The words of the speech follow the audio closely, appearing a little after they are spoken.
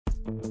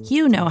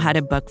You know how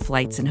to book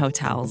flights and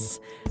hotels.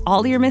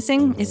 All you're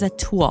missing is a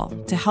tool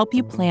to help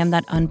you plan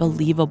that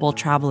unbelievable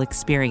travel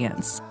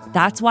experience.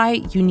 That's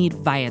why you need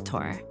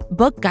Viator.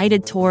 Book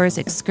guided tours,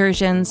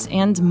 excursions,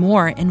 and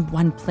more in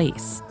one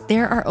place.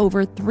 There are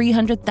over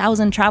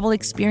 300,000 travel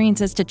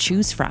experiences to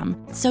choose from,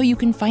 so you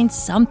can find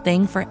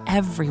something for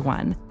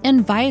everyone.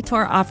 And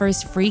Viator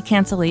offers free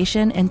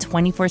cancellation and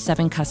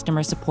 24/7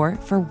 customer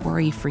support for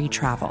worry-free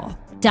travel.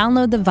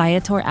 Download the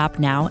Viator app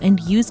now and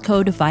use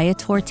code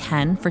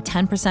Viator10 for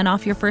 10%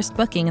 off your first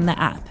booking in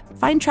the app.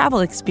 Find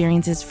travel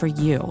experiences for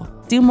you.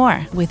 Do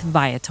more with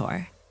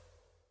Viator.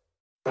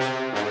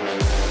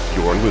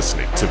 You're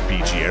listening to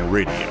BGN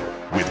Radio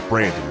with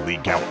Brandon Lee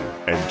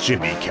Gowton and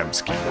Jimmy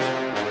Kempski.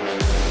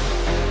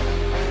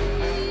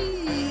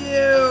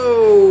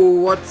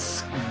 Yo,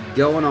 what's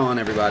going on,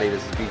 everybody?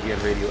 This is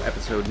BGN Radio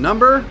episode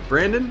number,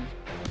 Brandon?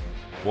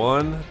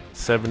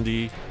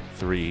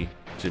 173,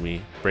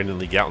 Jimmy. Brandon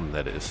Lee Gowton,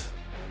 that is.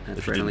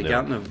 That's Brandon Lee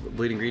Gowton of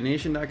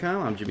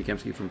BleedingGreenNation.com. I'm Jimmy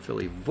Kempski from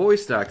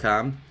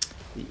PhillyVoice.com.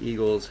 The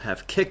Eagles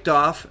have kicked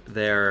off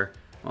the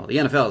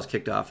NFL has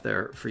kicked off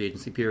their free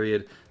agency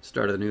period,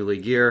 started the new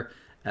league year.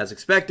 As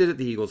expected,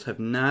 the Eagles have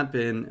not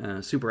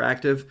been super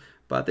active,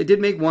 but they did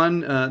make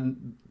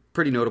one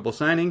pretty notable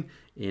signing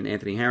in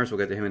Anthony Harris. We'll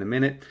get to him in a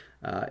minute.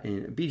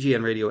 In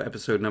BGN Radio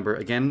episode number,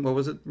 again, what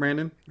was it,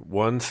 Brandon?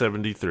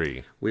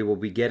 173. We will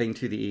be getting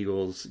to the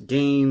Eagles'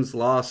 gains,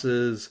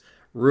 losses,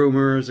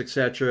 rumors,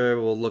 etc.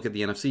 We'll look at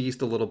the NFC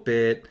East a little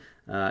bit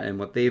and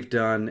what they've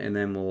done, and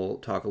then we'll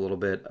talk a little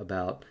bit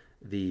about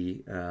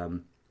the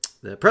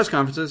press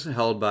conferences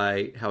held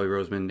by Howie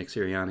Roseman, Nick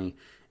Sirianni,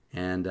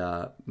 and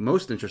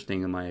most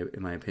interesting, in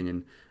my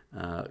opinion,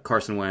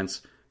 Carson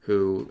Wentz,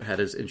 who had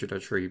his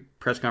introductory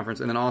press conference,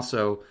 and then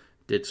also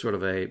did sort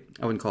of I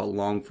wouldn't call it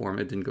long form,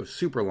 it didn't go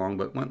super long,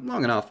 but went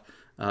long enough,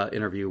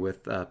 interview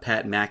with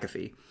Pat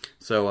McAfee.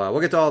 So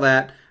we'll get to all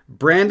that.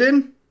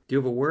 Brandon, do you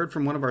have a word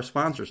from one of our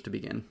sponsors to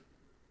begin?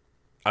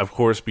 Of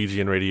course,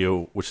 BGN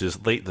Radio, which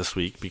is late this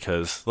week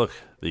because, look,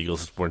 the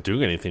Eagles weren't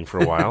doing anything for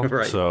a while.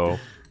 Right. So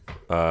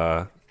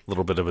a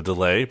little bit of a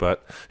delay,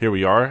 but here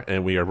we are.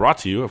 And we are brought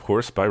to you, of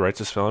course, by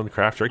Righteous Felon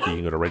Craft Jerky. You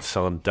can go to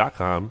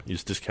righteousfelon.com,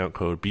 use discount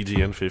code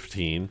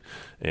BGN15,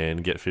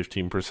 and get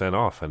 15%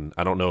 off. And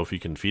I don't know if you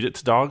can feed it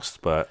to dogs,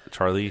 but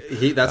Charlie...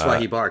 That's why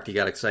he barked. He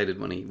got excited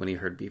when he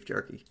heard beef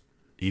jerky.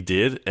 He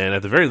did, and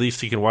at the very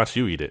least, he can watch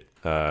you eat it,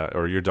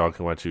 or your dog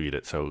can watch you eat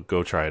it. So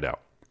go try it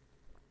out.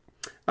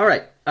 All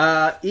right,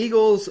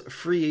 Eagles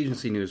free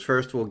agency news.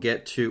 First, we'll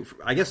get to.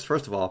 I guess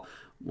first of all,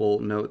 we'll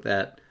note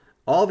that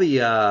all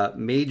the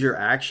major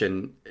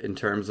action in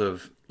terms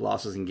of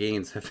losses and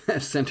gains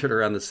have centered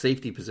around the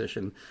safety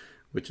position,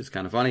 which is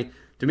kind of funny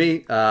to me.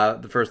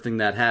 The first thing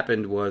that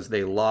happened was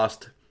they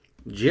lost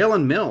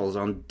Jalen Mills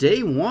on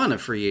day one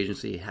of free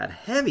agency. Had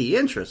heavy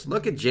interest.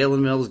 Look at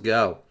Jalen Mills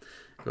go.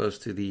 Goes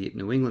to the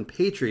New England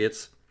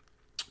Patriots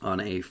on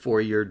a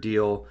 4-year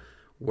deal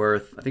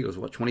worth, I think it was,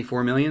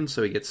 $24 million?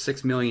 So he gets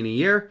 $6 million a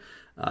year.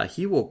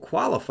 He will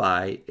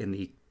qualify in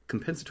the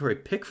compensatory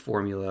pick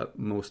formula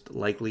most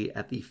likely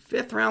at the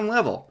 5th round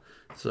level.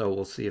 So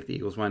we'll see if the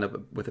Eagles wind up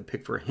with a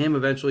pick for him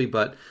eventually.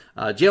 But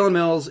Jalen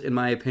Mills, in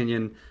my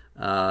opinion,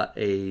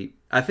 I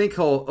think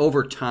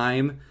over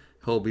time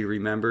he'll be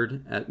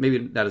remembered.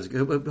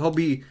 He'll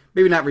be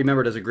maybe not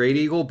remembered as a great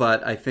Eagle,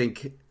 but I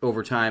think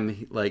over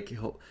time,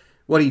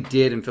 what he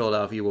did in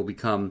Philadelphia will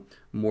become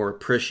more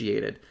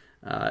appreciated.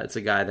 It's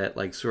a guy that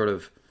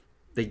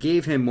they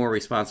gave him more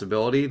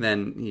responsibility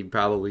than he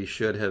probably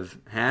should have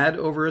had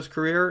over his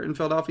career in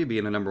Philadelphia,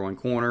 being the number one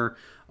corner,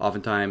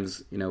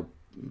 oftentimes,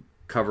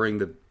 covering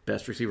the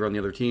best receiver on the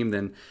other team.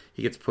 Then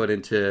he gets put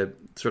into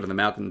sort of the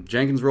Malcolm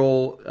Jenkins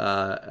role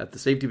at the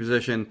safety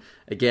position.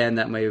 Again,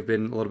 that may have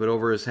been a little bit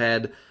over his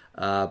head,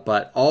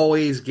 but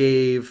always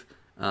gave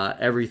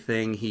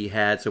everything he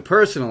had. So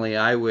personally,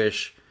 I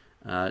wish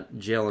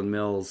Jalen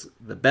Mills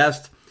the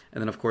best.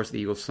 And then, of course, the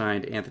Eagles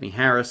signed Anthony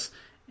Harris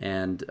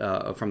and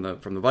from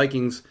the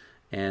Vikings,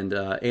 and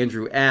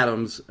Andrew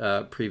Adams,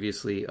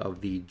 previously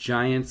of the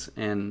Giants,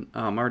 and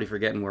I'm already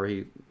forgetting where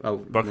he...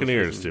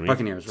 Buccaneers, Jimmy.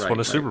 Buccaneers, right. Won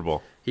a Super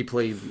Bowl. He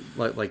played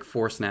like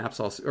 4 snaps,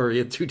 or he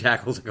had 2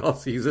 tackles all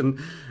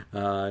season.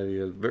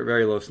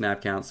 Very low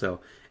snap count.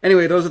 So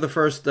anyway, those are the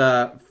first,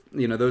 those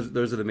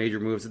are the major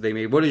moves that they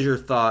made. What is your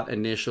thought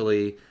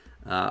initially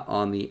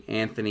on the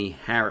Anthony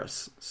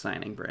Harris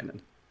signing,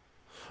 Brandon?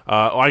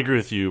 I agree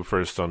with you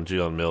first on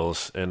Jalen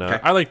Mills, and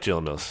Okay. I like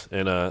Jalen Mills,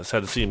 and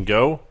sad to see him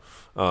go.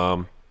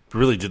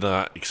 Really did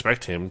not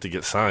expect him to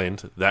get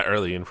signed that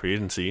early in free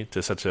agency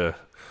to such a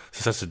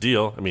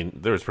deal. I mean,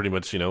 there was pretty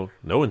much no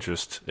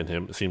interest in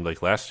him. It seemed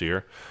like last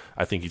year.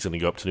 I think he's going to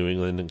go up to New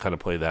England and kind of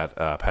play that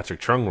Patrick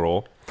Chung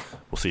role.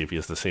 We'll see if he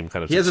has the same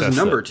kind of. He has success his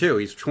number too.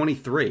 He's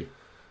 23.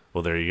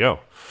 Well, there you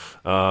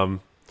go.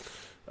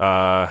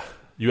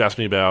 You asked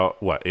me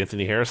about what,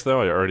 Anthony Harris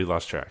though? I already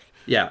lost track.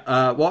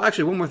 Yeah. Well,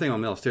 actually, one more thing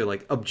on Mills, too.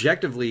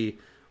 Objectively,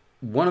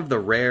 one of the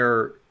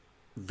rare,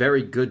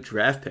 very good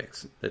draft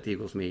picks that the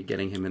Eagles made,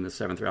 getting him in the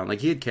 7th round.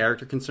 He had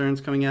character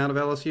concerns coming out of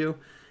LSU,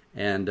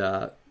 and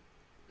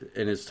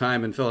in his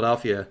time in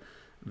Philadelphia,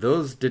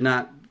 those did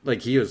not,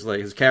 like, he was,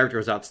 like, his character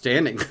was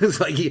outstanding. It's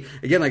like,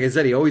 like I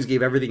said, he always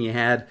gave everything he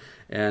had,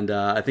 and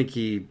I think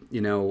he,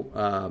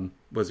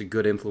 was a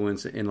good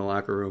influence in the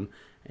locker room.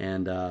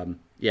 And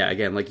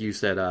again, like you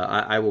said,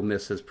 I will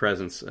miss his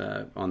presence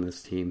on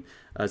this team.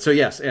 So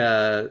yes,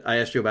 I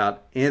asked you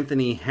about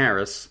Anthony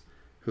Harris,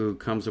 who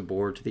comes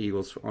aboard to the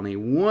Eagles on a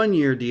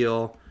 1-year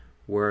deal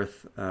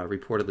worth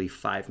reportedly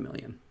 $5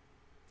 million.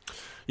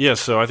 Yeah,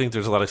 so I think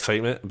there's a lot of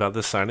excitement about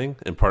this signing,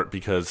 in part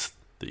because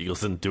the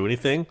Eagles didn't do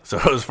anything. So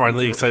I was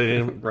finally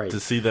excited right. to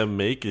see them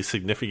make a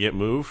significant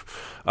move.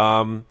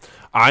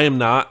 I am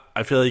not,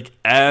 I feel like,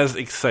 as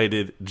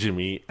excited,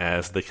 Jimmy,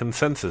 as the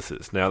consensus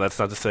is. Now, that's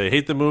not to say I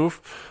hate the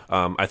move.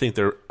 I think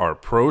there are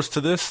pros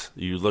to this.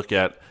 You look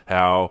at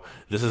how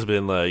this has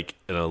been like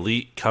an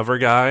elite cover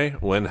guy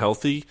when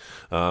healthy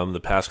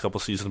the past couple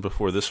seasons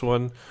before this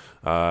one.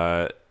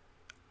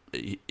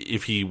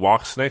 If he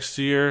walks next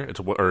year, it's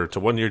a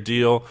 1-year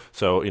deal.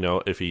 So,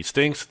 if he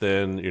stinks,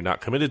 then you're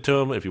not committed to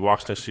him. If he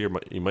walks next year,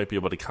 you might be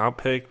able to comp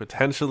pick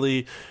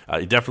potentially.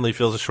 He definitely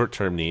feels a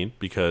short-term need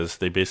because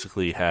they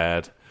basically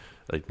had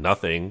like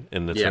nothing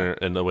in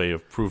the way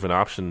of proven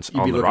options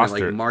on the roster.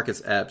 At like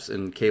Marcus Epps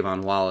and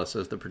Kayvon Wallace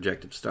as the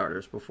projected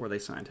starters before they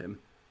signed him.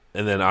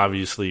 And then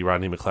obviously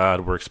Rodney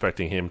McLeod, we're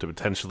expecting him to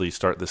potentially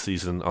start the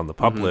season on the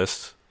PUP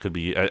list. Could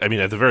be, I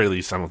mean, at the very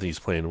least, I don't think he's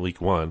playing week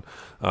 1.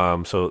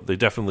 So they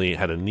definitely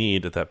had a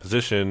need at that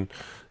position.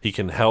 He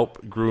can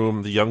help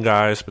groom the young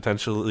guys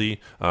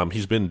potentially.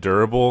 He's been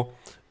durable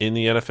in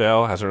the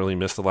NFL, hasn't really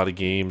missed a lot of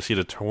games. He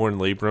had a torn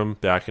labrum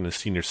back in his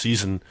senior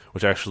season,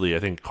 which actually I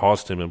think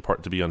caused him in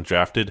part to be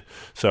undrafted.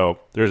 So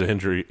there's an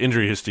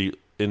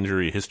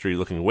injury history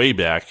looking way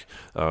back,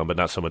 but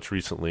not so much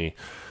recently.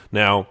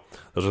 Now,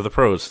 those are the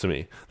pros to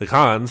me. The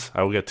cons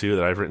I will get to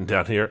that I've written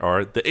down here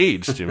are the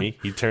age, Jimmy.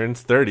 He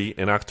turns 30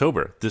 in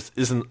October. This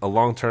isn't a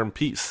long-term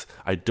piece.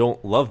 I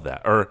don't love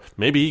that. Or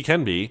maybe he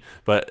can be,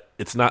 but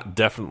it's not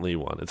definitely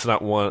one. It's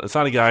not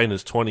a guy in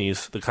his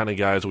 20s, the kind of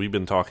guys we've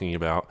been talking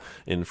about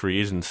in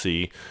free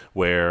agency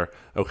where,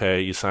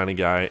 okay, you sign a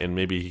guy and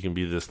maybe he can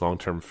be this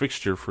long-term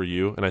fixture for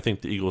you. And I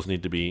think the Eagles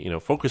need to be,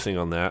 focusing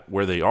on that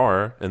where they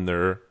are in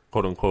their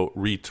quote-unquote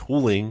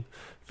retooling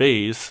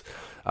phase.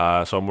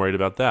 So I'm worried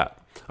about that.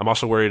 I'm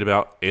also worried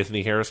about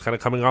Anthony Harris kind of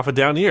coming off a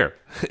down year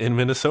in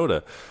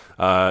Minnesota.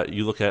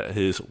 You look at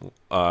his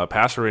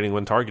passer rating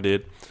when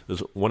targeted, it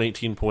was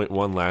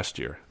 118.1 last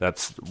year.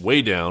 That's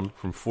way down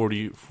from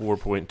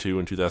 44.2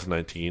 in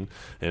 2019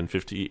 and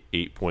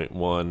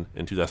 58.1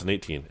 in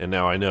 2018. And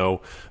now I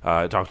know,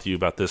 I talked to you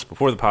about this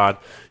before the pod,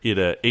 he had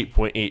a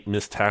 8.8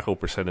 missed tackle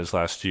percentage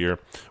last year,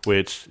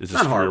 which is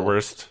his career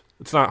worst.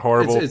 It's not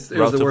horrible. It was the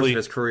worst of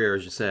his career,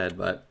 as you said,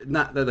 but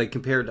not like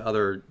compared to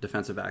other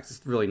defensive backs.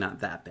 It's really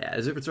not that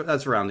bad.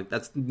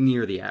 That's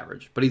near the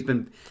average. But he's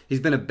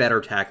been a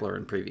better tackler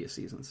in previous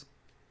seasons.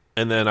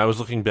 And then I was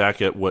looking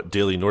back at what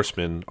Daily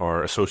Norseman,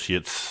 our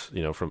associates,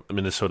 from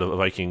Minnesota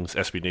Vikings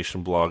SB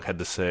Nation blog, had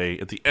to say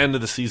at the end of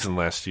the season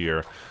last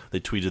year. They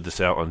tweeted this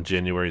out on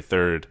January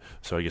 3rd,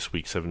 so I guess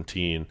week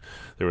 17.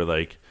 They were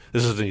like,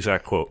 this is an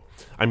exact quote.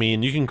 I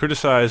mean, you can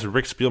criticize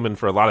Rick Spielman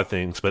for a lot of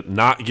things, but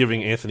not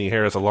giving Anthony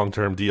Harris a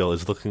long-term deal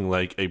is looking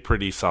like a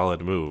pretty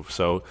solid move.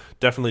 So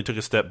definitely took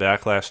a step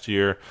back last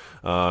year.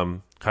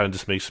 Kind of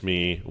just makes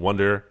me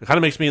wonder. It kind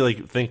of makes me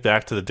think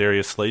back to the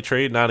Darius Slay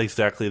trade. Not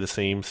exactly the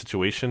same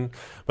situation,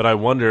 but I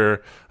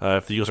wonder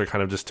if the Eagles are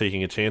kind of just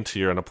taking a chance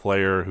here on a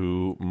player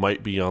who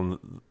might be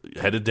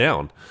headed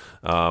down.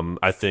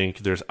 I think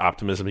there's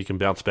optimism he can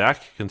bounce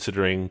back,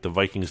 considering the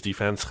Vikings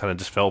defense kind of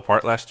just fell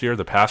apart last year.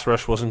 The pass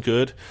rush wasn't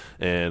good,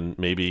 and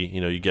maybe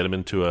you get him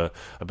into a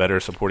better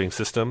supporting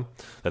system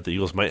that the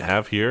Eagles might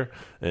have here,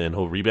 and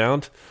he'll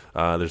rebound.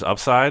 There's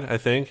upside, I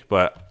think,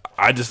 but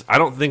I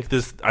don't think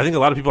this. I think a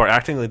lot of people are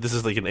acting like this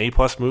is like an A+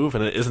 move,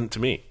 and it isn't to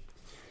me.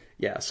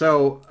 Yeah.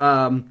 So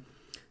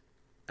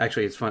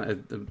actually, it's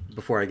fun.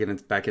 Before I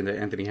get back into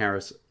Anthony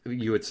Harris,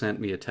 you had sent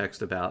me a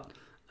text about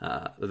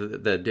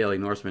the Daily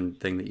Norseman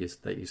thing that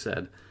you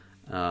said.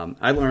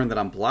 I learned that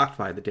I'm blocked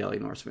by the Daily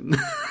Norseman,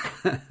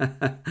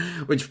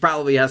 which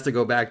probably has to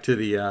go back to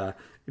the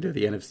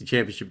NFC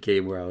Championship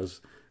game where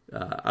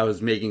I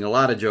was making a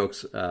lot of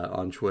jokes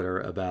on Twitter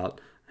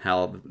about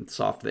how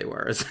soft they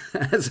were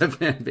as a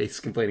fan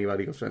base complaining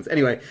about Eagles fans.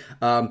 Anyway,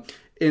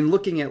 in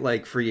looking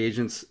at free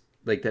agents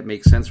that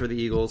make sense for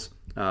the Eagles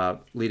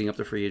leading up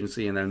to free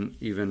agency and then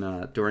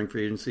even during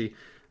free agency,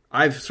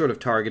 I've sort of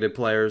targeted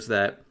players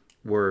that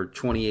were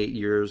 28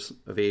 years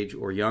of age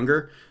or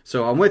younger.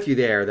 So I'm with you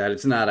there that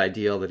it's not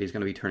ideal that he's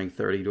going to be turning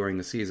 30 during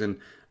the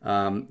season.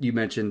 You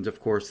mentioned, of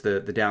course, the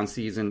down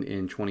season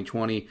in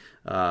 2020.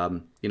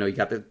 You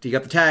got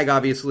the tag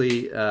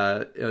obviously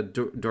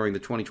during the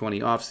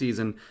 2020 off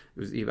season.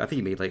 I think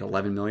he made like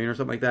 $11 million or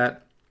something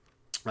like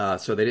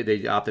that. So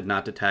they opted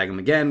not to tag him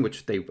again,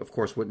 which they of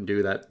course wouldn't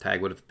do. That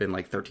tag would have been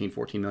like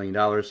 $13-14 million.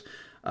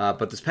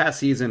 But this past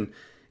season,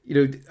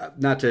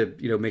 not to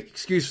make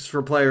excuses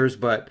for players,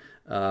 but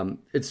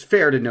It's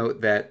fair to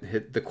note that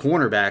the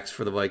cornerbacks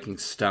for the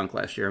Vikings stunk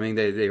last year. I mean,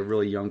 they were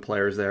really young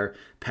players there.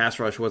 Pass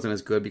rush wasn't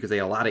as good because they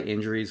had a lot of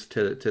injuries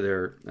to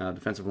their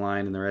defensive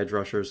line and their edge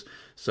rushers.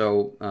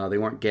 So they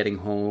weren't getting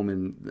home,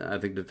 and I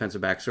think the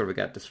defensive backs sort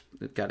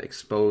of got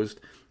exposed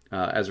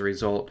as a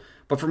result.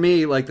 But for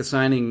me, like the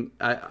signing,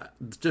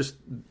 just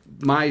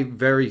my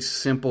very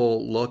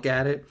simple look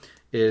at it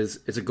is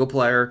it's a good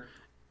player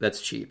that's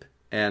cheap.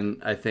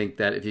 And I think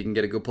that if you can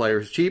get a good player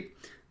who's cheap,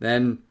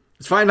 then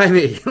it's fine by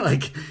me.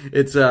 Like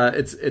it's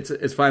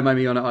fine by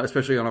me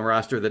especially on a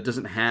roster that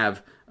doesn't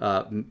have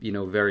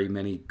very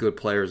many good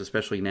players,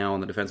 especially now on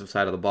the defensive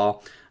side of the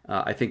ball.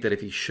 I think that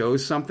if he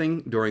shows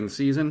something during the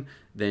season,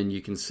 then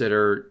you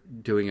consider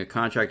doing a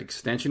contract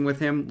extension with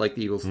him, like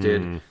the Eagles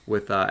did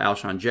with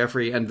Alshon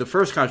Jeffrey. And the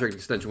first contract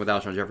extension with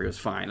Alshon Jeffrey was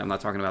fine. I'm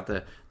not talking about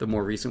the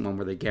more recent one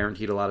where they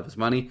guaranteed a lot of his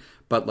money.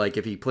 But like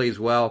if he plays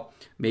well,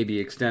 maybe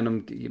extend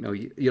him.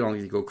 You don't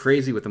need to go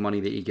crazy with the money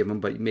that you give him,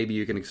 but maybe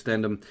you can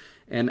extend him.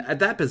 And at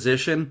that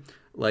position,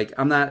 like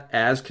I'm not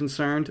as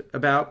concerned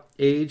about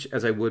age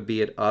as I would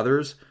be at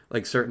others.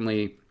 Like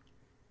certainly,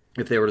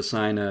 if they were to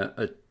sign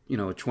a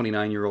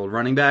 29-year-old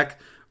running back,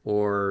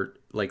 or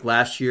like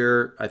last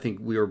year, I think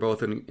we were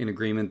both in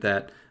agreement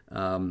that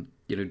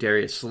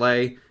Darius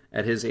Slay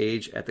at his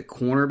age at the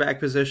cornerback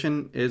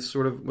position was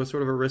sort of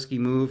a risky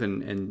move,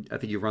 and I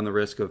think you run the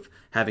risk of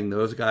having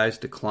those guys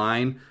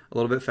decline a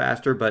little bit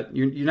faster. But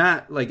you're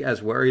not like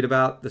as worried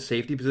about the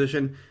safety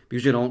position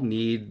because you don't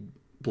need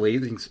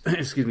blazing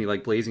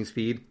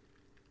speed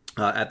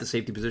at the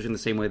safety position the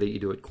same way that you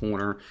do at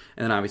corner.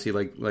 And then obviously,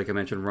 like I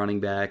mentioned, running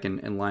back and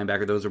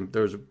linebacker, those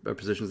are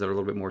positions that are a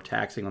little bit more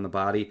taxing on the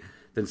body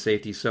than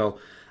safety. So,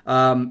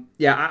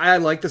 I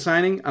like the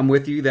signing. I'm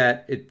with you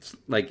that it's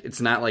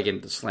not like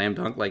a slam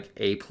dunk, like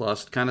A+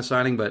 kind of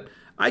signing, but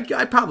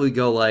I'd probably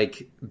go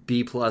like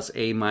B+,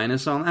 A- on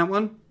that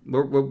one.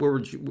 Where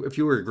would you, if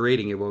you were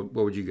grading it, where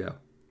would you go?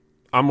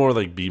 I'm more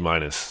like B-.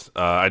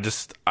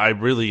 I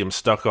really am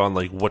stuck on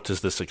like what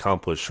does this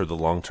accomplish for the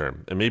long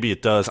term, and maybe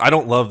it does. I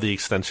don't love the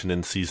extension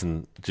in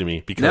season,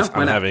 Jimmy, because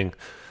I'm having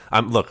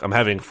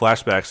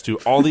flashbacks to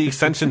all the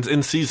extensions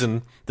in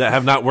season that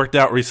have not worked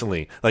out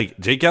recently, like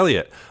Jake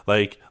Elliott,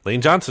 like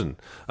Lane Johnson.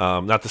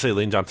 Not to say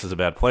Lane Johnson's a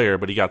bad player,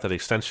 but he got that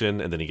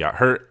extension and then he got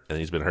hurt, and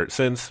he's been hurt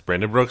since.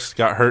 Brandon Brooks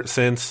got hurt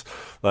since.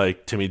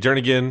 Like Timmy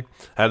Jernigan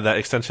had that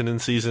extension in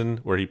season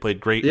where he played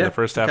great in the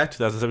first half of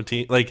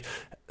 2017. Like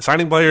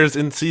signing players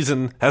in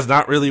season has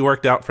not really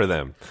worked out for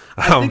them.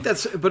 I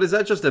think but is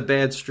that just a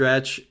bad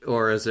stretch,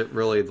 or is it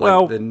really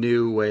like the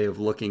new way of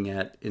looking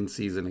at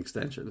in-season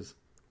extensions?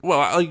 Well,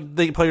 like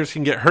the players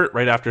can get hurt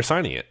right after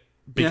signing it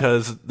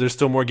because there's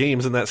still more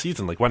games in that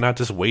season. Like, why not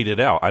just wait it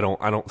out? I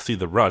don't see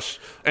the rush.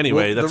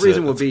 Anyway, the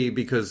reason will be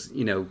because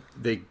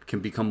they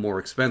can become more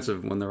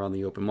expensive when they're on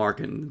the open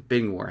market and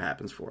bidding war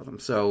happens for them.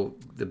 So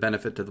the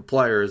benefit to the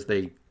players,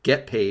 they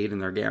get paid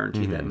and they're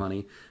guaranteed that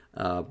money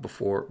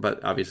before.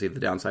 But obviously, the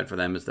downside for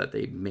them is that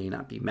they may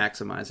not be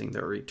maximizing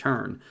their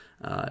return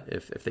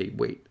if they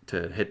wait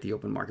to hit the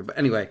open market. But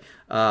anyway.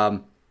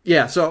 So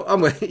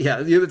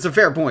it's a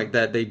fair point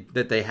that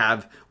they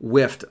have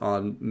whiffed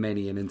on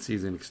many an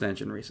in-season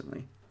extension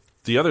recently.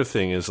 The other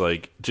thing is,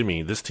 like,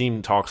 Jimmy, this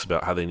team talks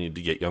about how they need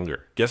to get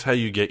younger. Guess how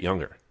you get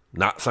younger?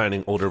 Not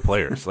signing older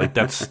players. Like,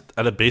 that's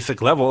at a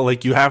basic level.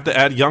 Like, you have to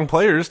add young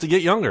players to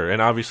get younger.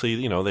 And obviously,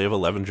 they have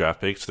 11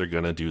 draft picks. They're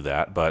going to do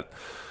that. But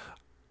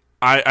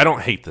I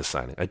don't hate this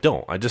signing. I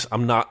don't.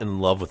 I'm not in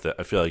love with it,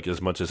 I feel like,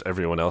 as much as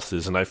everyone else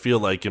is. And I feel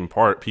like, in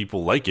part,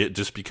 people like it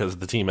just because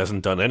the team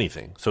hasn't done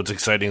anything. So it's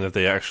exciting that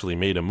they actually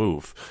made a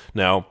move.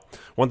 Now,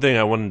 one thing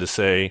I wanted to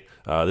say,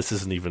 this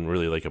isn't even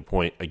really like a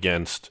point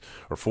against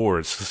or for.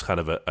 It's just kind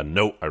of a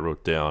note I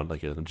wrote down,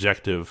 like an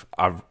objective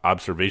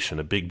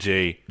observation, a big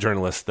J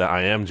journalist that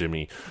I am,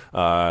 Jimmy.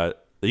 The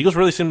Eagles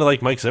really seem to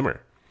like Mike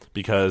Zimmer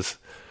because...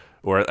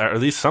 or at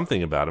least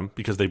something about him,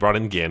 because they brought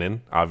in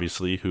Gannon,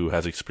 obviously, who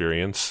has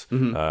experience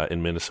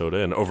in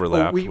Minnesota and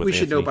overlap with we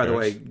should Anthony know, by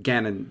Harris. The way,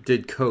 Gannon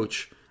did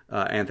coach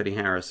Anthony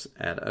Harris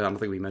I don't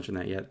think we mentioned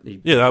that yet.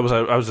 I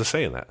was just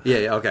saying that.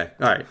 Yeah, okay.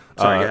 All right.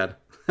 Sorry, go ahead.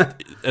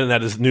 And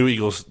that is new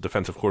Eagles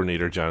defensive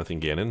coordinator,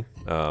 Jonathan Gannon.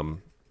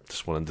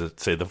 Just wanted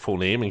to say the full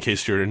name in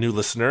case you're a new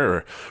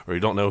listener or you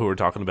don't know who we're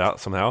talking about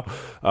somehow.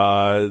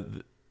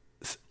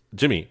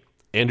 Jimmy,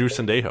 Andrew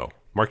Sendejo,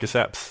 Marcus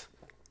Epps,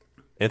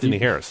 Anthony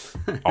Harris,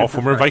 all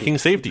former Viking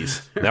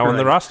safeties, now on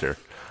the roster.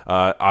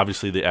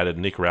 Obviously, they added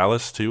Nick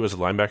Rallis, too, as a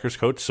linebackers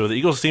coach. So the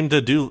Eagles seem to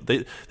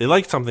they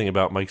like something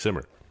about Mike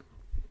Zimmer.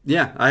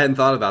 Yeah, I hadn't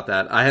thought about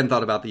that. I hadn't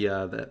thought about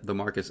the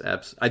Marcus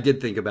Epps. I did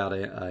think about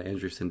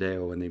Andrew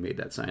Sendejo when they made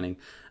that signing.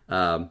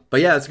 But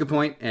yeah, that's a good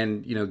point.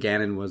 And,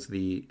 Gannon was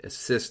the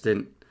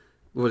assistant.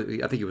 I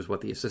think he was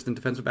the assistant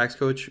defensive backs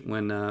coach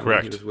when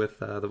he was with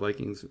the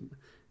Vikings.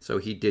 So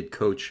he did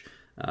coach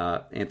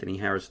Anthony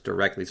Harris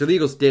directly. So the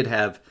Eagles did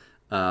have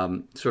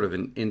sort of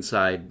an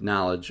inside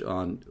knowledge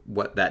on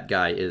what that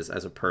guy is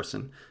as a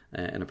person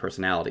and a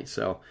personality.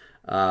 So,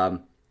 I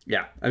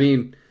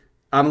mean,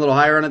 I'm a little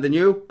higher on it than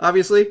you,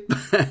 obviously,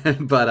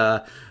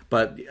 but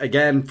But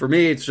again, for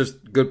me, it's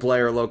just good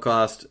player, low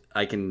cost.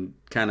 I can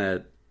kind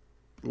of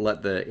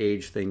let the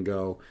age thing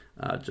go,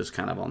 just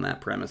kind of on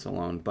that premise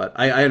alone. But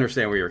I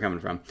understand where you're coming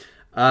from.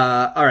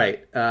 All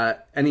right.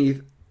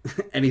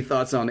 Any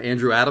thoughts on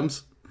Andrew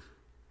Adams?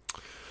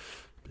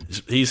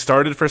 He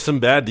started for some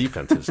bad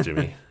defenses,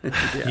 Jimmy.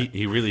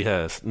 He really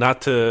has.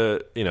 Not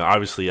to,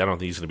 obviously I don't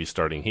think he's going to be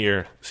starting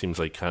here. Seems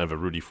like kind of a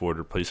Rudy Ford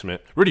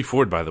replacement. Rudy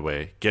Ford, by the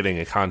way, getting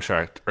a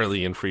contract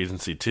early in free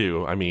agency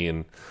too. I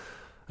mean,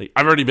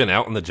 I've already been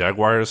out on the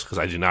Jaguars because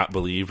I do not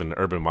believe in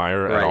Urban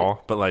Meyer at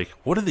all. But,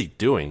 what are they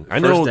doing? I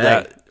know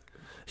that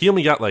he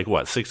only got,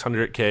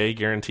 $600K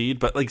guaranteed.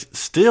 But,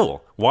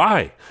 still,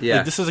 why?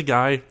 Yeah. This is a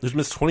guy who's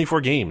missed 24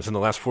 games in the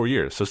last 4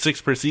 years. So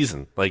 6 per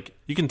season.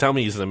 You can tell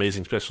me he's an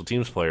amazing special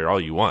teams player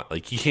all you want.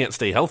 He can't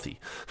stay healthy.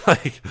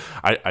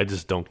 I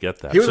just don't get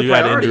that. He was a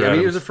priority.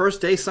 He was a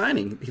first-day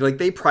signing.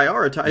 They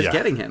prioritized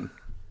getting him.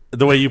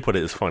 The way you put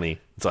it is funny.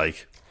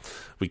 It's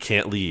we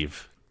can't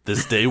leave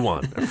this day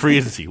one, a free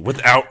agency,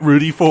 without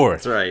Rudy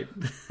Ford. That's right.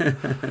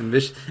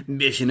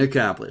 Mission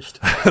accomplished.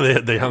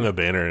 They hung a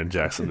banner in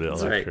Jacksonville.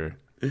 That's after.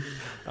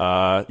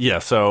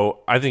 Right.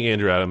 So I think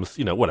Andrew Adams,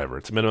 whatever.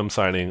 It's a minimum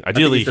signing.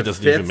 Ideally, he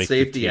doesn't even make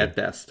safety the team. at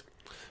best.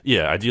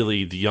 Yeah,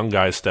 ideally, the young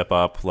guys step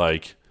up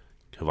like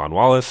Kevon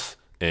Wallace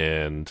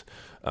and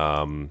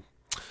the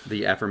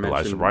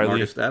aforementioned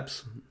Marcus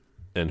Epps.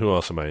 And who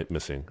else am I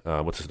missing?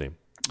 What's his name?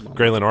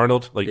 Grayland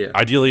Arnold.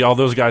 Ideally, all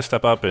those guys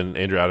step up, and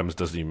Andrew Adams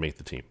doesn't even make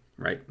the team.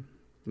 Right.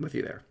 I'm with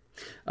you there.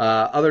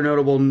 Other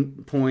notable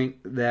point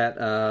that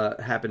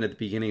happened at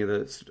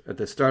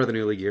the start of the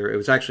new league year, it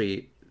was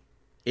actually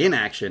in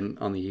action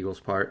on the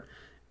Eagles' part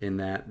in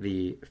that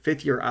the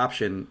fifth-year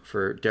option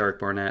for Derek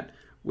Barnett,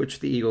 which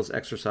the Eagles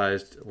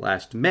exercised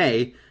last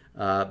May,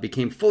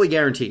 became fully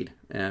guaranteed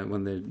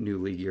when the new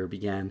league year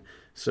began.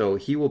 So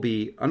he will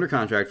be under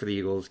contract for the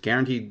Eagles,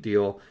 guaranteed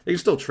deal. They can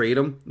still trade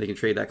him. They can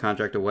trade that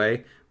contract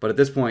away. But at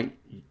this point,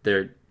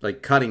 they're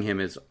cutting him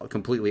is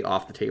completely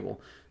off the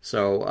table.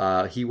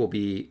 So he will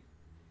be,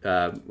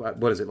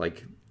 what is it,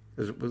 it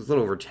was a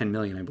little over $10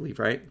 million, I believe,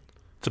 right?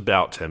 It's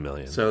about $10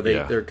 million. So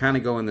they're kind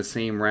of going the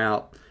same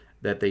route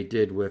that they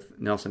did with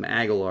Nelson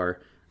Aguilar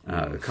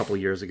a couple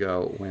years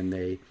ago when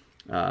they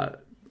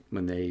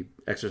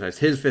exercised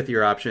his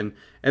fifth-year option.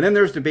 And then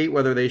there's debate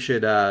whether they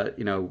should,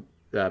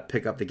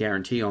 pick up the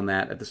guarantee on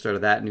that at the start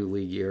of that new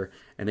league year.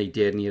 And they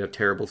did, and he had a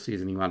terrible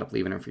season. He wound up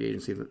leaving in free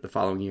agency the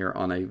following year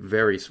on a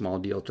very small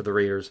deal to the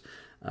Raiders.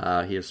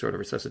 He has sort of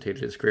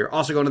resuscitated his career.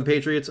 Also going to the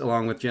Patriots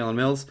along with Jalen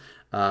Mills.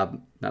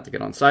 Not to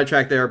get on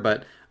sidetrack there,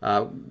 but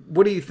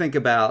what do you think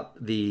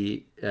about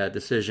the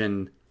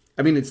decision?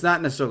 I mean, it's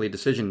not necessarily a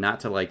decision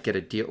not to get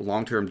a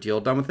long-term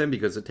deal done with him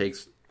because it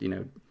takes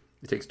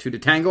two to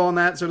tango on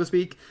that, so to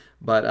speak.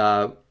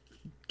 But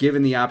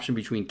given the option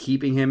between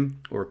keeping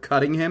him or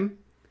cutting him,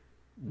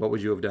 what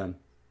would you have done?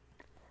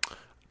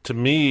 To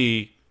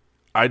me,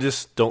 I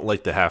just don't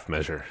like the half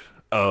measure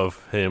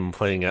of him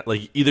playing at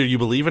either you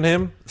believe in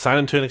him, sign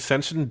him to an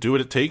extension, do what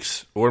it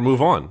takes, or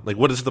move on.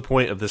 What is the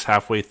point of this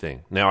halfway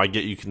thing? Now I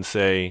get you can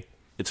say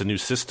it's a new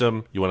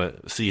system, you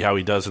want to see how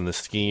he does in this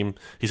scheme.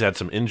 He's had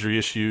some injury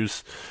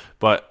issues,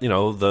 but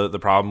the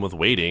problem with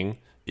waiting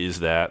is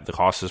that the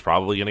cost is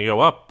probably going to go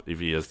up if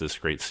he has this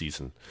great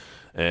season.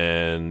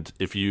 And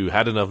if you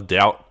had enough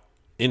doubt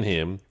in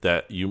him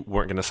that you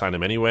weren't going to sign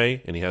him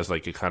anyway, and he has a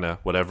kind of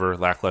whatever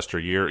lackluster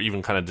year, or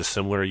even kind of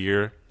dissimilar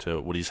year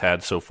to what he's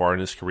had so far in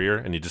his career,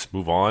 and you just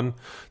move on,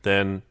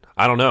 then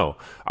I don't know.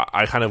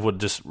 I kind of would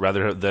just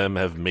rather them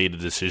have made a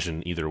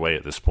decision either way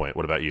at this point.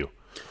 What about you?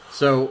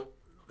 So,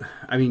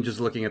 I mean, just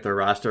looking at their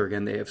roster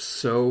again, they have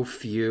so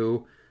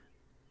few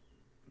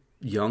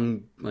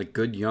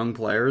good young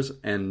players,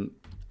 and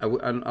I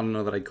don't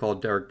know that I'd call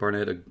Derek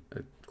Barnett a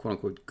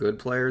quote-unquote good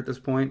player at this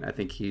point. I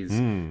think he's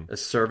a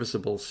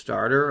serviceable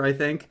starter, I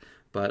think,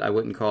 but I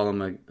wouldn't call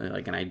him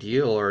an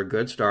ideal or a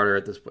good starter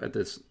at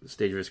this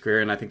stage of his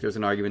career. And I think there's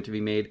an argument to be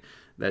made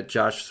that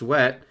Josh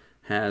Sweat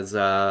has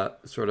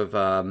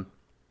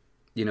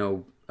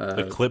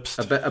eclipsed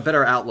a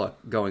better outlook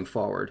going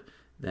forward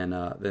than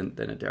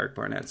a Derek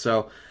Barnett.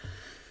 So,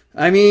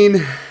 I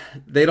mean,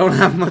 they don't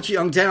have much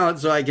young talent,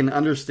 so I can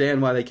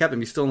understand why they kept him.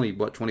 He's still only,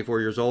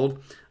 24 years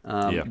old?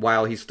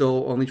 While he's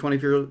still only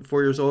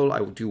 24 years old,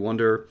 I do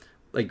wonder,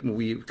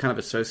 we kind of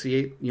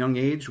associate young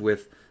age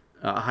with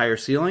a higher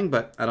ceiling,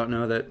 but I don't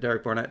know that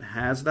Derek Barnett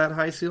has that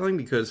high ceiling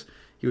because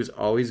he was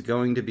always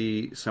going to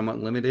be somewhat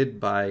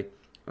limited by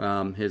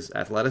his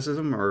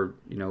athleticism, or,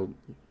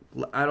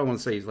 I don't want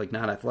to say he's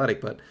not athletic,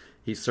 but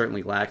he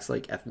certainly lacks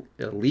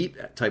elite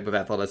type of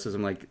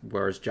athleticism,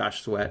 whereas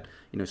Josh Sweat,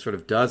 sort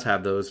of does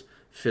have those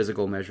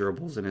physical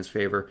measurables in his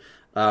favor.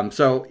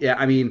 So yeah,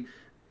 I mean,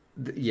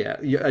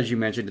 as you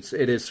mentioned,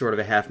 it is sort of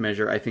a half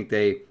measure. I think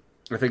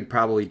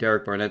probably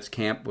Derek Barnett's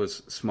camp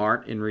was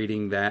smart in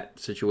reading that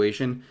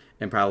situation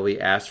and probably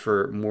asked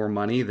for more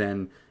money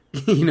than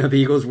the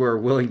Eagles were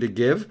willing to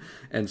give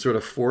and sort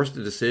of forced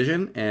a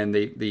decision, and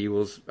the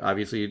Eagles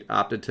obviously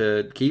opted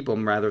to keep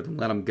him rather than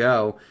let him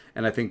go.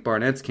 And I think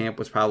Barnett's camp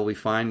was probably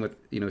fine with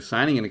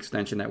signing an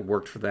extension that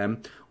worked for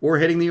them, or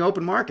hitting the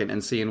open market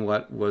and seeing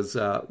what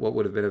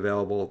would have been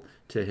available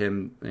to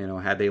him,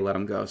 had they let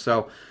him go.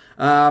 So,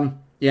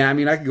 yeah, I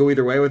mean, I could go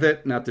either way with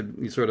it. Not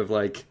to sort of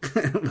like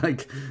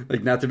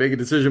not to make a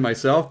decision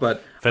myself,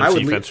 but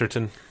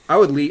Fencerton. I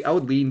would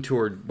lean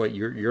toward what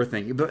you're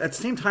thinking. But at the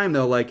same time,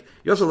 though, like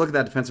you also look at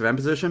that defensive end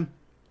position.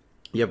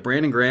 You have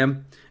Brandon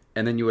Graham,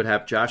 and then you would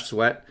have Josh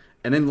Sweat,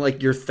 and then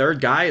like your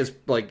third guy is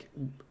like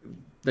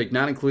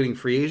not including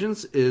free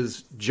agents,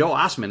 is Joe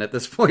Osman at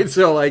this point.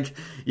 So like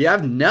you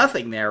have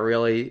nothing there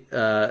really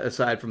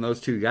aside from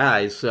those two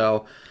guys.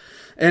 So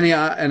and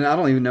I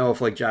don't even know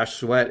if like Josh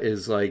Sweat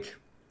is like,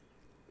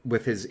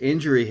 with his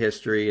injury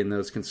history and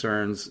those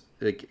concerns,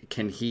 like,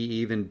 can he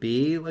even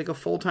be like a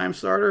full-time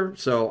starter?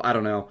 So I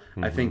don't know.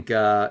 Mm-hmm. I think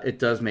it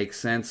does make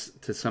sense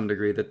to some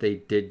degree that they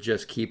did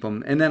just keep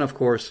him. And then of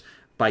course,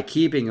 by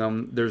keeping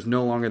him, there's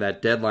no longer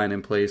that deadline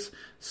in place.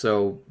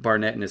 So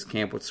Barnett and his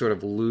camp would sort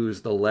of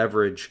lose the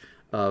leverage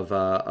of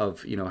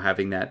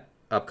having that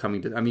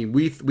upcoming. I mean,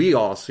 we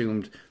all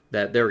assumed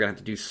that they were going to have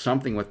to do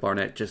something with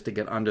Barnett just to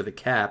get under the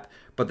cap,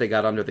 but they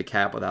got under the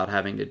cap without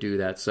having to do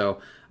that.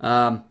 So,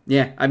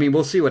 yeah, I mean,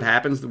 we'll see what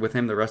happens with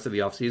him the rest of the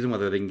offseason,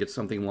 whether they can get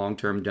something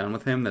long-term done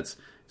with him that's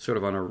sort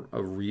of on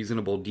a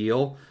reasonable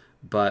deal.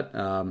 But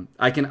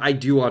I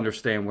do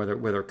understand where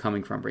they're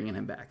coming from bringing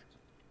him back.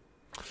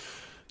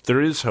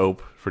 There is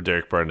hope for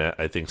Derek Barnett,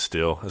 I think,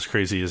 still, as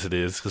crazy as it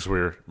is, because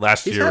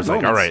last year was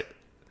like, all right.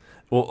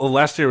 Well,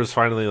 last year was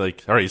finally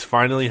like, all right, he's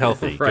finally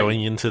healthy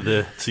going into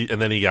the season,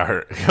 and then he got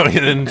hurt going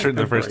into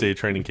the first day of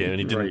training camp, and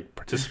he didn't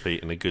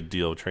participate in a good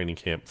deal of training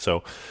camp.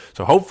 So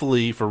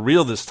hopefully, for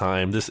real this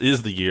time, this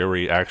is the year where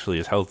he actually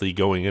is healthy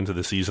going into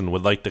the season.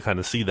 Would like to kind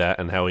of see that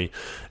and how he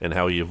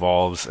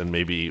evolves, and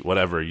maybe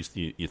whatever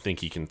you think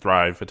he can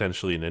thrive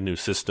potentially in a new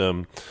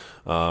system.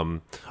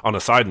 On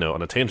a side note,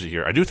 on a tangent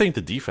here, I do think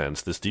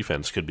this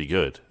defense could be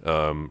good,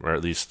 or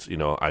at least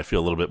I feel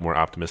a little bit more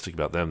optimistic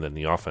about them than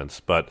the offense.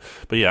 But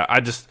yeah,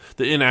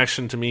 the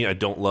inaction to me I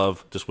don't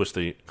love. Just wish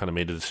they kind of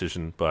made a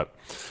decision, but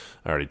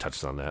I already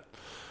touched on that.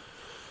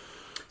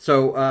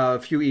 So a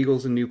few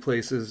Eagles in new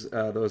places,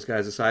 those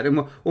guys aside,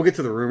 and we'll get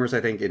to the rumors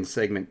I think in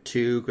segment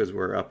 2 because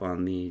we're up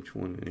on the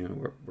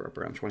we're up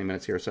around 20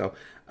 minutes here. So,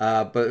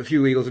 but a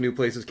few Eagles in new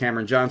places.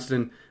 Cameron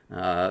Johnston,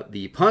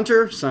 the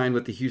punter, signed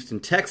with the Houston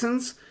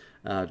Texans.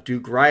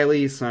 Duke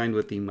Riley signed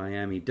with the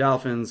Miami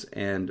Dolphins,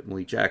 and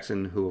Malik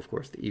Jackson, who of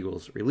course the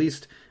Eagles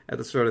released at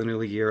the start of the new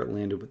league year,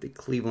 landed with the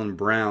Cleveland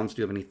Browns.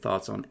 Do you have any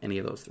thoughts on any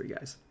of those three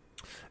guys?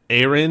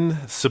 Aaron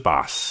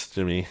Sebas,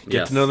 Jimmy.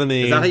 Get to know the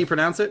name. Is that how you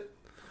pronounce it?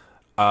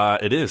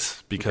 It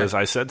is, because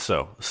I said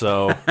so.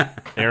 So,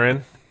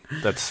 Aaron,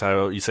 that's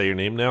how you say your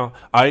name now.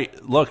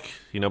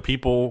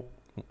 People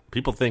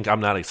think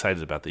I'm not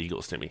excited about the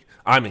Eagles, Jimmy.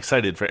 I'm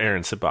excited for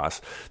Aaron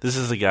Sebas. This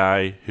is a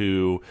guy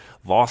who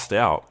lost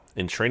out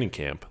in training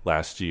camp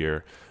last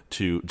year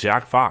to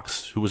Jack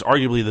Fox, who was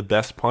arguably the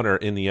best punter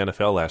in the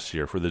NFL last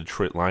year for the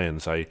Detroit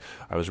Lions. I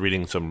was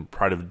reading some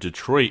Pride of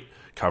Detroit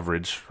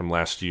coverage from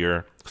last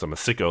year, because I'm a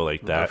sicko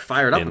like that. You're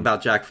fired up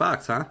about Jack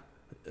Fox, huh?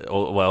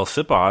 Well,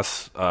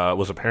 Sebas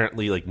was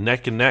apparently like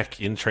neck and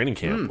neck in training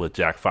camp with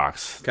Jack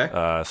Fox.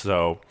 Okay.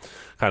 So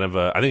kind of,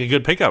 I think, a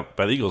good pickup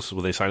by the Eagles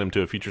when they signed him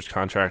to a futures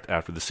contract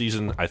after the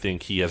season. I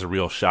think he has a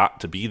real shot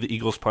to be the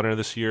Eagles punter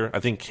this year. I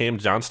think Cam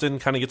Johnston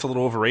kind of gets a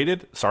little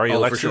overrated. Sorry,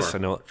 Alexis.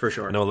 For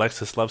sure. I know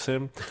Alexis loves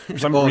him. For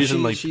some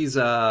reason, she was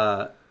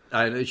a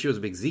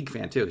big Zeke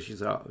fan too. Did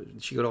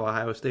she go to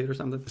Ohio State or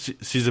something?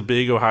 She's a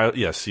big Ohio.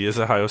 Yes, she is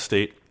Ohio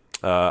State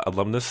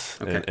alumnus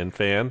and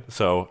fan.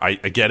 So I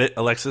get it,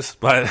 Alexis,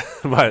 but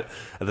at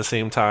the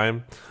same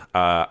time,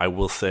 I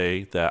will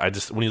say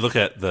that when you look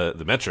at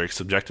the metrics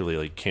subjectively,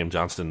 like Cam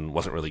Johnston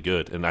wasn't really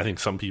good, and I think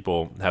some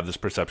people have this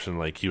perception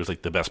like he was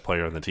like the best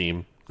player on the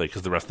team, like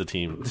because the rest of the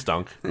team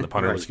stunk and the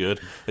punter was good.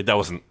 Like that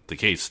wasn't the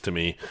case to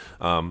me.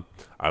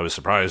 I was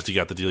surprised he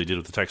got the deal he did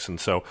with the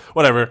Texans. So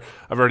whatever.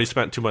 I've already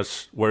spent too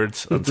much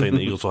words on saying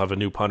the Eagles will have a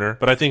new punter,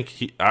 but I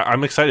think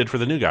I'm excited for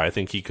the new guy. I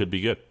think he could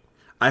be good.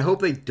 I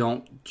hope they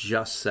don't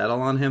just settle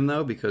on him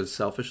though, because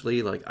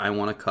selfishly, like I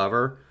want to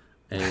cover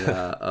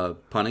a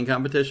punting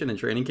competition in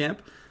training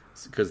camp,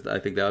 because I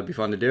think that would be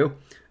fun to do.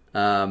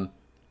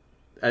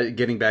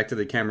 Getting back to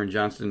the Cameron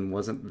Johnston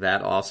wasn't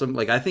that awesome.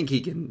 Like I think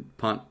he can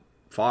punt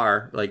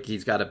far. Like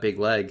he's got a big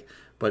leg,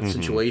 but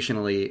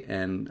situationally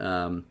and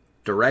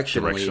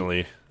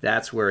directionally,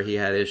 that's where he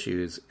had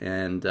issues.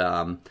 And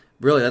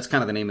really, that's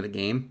kind of the name of the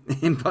game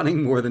in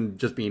punting, more than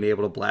just being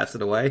able to blast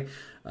it away.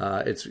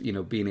 It's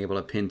being able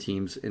to pin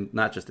teams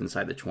not just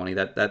inside the 20.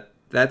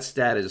 That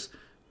stat is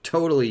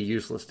totally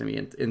useless to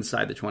me.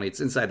 Inside the 20, it's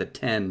inside the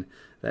 10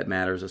 that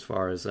matters as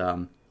far as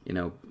punting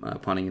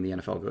in the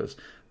NFL goes.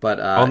 But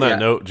on that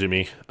note,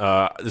 Jimmy,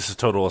 this is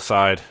total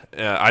aside.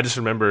 I just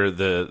remember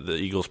the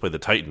Eagles played the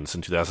Titans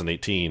in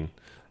 2018,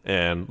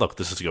 And look,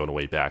 this is going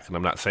way back, and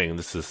I'm not saying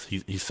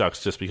he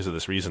sucks just because of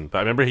this reason. But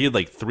I remember he had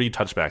like 3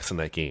 touchbacks in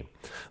that game.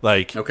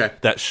 Like, okay,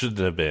 that shouldn't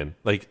have been.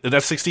 Like,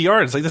 that's 60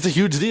 yards. Like, that's a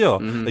huge deal.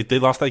 Mm-hmm. Like, they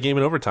lost that game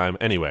in overtime.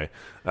 Anyway,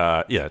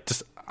 I'll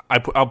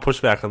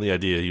push back on the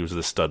idea he was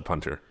the stud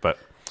punter. But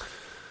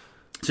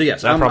so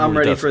yes, I'm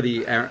ready for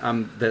the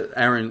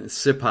Aaron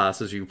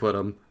Sipas, as you put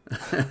him,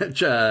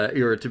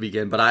 to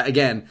begin. But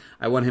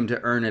I want him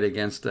to earn it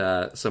against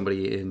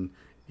somebody in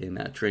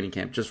training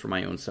camp, just for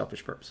my own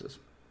selfish purposes.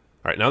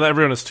 All right, now that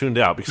everyone is tuned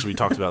out because we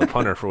talked about the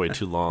punter for way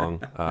too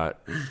long,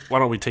 why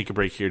don't we take a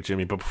break here,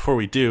 Jimmy? But before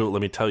we do,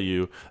 let me tell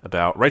you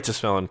about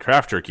Righteous Felon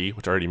Craft Jerky,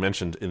 which I already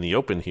mentioned in the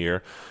open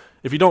here.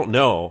 If you don't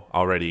know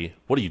already,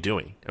 what are you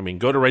doing? I mean,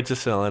 go to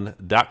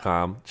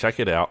righteousfelon.com, check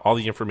it out. All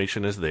the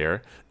information is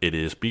there. It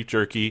is beef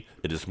jerky.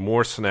 It is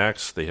more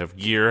snacks. They have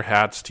gear,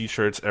 hats,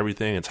 T-shirts,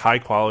 everything. It's high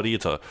quality.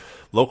 It's a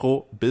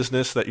local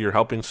business that you're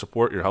helping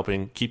support. You're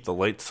helping keep the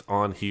lights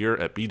on here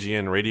at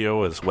BGN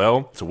Radio as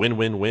well. It's a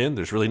win-win-win.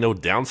 There's really no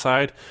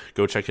downside.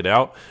 Go check it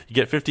out. You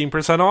get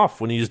 15%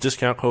 off when you use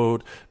discount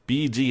code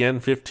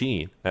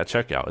BGN15 at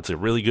checkout. It's a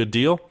really good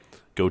deal.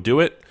 Go do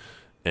it.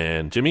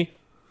 And Jimmy?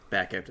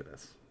 Back after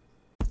this.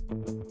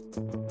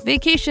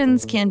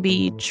 Vacations can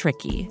be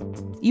tricky.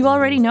 You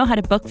already know how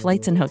to book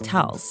flights and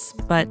hotels,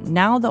 but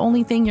now the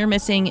only thing you're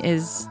missing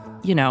is,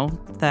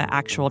 the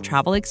actual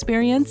travel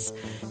experience.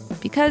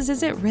 Because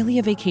is it really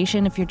a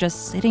vacation if you're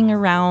just sitting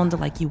around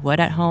like you would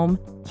at home?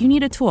 You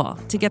need a tool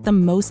to get the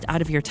most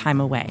out of your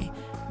time away.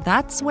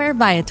 That's where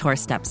Viator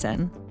steps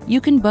in. You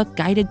can book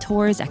guided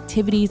tours,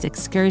 activities,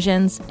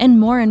 excursions, and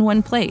more in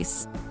one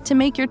place to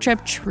make your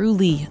trip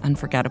truly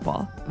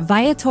unforgettable.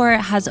 Viator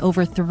has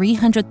over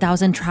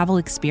 300,000 travel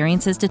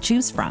experiences to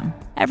choose from.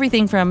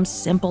 Everything from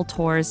simple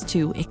tours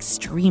to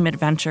extreme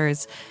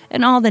adventures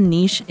and all the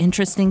niche,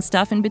 interesting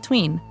stuff in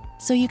between.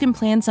 So you can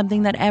plan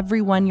something that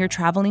everyone you're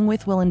traveling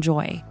with will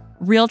enjoy.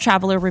 Real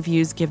traveler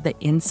reviews give the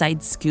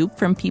inside scoop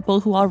from people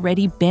who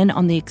already been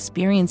on the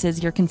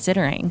experiences you're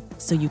considering,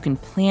 so you can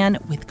plan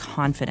with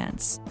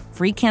confidence.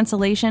 Free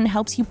cancellation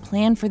helps you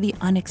plan for the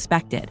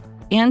unexpected.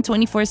 And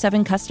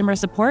 24/7 customer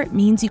support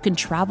means you can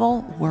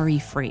travel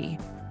worry-free.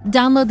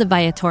 Download the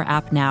Viator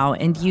app now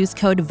and use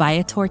code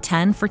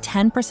Viator10 for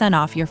 10%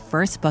 off your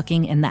first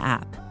booking in the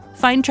app.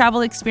 Find travel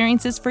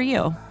experiences for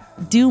you.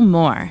 Do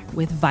more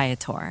with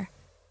Viator.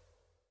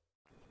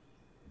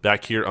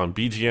 Back here on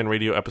BGN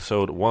Radio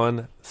episode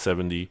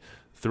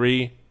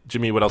 173.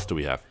 Jimmy, what else do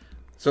we have?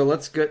 So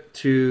let's get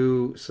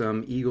to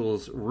some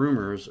Eagles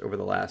rumors over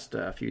the last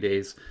few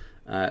days.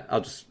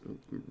 I'll just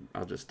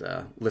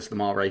list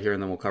them all right here,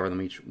 and then we'll cover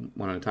them each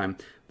one at a time.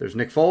 There's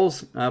Nick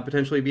Foles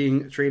potentially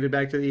being traded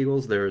back to the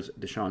Eagles. There's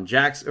Deshaun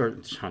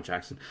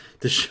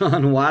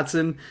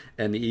Watson,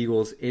 and the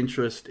Eagles'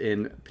 interest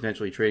in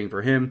potentially trading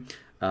for him.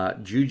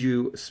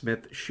 Juju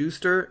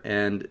Smith-Schuster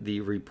and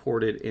the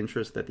reported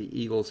interest that the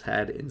Eagles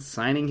had in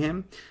signing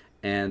him,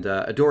 and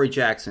Adoree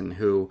Jackson,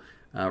 who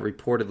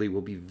reportedly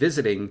will be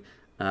visiting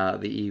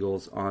the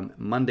Eagles on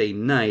Monday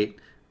night,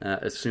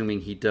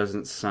 assuming he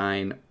doesn't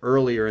sign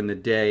earlier in the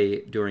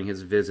day during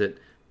his visit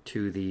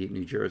to the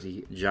New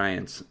Jersey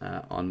Giants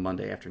on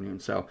Monday afternoon.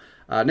 So,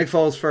 Nick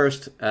Foles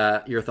first,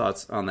 your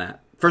thoughts on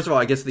that? First of all,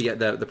 I guess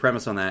the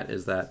premise on that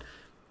is that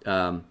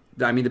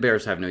the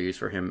Bears have no use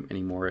for him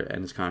anymore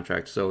in his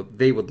contract, so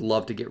they would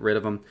love to get rid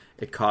of him.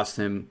 It costs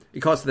them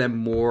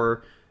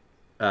more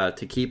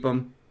to keep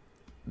him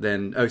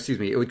than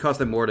it would cost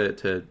them more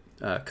to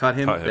cut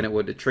him than it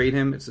would to trade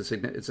him.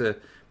 It's a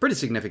pretty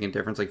significant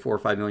difference, like $4 or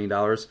 $5 million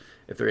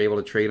if they're able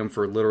to trade him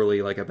for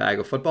literally like a bag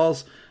of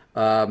footballs.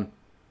 And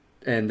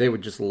they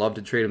would just love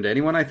to trade him to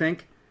anyone, I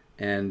think.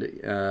 And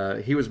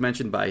he was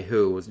mentioned by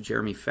who? Was it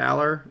Jeremy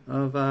Fowler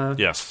of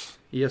Yes.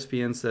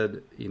 ESPN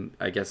said,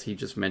 I guess he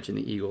just mentioned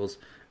the Eagles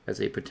as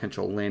a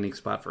potential landing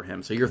spot for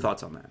him. So your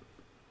thoughts on that?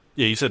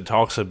 Yeah, you said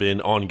talks have been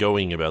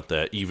ongoing about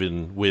that,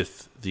 even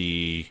with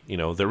the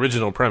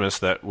original premise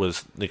that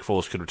was Nick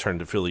Foles could return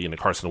to Philly in a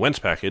Carson Wentz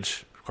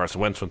package. Carson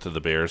Wentz went to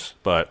the Bears,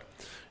 but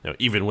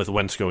even with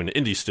Wentz going to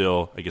Indy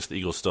still, I guess the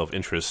Eagles still have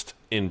interest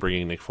in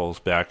bringing Nick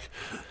Foles back.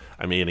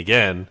 I mean,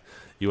 again,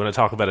 you want to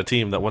talk about a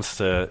team that wants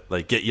to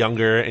get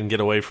younger and get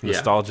away from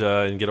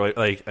nostalgia and get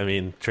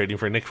away. Trading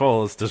for Nick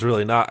Foles does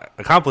really not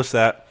accomplish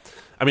that.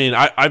 I mean,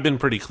 I've been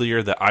pretty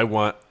clear that I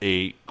want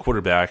a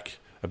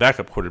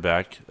backup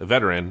quarterback, a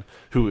veteran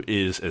who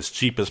is as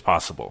cheap as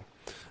possible.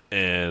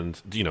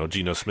 And,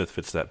 Geno Smith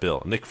fits that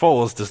bill. Nick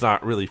Foles does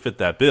not really fit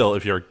that bill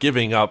if you're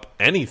giving up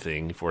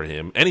anything for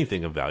him,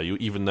 anything of value,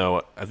 even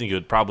though I think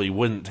it probably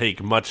wouldn't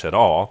take much at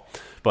all.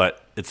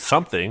 But it's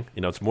something,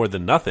 it's more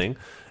than nothing.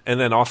 And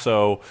then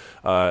also,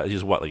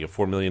 he's a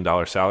 $4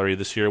 million salary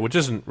this year, which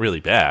isn't really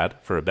bad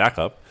for a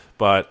backup.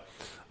 But,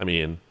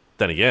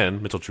 then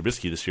again, Mitchell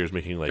Trubisky this year is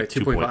making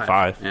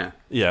 2.5.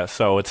 Yeah,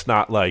 so it's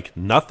not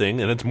nothing,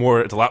 and it's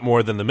a lot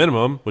more than the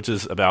minimum, which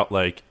is about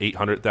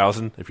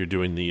 $800,000 if you're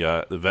doing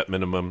the vet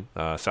minimum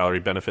salary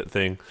benefit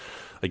thing.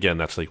 Again,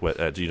 that's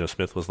what Geno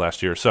Smith was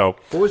last year. So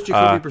what was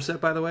Jacoby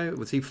Brissett, by the way?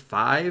 Was he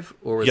 5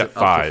 or was it up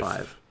 5? To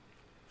 5?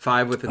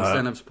 5 with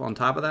incentives on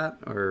top of that,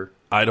 or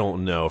I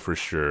don't know for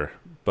sure,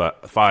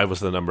 but 5 was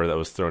the number that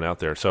was thrown out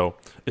there. So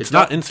it's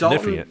not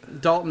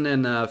insignificant. Dalton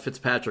and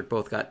Fitzpatrick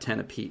both got 10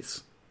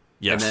 apiece.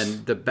 Yes,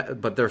 and then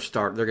but they're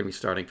going to be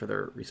starting for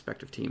their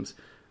respective teams.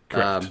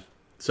 Correct.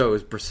 So it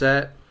was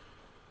Brissett,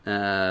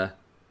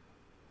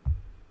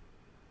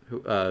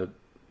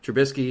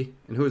 Trubisky,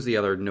 and who was the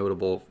other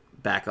notable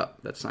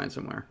backup that signed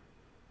somewhere?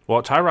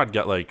 Well, Tyrod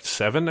got like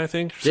 7, I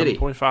think,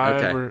 7.5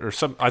 Okay. or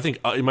some. I think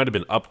it might have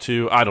been up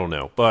to. I don't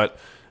know, but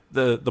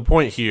the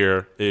point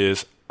here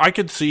is I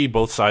could see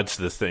both sides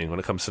to this thing when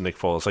it comes to Nick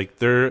Foles. Like,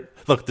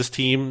 look, this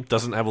team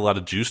doesn't have a lot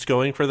of juice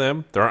going for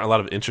them. There aren't a lot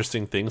of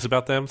interesting things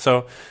about them.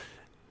 So,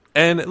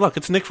 and look,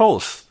 it's Nick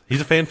Foles. He's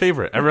a fan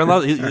favorite. Everyone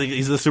loves. He's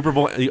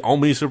the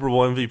only Super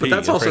Bowl MVP. But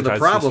that's also the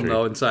problem, history.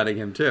 though, in signing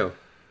him too.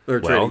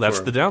 Well,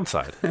 that's the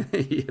downside.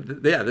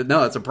 Yeah,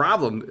 no, it's a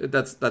problem.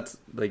 That's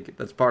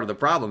part of the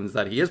problem is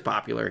that he is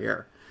popular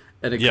here,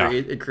 and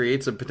it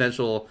creates a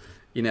potential,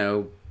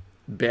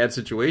 bad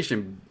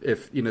situation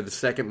if the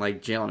second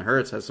like Jalen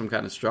Hurts has some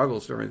kind of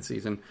struggles during the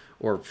season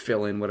or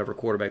fill in whatever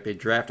quarterback they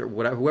draft or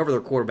whoever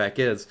their quarterback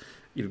is.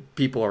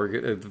 People are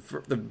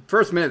the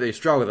first minute they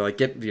struggle, they're like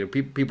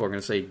people are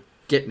going to say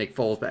get Nick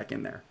Foles back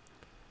in there.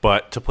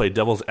 But to play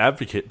devil's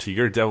advocate to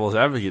your devil's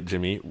advocate,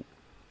 Jimmy.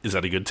 Is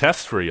that a good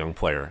test for a young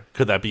player?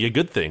 Could that be a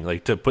good thing,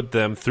 like to put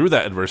them through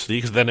that adversity?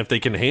 Because then if they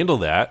can handle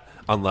that,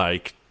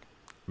 unlike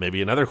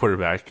maybe another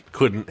quarterback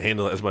couldn't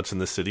handle it as much in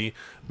this city,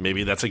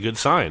 maybe that's a good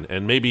sign.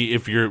 And maybe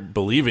if you're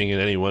believing in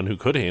anyone who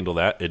could handle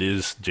that, it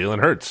is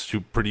Jalen Hurts, who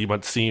pretty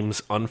much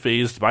seems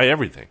unfazed by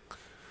everything.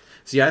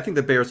 See, I think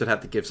the Bears would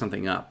have to give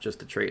something up just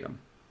to trade him.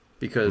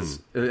 Because,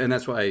 and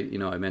that's why,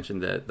 I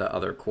mentioned the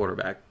other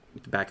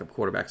backup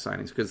quarterback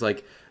signings. Because,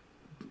 like,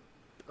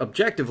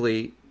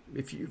 objectively,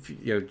 if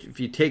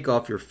you take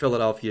off your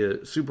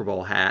Philadelphia Super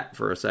Bowl hat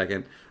for a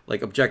second,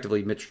 like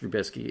objectively, Mitch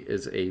Trubisky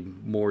is a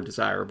more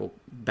desirable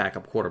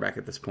backup quarterback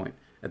at this point,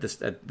 at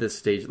this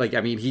stage. Like,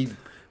 I mean,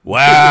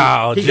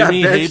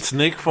 Jimmy hates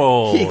Nick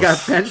Foles. He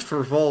got benched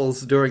for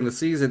Foles during the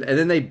season, and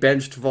then they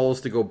benched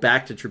Foles to go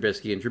back to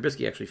Trubisky, and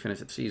Trubisky actually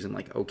finished the season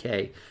like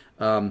okay.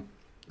 So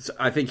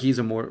I think he's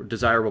a more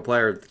desirable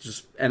player,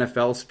 just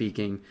NFL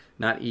speaking,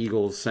 not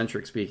Eagles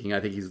centric speaking. I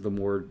think he's the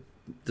more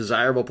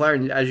desirable player,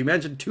 and as you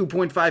mentioned,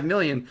 $2.5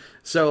 million.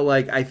 So,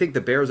 like, I think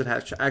the Bears would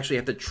actually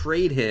have to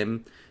trade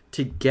him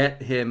to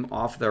get him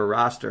off their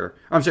roster.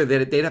 I'm sorry,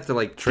 they'd have to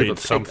like trade give a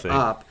pick something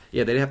up.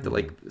 Yeah, they'd have to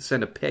like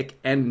send a pick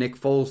and Nick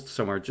Foles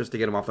somewhere just to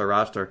get him off their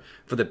roster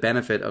for the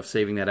benefit of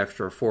saving that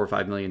extra $4 or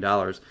 $5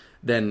 million.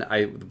 Then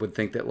I would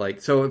think that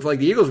like, so if like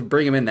the Eagles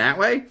bring him in that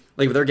way,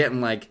 like if they're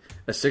getting like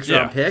a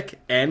 6th-round pick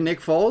and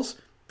Nick Foles,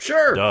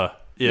 sure,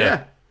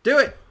 yeah, do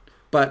it.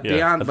 But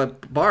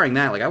but barring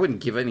that, like I wouldn't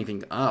give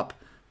anything up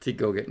to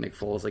go get Nick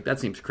Foles. Like that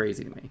seems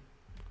crazy to me.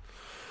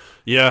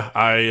 Yeah,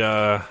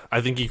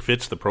 I think he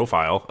fits the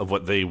profile of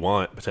what they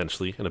want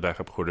potentially in a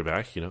backup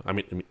quarterback. I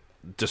mean,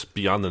 just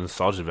beyond the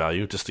nostalgia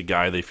value, just a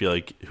guy they feel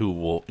like who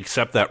will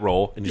accept that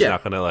role and he's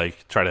not going to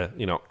like try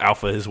to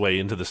alpha his way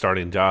into the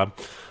starting job.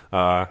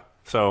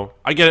 So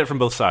I get it from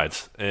both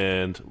sides,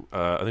 and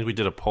I think we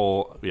did a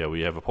poll. Yeah,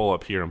 we have a poll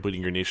up here on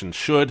Bleeding Green Nation.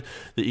 Should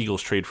the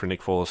Eagles trade for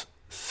Nick Foles?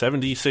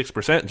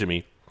 76%,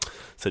 Jimmy,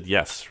 said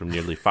yes from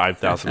nearly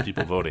 5,000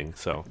 people voting.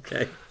 So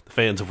the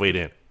fans have weighed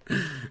in.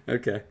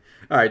 Okay.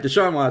 All right,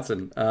 Deshaun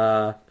Watson.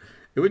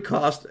 It would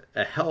cost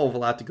a hell of a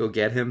lot to go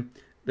get him.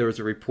 There was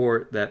a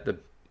report that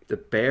the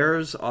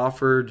Bears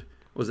offered,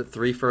 was it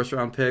 3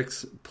 first-round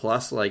picks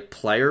plus like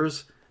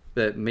players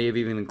that may have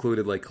even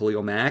included like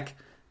Khalil Mack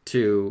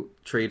to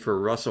trade for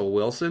Russell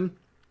Wilson.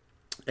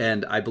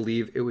 And I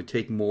believe it would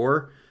take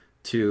more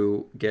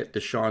to get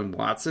Deshaun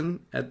Watson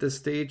at this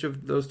stage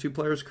of those two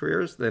players'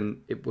 careers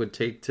than it would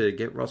take to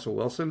get Russell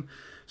Wilson.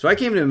 So I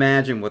came to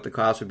imagine what the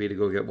cost would be to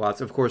go get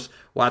Watson. Of course,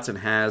 Watson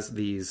has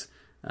these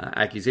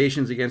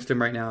accusations against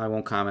him right now. I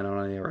won't comment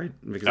on any, right?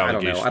 Because I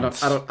don't know.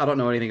 I don't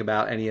know anything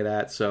about any of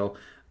that. So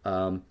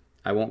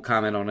I won't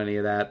comment on any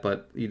of that.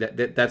 But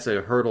that's a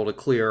hurdle to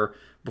clear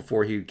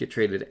before he would get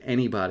traded to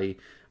anybody.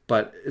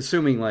 But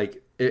assuming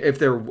like if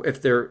there,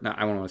 no,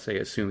 I don't want to say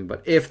assuming,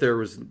 but if there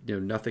was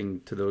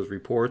nothing to those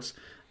reports,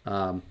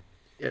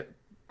 if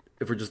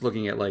we're just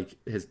looking at like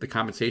the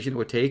compensation it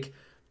would take,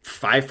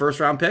 5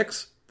 first-round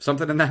picks,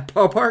 something in that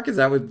ballpark, is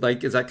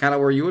that kind of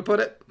where you would put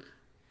it?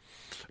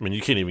 I mean,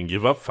 you can't even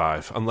give up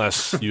 5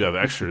 unless you have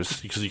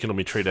extras because you can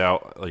only trade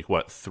out like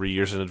 3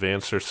 years in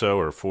advance or so,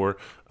 or 4.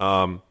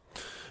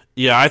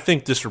 Yeah, I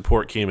think this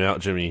report came out,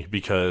 Jimmy,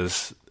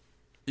 because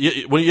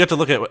you have to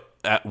look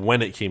at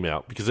when it came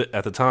out, because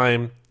at the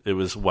time it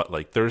was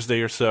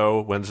Thursday or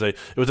so, Wednesday.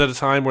 It was at a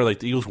time where like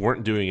the Eagles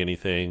weren't doing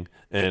anything,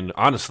 and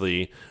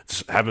honestly,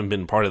 just haven't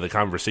been part of the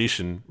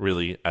conversation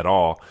really at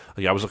all.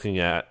 Like I was looking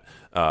at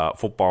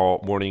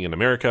Football Morning in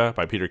America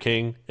by Peter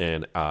King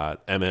and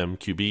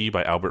MMQB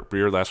by Albert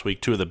Breer last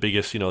week, 2 of the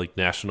biggest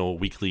national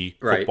weekly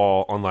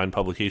football online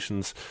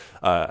publications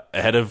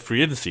ahead of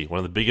free agency, one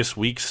of the biggest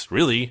weeks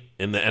really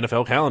in the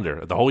NFL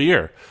calendar the whole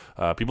year.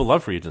 People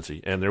love free agency,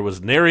 and there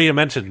was nary a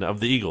mention of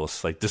the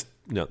Eagles. Like just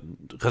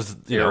because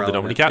they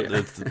don't really count.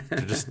 Yeah.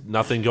 There's just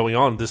nothing going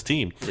on with this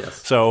team.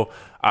 Yes. So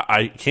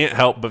I can't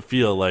help but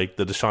feel like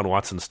the Deshaun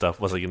Watson stuff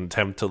was like an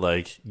attempt to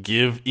like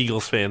give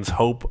Eagles fans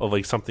hope of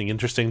like something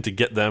interesting to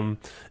get them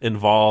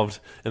involved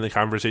in the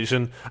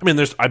conversation. I mean,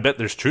 I bet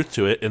there's truth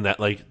to it in that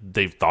like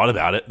they've thought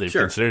about it, they've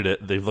considered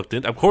it, they've looked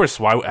in. Of course,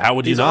 how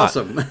would you not?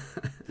 Awesome.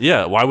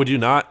 Yeah, why would you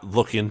not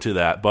look into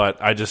that?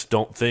 But I just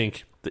don't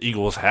think the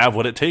Eagles have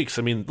what it takes.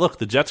 I mean, look,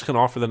 the Jets can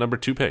offer the number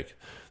 2 pick.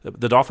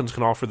 The Dolphins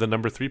can offer the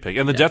number 3 pick.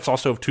 And the Jets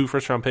also have 2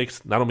 first-round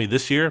picks, not only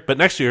this year, but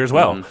next year as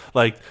well. Mm-hmm.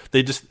 Like,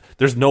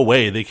 there's no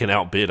way they can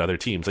outbid other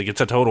teams. Like,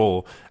 it's a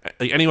total,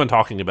 like, anyone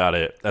talking about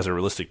it as a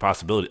realistic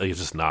possibility, like, it's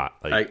just not.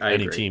 Like, I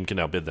any agree. team can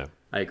outbid them.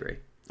 I agree.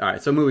 All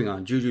right, so moving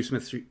on. Juju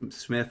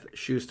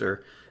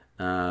Smith-Schuster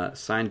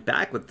signed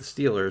back with the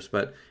Steelers,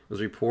 but it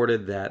was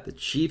reported that the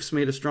Chiefs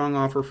made a strong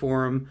offer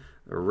for him,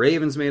 the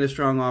Ravens made a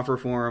strong offer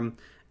for him,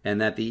 and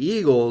that the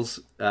Eagles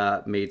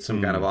made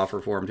some kind of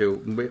offer for him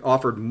too.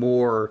 Offered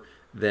more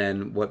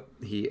than what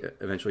he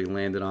eventually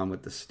landed on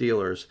with the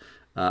Steelers.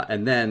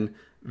 And then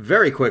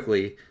very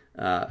quickly,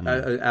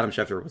 Adam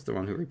Schefter was the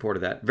one who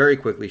reported that. Very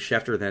quickly,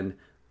 Schefter then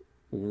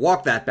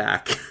walked that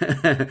back,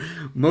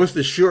 most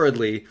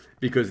assuredly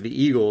because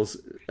the Eagles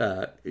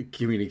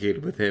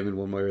communicated with him in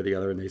one way or the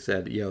other, and they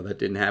said, "Yo, that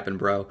didn't happen,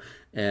 bro."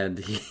 And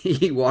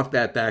he walked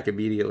that back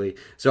immediately.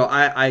 So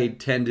I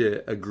tend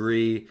to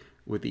agree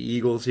with the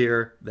Eagles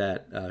here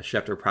that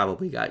Schefter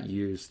probably got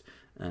used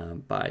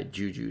by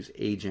Juju's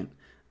agent.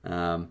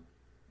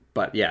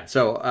 But yeah,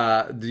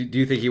 so do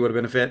you think he would have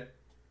been a fit?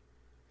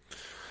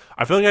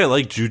 I feel like I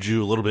like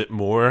Juju a little bit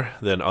more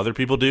than other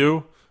people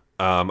do.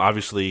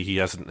 Obviously, he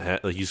hasn't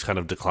he's kind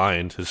of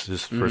declined.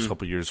 His first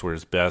couple of years were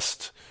his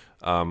best.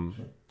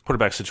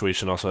 Quarterback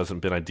situation also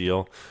hasn't been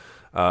ideal.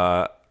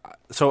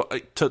 So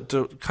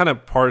to kind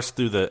of parse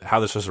through how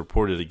this was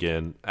reported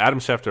again, Adam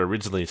Schefter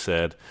originally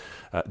said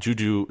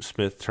Juju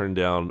Smith turned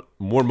down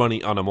more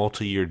money on a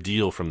multi-year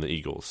deal from the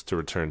Eagles to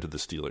return to the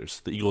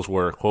Steelers. The Eagles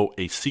were, quote,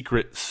 a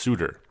secret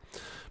suitor.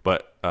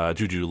 But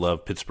Juju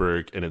loved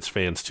Pittsburgh and its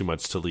fans too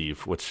much to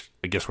leave, which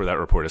I guess where that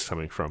report is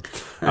coming from.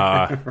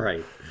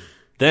 Right.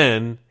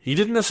 Then he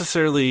didn't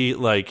necessarily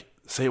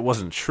say it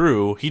wasn't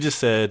true. He just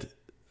said,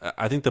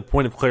 I think the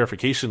point of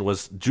clarification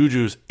was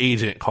Juju's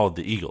agent called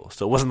the Eagles.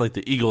 So it wasn't like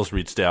the Eagles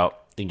reached out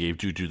and gave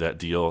Juju that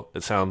deal.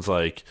 It sounds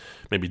like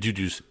maybe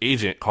Juju's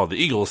agent called the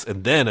Eagles,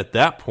 and then at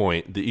that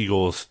point, the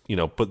Eagles,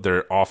 put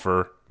their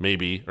offer,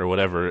 maybe, or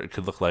whatever it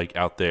could look like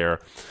out there.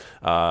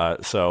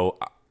 So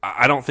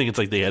I don't think it's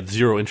like they had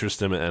zero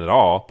interest in it at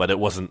all, but it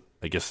wasn't,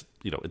 I guess,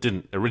 it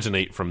didn't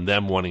originate from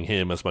them wanting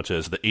him as much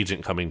as the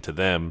agent coming to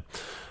them.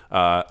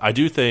 I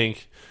do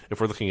think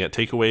if we're looking at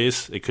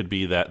takeaways, it could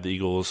be that the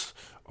Eagles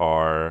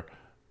are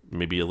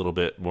maybe a little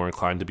bit more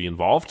inclined to be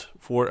involved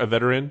for a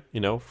veteran,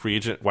 free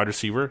agent wide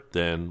receiver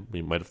than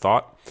we might have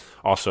thought.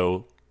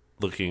 Also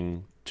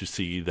looking to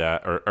see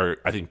that, or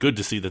I think good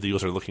to see that the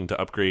Eagles are looking to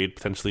upgrade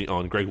potentially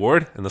on Greg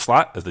Ward in the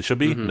slot, as they should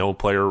be. Mm-hmm. No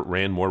player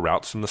ran more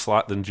routes from the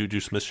slot than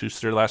Juju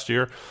Smith-Schuster last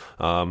year.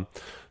 And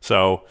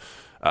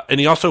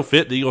he also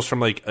fit the Eagles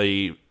from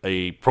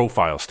a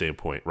profile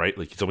standpoint, right?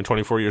 Like he's only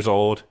 24 years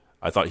old.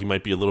 I thought he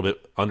might be a little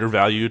bit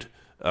undervalued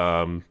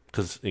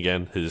because,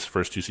 again, his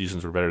first 2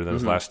 seasons were better than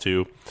his last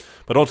 2.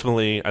 But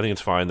ultimately, I think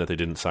it's fine that they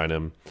didn't sign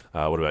him.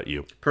 What about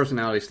you?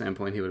 Personality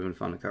standpoint, he would have been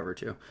fun to cover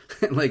too.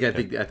 I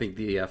think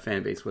the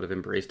fan base would have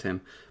embraced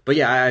him. But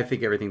yeah, I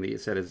think everything that you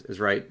said is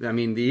right. I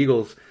mean, the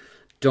Eagles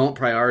don't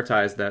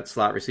prioritize that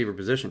slot receiver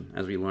position,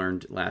 as we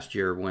learned last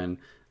year when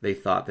they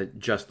thought that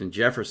Justin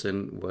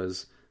Jefferson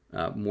was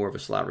more of a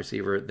slot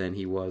receiver than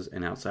he was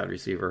an outside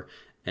receiver.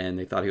 And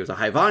they thought he was a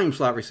high-volume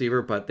slot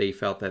receiver, but they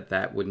felt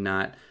that would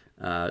not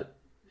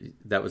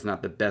that was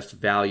not the best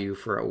value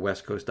for a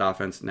West Coast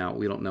offense. Now,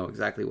 we don't know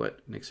exactly what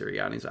Nick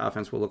Sirianni's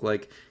offense will look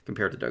like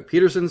compared to Doug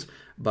Peterson's,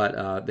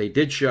 but they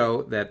did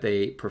show that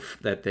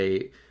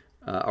they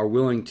are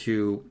willing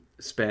to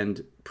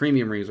spend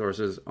premium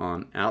resources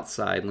on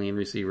outside lane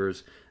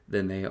receivers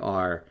than they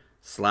are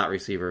slot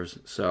receivers.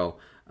 So,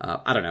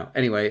 I don't know.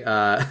 Anyway,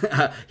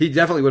 he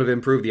definitely would have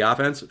improved the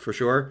offense for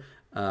sure.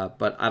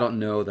 But I don't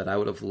know that I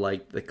would have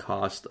liked the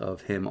cost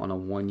of him on a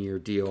 1-year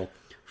deal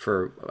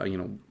for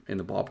in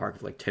the ballpark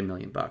of like $10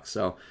 million.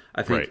 So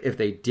I think if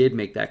they did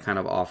make that kind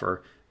of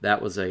offer,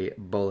 that was a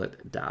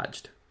bullet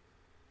dodged.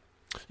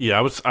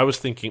 Yeah, I was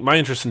thinking my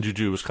interest in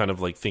Juju was kind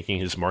of like thinking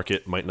his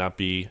market might not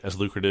be as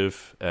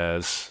lucrative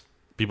as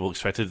people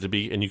expected it to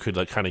be, and you could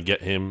kind of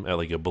get him at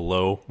like a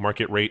below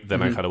market rate.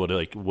 Then I kind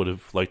of would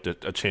have liked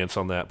a chance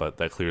on that, but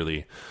that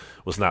clearly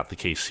was not the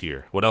case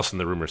here. What else in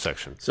the rumor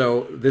section?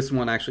 So this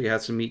one actually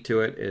has some meat to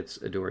it. It's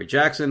Adoree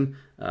Jackson,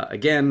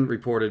 again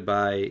reported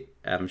by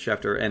Adam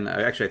Schefter, and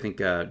actually I think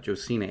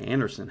Josina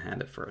Anderson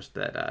had it first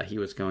that he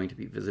was going to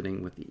be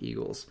visiting with the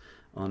Eagles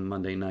on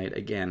Monday night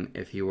again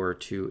if he were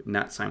to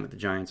not sign with the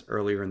Giants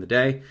earlier in the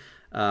day.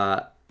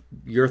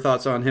 Your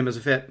thoughts on him as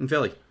a fit in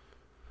Philly?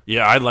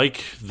 Yeah,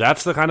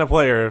 that's the kind of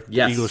player the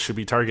Yes. Eagles should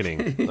be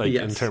targeting,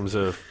 Yes. in terms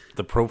of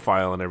the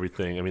profile and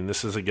everything. I mean,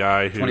 this is a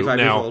guy who 25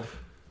 years now old.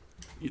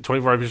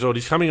 25 years old.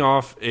 He's coming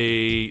off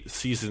a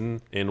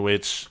season in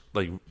which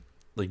like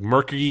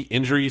murky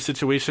injury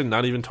situation,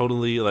 not even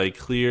totally like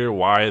clear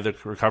why the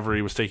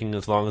recovery was taking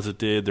as long as it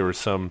did. There was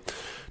some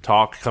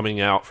talk coming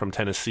out from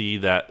Tennessee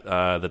that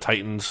the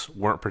Titans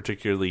weren't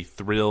particularly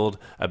thrilled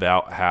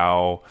about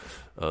how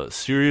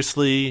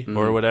seriously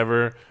or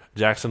whatever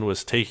Jackson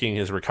was taking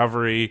his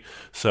recovery.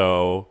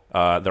 So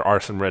there are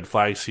some red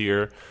flags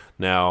here.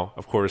 Now,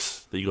 of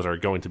course, the Eagles are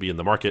going to be in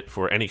the market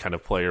for any kind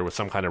of player with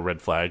some kind of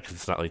red flag, because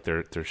it's not like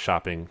they're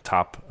shopping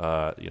top,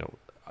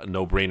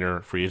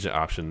 no-brainer free agent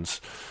options.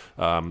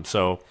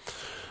 So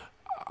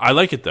I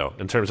like it, though,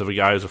 in terms of a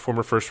guy who's a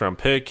former first-round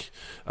pick.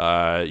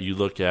 You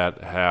look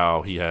at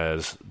how he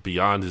has,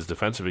 beyond his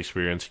defensive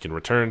experience, he can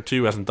return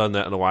to. Hasn't done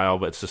that in a while,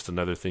 but it's just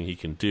another thing he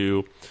can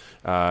do.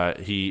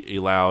 He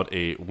allowed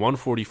a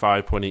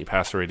 145.8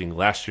 passer rating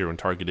last year when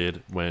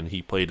targeted, when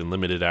he played in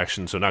limited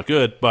action, so not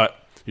good, but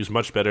he was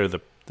much better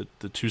the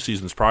 2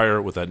 seasons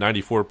prior, with a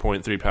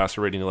 94.3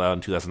 passer rating allowed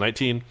in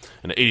 2019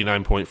 and an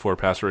 89.4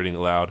 passer rating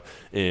allowed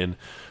in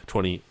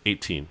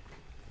 2018.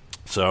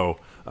 So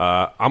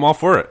I'm all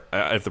for it.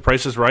 If the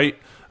price is right,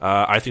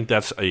 I think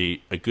that's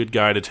a good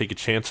guy to take a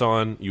chance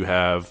on. You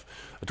have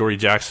Adoree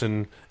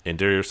Jackson and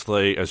Darius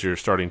Slay as your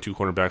starting 2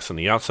 cornerbacks on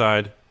the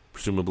outside,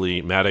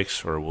 presumably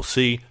Maddox, or we'll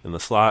see, in the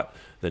slot.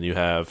 Then you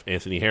have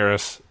Anthony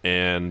Harris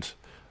and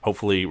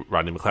hopefully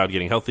Rodney McLeod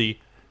getting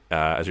healthy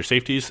as your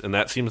safeties, and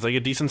that seems like a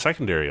decent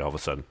secondary all of a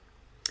sudden.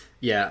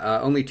 Yeah,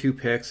 only 2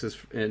 picks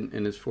in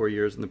his 4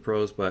 years in the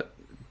pros, but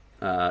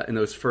in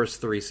those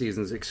first 3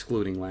 seasons,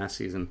 excluding last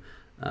season,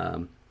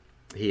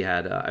 he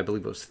had, I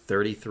believe it was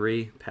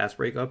 33 pass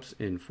breakups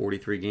in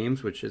 43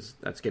 games,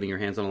 that's getting your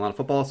hands on a lot of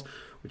footballs,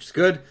 which is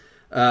good.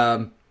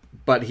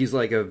 But he's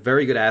like a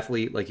very good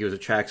athlete. Like, he was a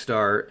track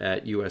star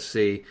at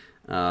USC.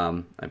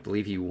 I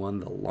believe he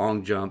won the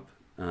long jump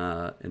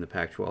in the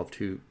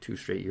Pac-12 two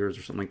straight years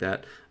or something like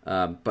that.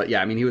 But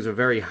yeah, I mean, he was a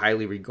very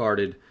highly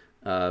regarded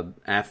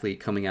athlete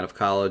coming out of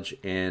college,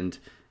 and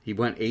he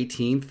went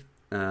 18th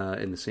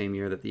in the same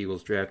year that the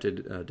Eagles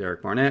drafted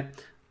Derek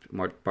Barnett.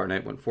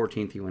 Barnett went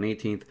 14th, he went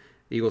 18th.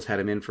 The Eagles had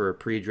him in for a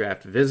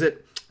pre-draft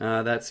visit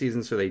that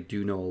season, so they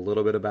do know a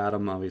little bit about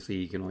him. Obviously,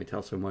 you can only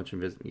tell so much in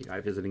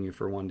visiting you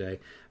for one day.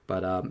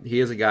 But he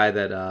is a guy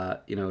that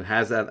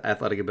has that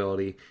athletic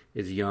ability,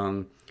 is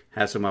young,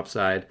 has some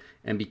upside,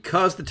 and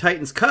because the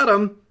Titans cut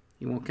him,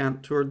 he won't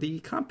count toward the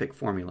comp pick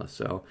formula.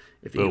 So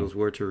if the Eagles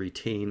were to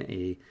retain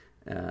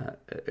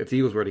if the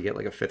Eagles were to get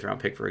like a 5th round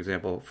pick, for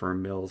example, for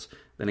Mills,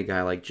 then a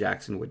guy like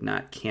Jackson would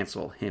not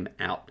cancel him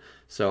out.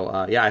 So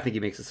I think he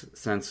makes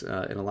sense in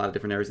a lot of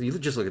different areas. And you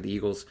just look at the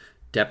Eagles'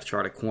 depth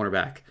chart at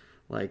cornerback.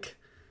 Like,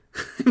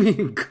 I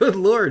mean, good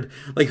Lord!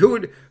 Like,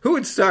 who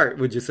would start?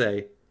 Would you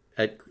say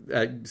at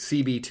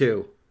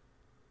CB2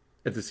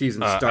 if the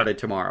season started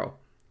tomorrow?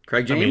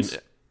 Craig James.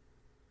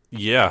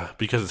 Yeah,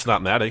 because it's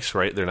not Maddox,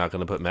 right? They're not going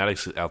to put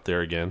Maddox out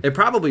there again. It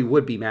probably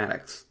would be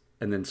Maddox,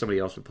 and then somebody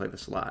else would play the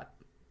slot.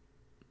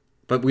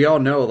 But we all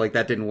know, like,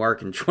 that didn't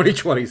work in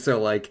 2020,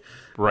 so, like...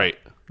 Right.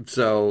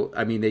 So,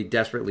 I mean, they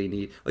desperately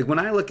need... Like, when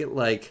I look at,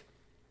 like,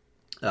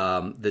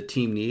 the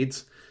team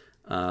needs,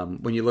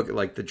 when you look at,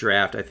 like, the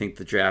draft, I think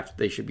the draft,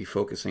 they should be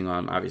focusing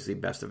on, obviously,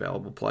 best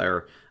available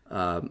player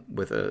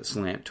with a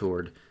slant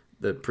toward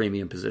the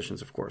premium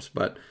positions, of course.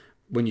 But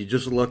when you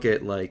just look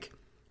at, like...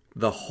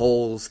 the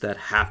holes that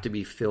have to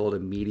be filled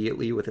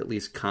immediately with at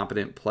least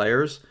competent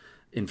players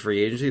in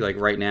free agency, like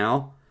right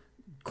now,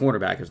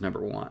 cornerback is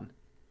number 1.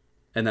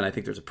 And then I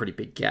think there's a pretty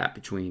big gap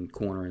between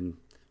corner and,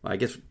 well, I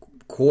guess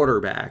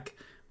quarterback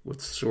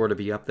would sort of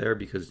be up there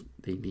because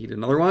they need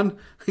another one.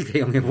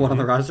 They only have one on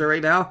the roster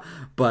right now.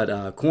 But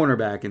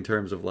cornerback, in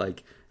terms of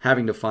like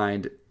having to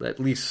find at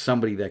least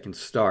somebody that can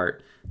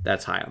start,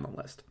 that's high on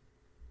the list.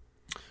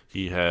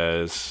 He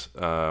has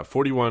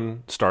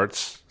 41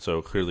 starts,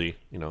 so clearly,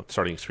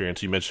 starting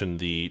experience. You mentioned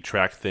the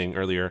track thing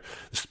earlier,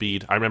 the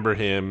speed. I remember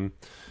him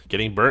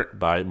getting burnt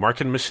by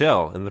Marken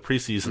Michel in the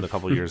preseason a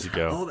couple years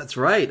ago. Oh, that's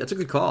right. That's a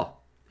good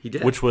call. He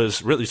did. Which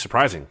was really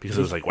surprising because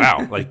it was like,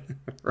 wow, like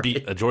right.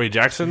 Beat Adoree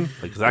Jackson?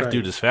 Like, that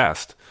dude is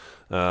fast.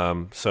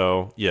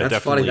 So, yeah, that's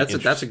definitely. Funny.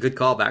 That's a good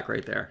callback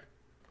right there.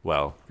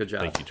 Well, good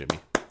job. Thank you, Jimmy.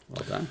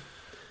 Well done.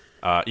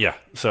 Yeah,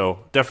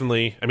 so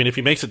definitely. I mean, if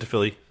he makes it to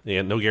Philly,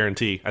 no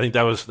guarantee. I think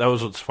that was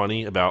what's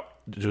funny about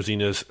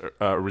Josina's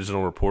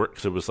original report,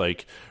 because it was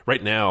like,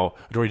 right now,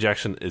 Adoree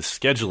Jackson is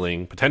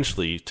scheduling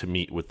potentially to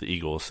meet with the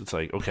Eagles. It's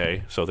like,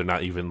 okay, so they're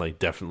not even like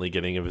definitely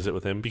getting a visit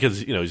with him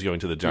because he's going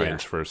to the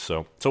Giants first.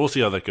 So we'll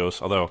see how that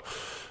goes. Although,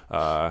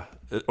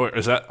 or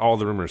is that all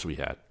the rumors we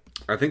had?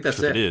 I think that's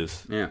it. It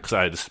is. Yeah. Because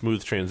I had a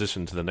smooth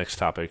transition to the next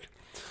topic,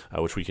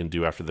 which we can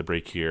do after the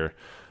break here.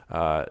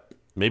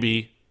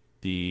 Maybe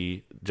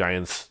the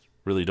Giants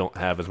really don't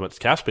have as much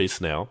cap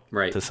space now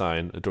to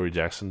sign Adoree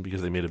Jackson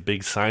because they made a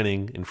big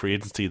signing in free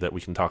agency that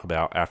we can talk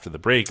about after the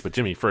break. But,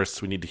 Jimmy,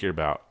 first we need to hear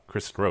about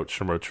Kristen Roach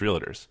from Roach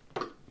Realtors.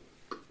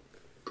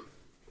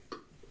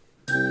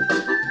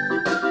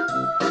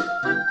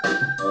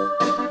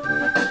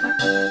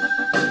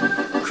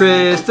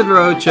 Kristen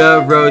Roach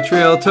of Roach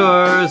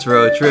Realtors,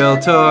 Roach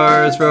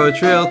Realtors, Roach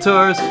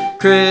Realtors.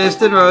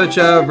 Kristen Roach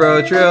of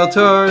Roach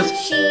Realtors.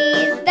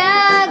 She's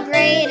the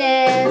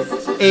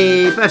greatest.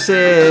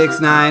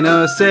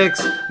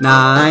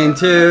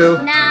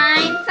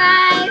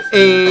 856-906-9295.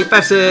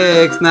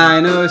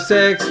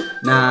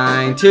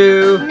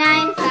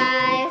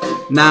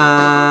 856-906-9295.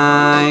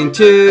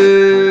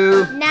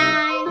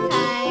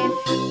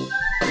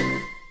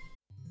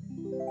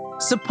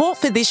 9295. Support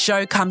for this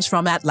show comes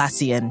from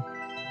Atlassian.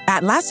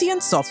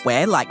 Atlassian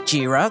software like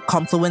Jira,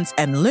 Confluence,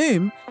 and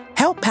Loom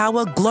help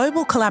power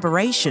global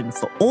collaboration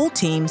for all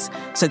teams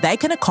so they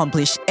can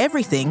accomplish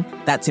everything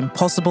that's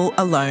impossible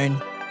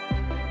alone.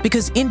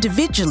 Because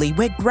individually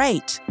we're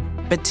great,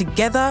 but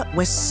together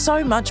we're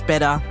so much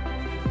better.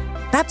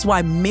 That's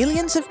why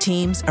millions of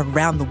teams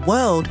around the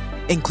world,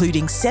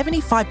 including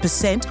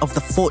 75% of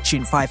the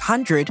Fortune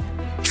 500,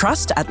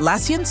 trust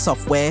Atlassian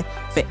software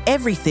for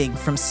everything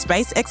from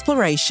space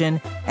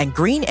exploration and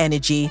green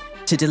energy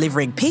to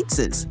delivering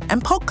pizzas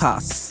and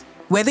podcasts.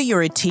 Whether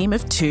you're a team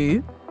of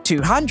 2,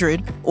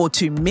 200 or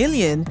 2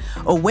 million,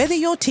 or whether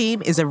your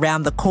team is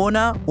around the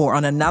corner or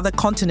on another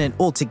continent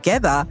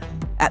altogether,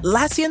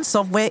 Atlassian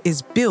software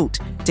is built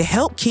to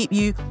help keep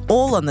you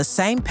all on the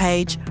same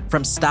page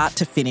from start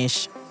to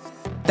finish.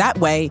 That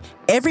way,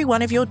 every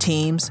one of your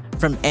teams,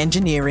 from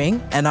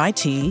engineering and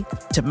IT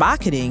to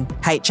marketing,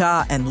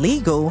 HR, and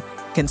legal,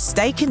 can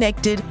stay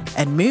connected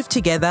and move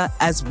together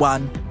as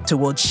one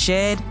towards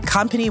shared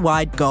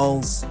company-wide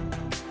goals.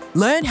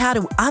 Learn how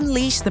to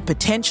unleash the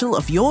potential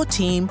of your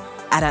team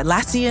at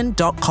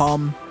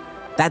Atlassian.com.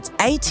 That's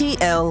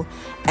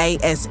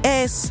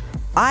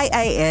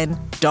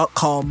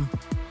Atlassian.com.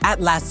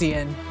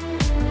 Atlassian.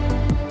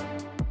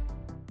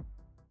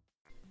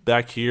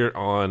 Back here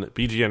on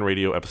BGN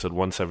Radio, episode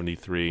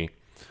 173.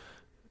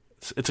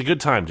 It's a good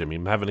time, Jimmy.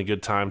 I'm having a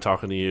good time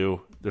talking to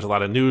you. There's a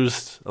lot of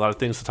news, a lot of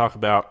things to talk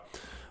about,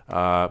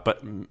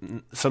 but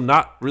some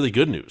not really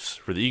good news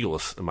for the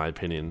Eagles, in my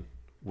opinion,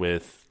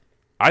 with,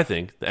 I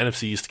think, the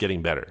NFC East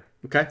getting better.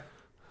 Okay.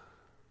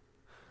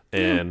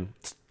 And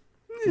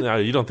no,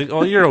 you don't think?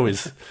 Oh, you're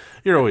always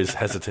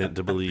hesitant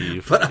to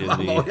believe. But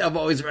I'm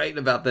always right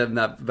about them,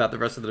 not about the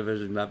rest of the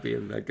division not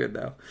being that good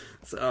now.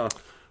 So,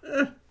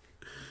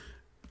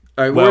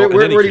 all right, well,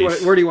 where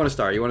do you want to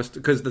start? You want to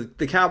because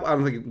the Cow? I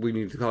don't think we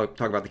need to talk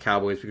about the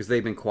Cowboys because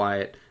they've been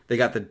quiet. They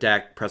got the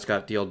Dak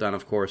Prescott deal done,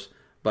 of course,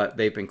 but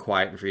they've been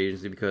quiet in free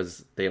agency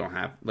because they don't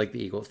have, like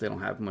the Eagles, they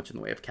don't have much in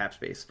the way of cap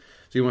space.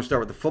 So you want to start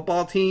with the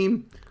football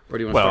team, or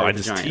do you want to start with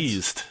the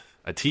Giants?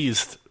 I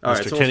teased All Mr.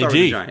 right, so Kenny we'll start G.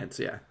 with the Giants,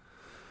 yeah.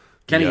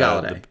 Kenny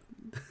Galladay.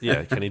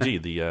 Kenny G,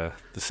 the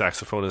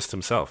saxophonist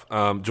himself,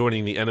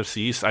 joining the NFC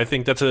East. I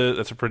think that's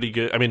a pretty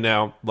good. I mean,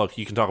 now look,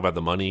 you can talk about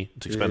the money;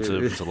 it's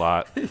expensive, it's a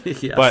lot,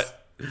 Yes.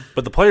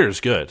 but the player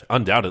is good,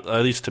 undoubtedly.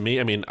 At least to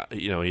me. I mean,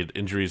 he had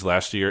injuries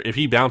last year. If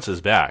he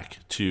bounces back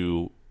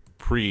to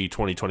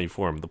pre-2020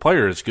 form, the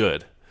player is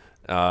good,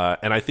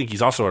 and I think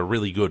he's also a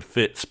really good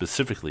fit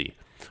specifically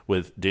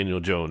with Daniel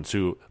Jones,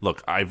 who,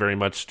 look, I very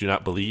much do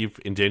not believe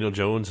in Daniel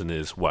Jones and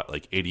his,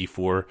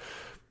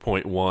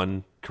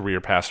 84.1 career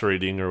passer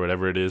rating or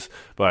whatever it is.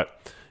 But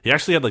he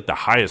actually had, the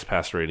highest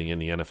passer rating in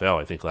the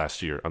NFL, I think,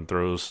 last year on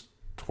throws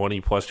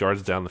 20-plus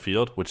yards down the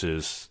field, which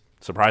is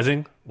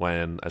surprising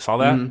when I saw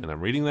that, and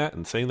I'm reading that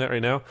and saying that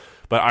right now.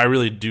 But I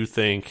really do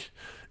think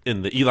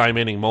in the Eli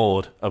Manning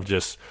mold of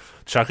just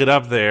chuck it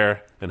up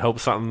there and hope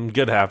something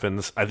good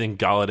happens, I think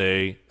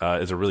Galladay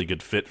is a really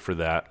good fit for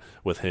that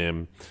with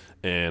him.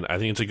 And I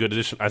think it's a good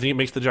addition. I think it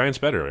makes the Giants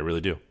better. I really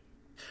do.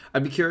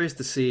 I'd be curious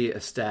to see a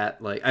stat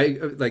I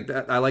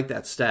like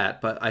that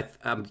stat, but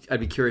I'd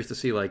be curious to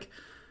see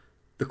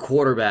the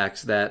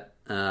quarterbacks that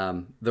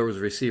those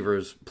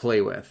receivers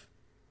play with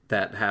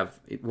that have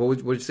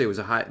what would you say was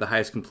the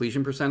highest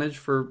completion percentage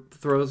for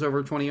throws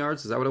over 20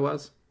 yards? Is that what it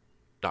was?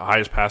 The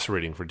highest passer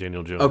rating for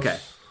Daniel Jones. Okay.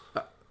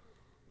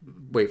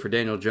 Wait, for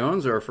Daniel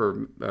Jones or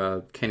for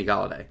Kenny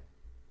Galladay?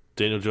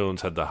 Daniel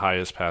Jones had the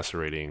highest passer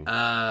rating.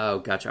 Oh,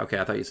 gotcha. Okay,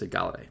 I thought you said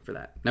Galladay for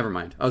that. Never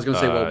mind. I was going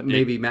to say,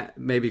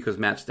 maybe because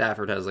Matt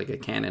Stafford has a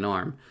cannon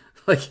arm,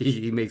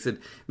 he makes it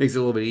a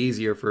little bit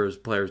easier for his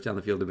players down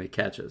the field to make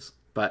catches.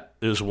 But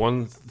it was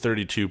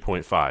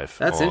 132.5.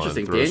 That's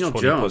interesting. Daniel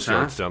Jones,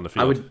 huh? Down the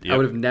field. I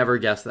would have never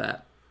guessed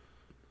that.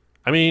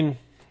 I mean,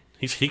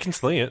 he can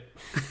sling it.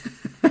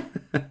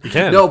 He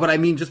can. No, but I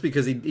mean, just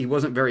because he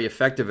wasn't very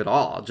effective at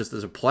all, just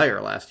as a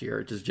player last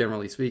year, just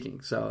generally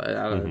speaking. So I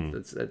don't know.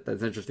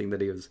 That's interesting that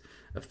he was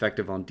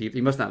effective on deep. He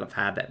must not have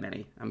had that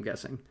many. I'm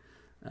guessing.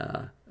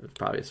 It was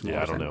probably a small.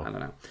 Yeah, I don't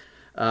know.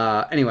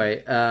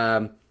 Anyway,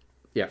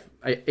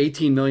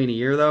 $18 million a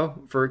year though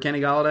for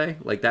Kenny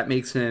Galladay. That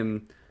makes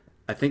him,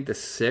 I think, the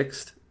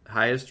sixth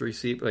highest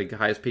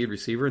highest paid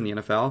receiver in the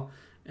NFL,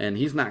 and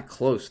he's not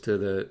close to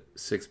the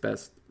sixth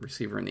best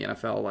receiver in the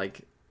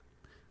NFL.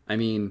 I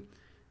mean.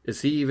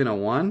 Is he even a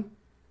one?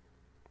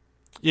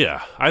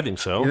 Yeah, I think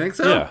so. You think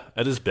so? Yeah,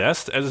 at his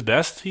best,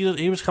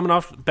 he was coming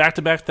off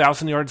back-to-back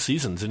 1,000-yard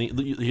seasons, and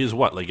he is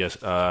what, like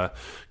a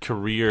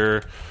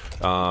career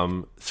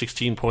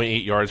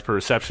 16.8 yards per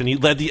reception. He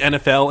led the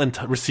NFL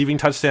in receiving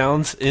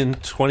touchdowns in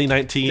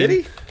 2019.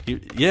 Did he?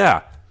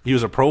 Yeah, he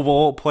was a Pro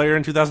Bowl player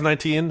in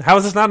 2019. How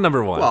is this not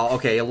number one? Well,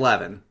 okay,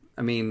 11.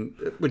 I mean,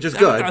 which is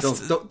good.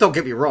 Don't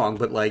get me wrong,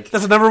 but like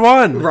that's a number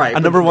one, right? A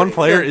number one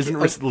player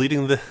isn't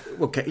leading the.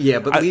 Okay, yeah,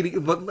 but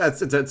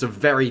that's a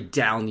very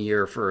down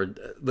year for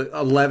the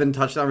 11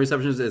 touchdown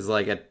receptions is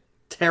like a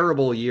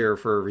terrible year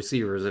for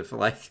receivers. If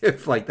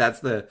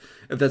that's the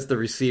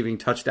receiving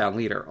touchdown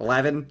leader,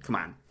 11. Come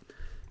on,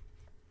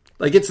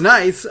 like it's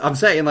nice. I'm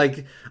saying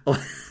like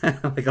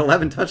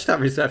 11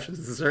 touchdown receptions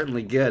is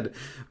certainly good,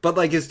 but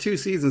like his 2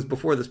 seasons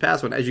before this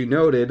past one, as you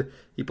noted,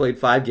 he played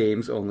 5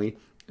 games only.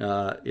 He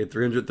had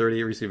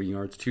 338 receiving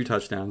yards, 2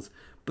 touchdowns.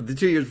 But the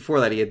 2 years before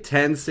that, he had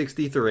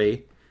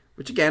 1063,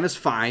 which again is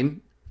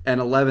fine, and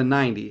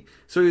 1190.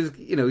 So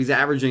he's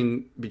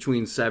averaging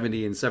between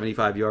 70 and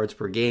 75 yards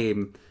per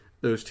game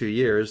those 2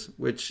 years,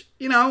 which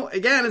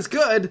again is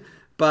good.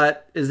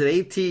 But is it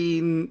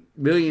 18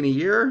 million a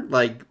year?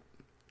 Like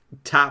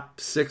top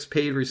 6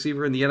 paid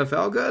receiver in the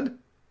NFL? Good.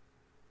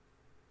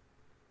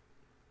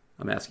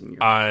 I'm asking you.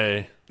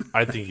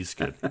 I think he's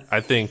good. I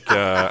think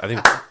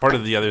part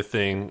of the other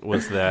thing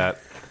was that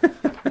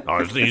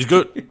he's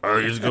good.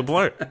 He's a good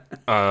player.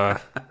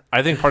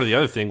 I think part of the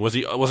other thing was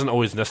he wasn't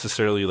always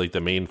necessarily like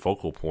the main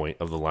focal point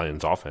of the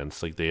Lions'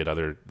 offense. Like they had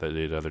other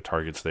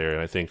targets there,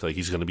 and I think like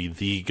he's going to be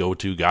the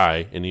go-to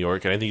guy in New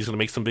York, and I think he's going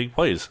to make some big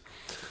plays.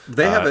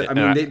 They have.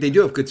 They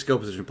do have good skill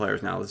position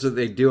players now. So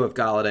they do have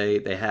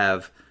Galladay. They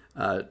have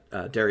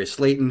Darius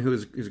Slayton,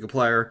 who's a good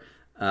player.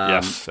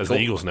 Yes, as the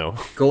Eagles know.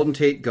 Golden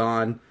Tate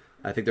gone.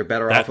 I think they're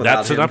better off without him.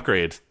 That's an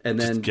upgrade. And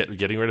then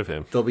getting rid of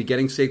him. They'll be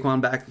getting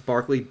Saquon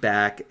Barkley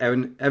back.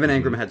 Evan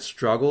Engram had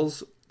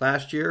struggles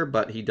last year,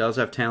 but he does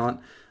have talent.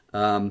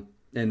 And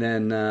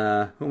then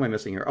who am I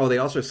missing here? Oh, they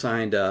also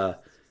signed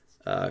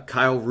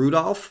Kyle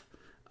Rudolph.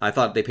 I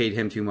thought they paid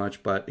him too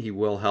much, but he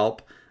will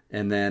help.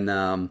 And then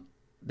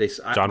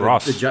John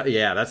Ross.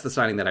 That's the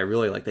signing that I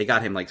really like. They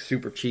got him like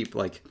super cheap.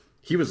 Like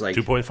he was like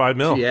 $2.5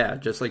 million. Yeah,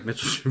 just like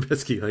Mitchell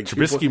Trubisky. Like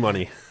Trubisky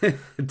money.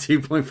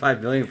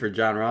 $2.5 million for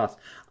John Ross.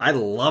 I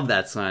love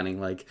that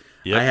signing. Like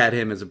I had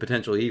him as a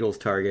potential Eagles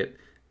target,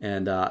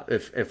 and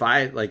if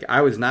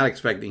I was not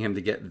expecting him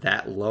to get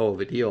that low of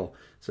a deal.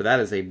 So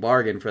that is a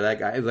bargain for that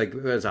guy. Like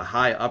as a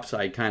high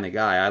upside kind of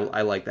guy,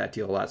 I like that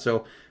deal a lot.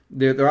 So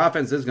their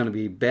offense is going to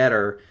be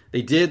better.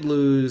 They did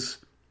lose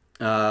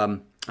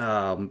Kevin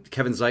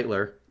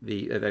Zeitler.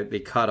 They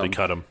cut him. They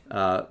cut him.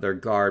 Their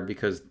guard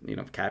because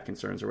cap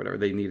concerns or whatever.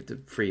 They needed to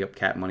free up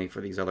cap money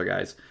for these other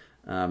guys.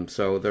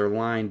 So their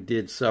line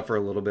did suffer a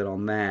little bit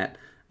on that.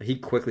 He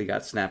quickly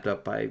got snapped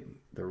up by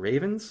the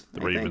Ravens.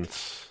 I think.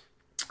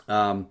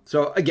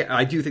 So again,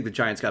 I do think the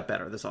Giants got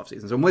better this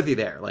offseason. So I'm with you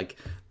there. Like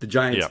the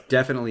Giants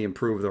definitely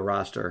improved the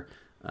roster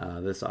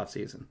this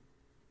offseason.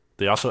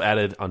 They also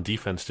added on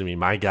defense to me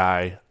my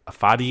guy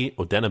Afadi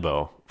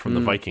Odenigbo from the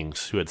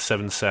Vikings, who had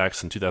 7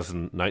 sacks in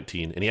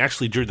 2019, and he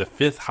actually drew the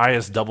 5th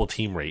highest double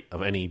team rate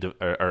of any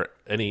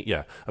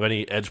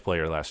edge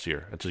player last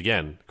year. Which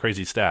again,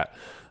 crazy stat.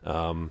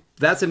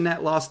 That's a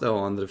net loss though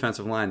on the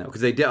defensive line though,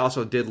 because they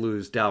did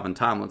lose Dalvin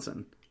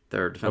Tomlinson,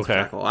 their defensive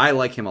tackle. I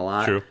like him a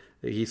lot. True.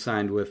 He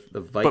signed with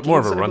the Vikings, but more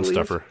of a run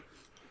stuffer.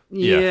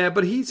 Yeah,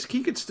 but he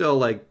could still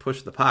like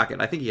push the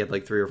pocket. I think he had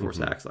like 3 or 4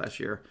 sacks last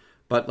year.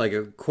 But like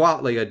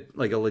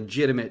a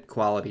legitimate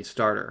quality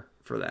starter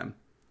for them.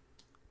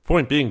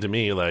 Point being to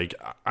me, like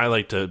I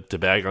like to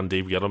bag on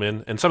Dave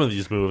Gettleman, and some of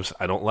these moves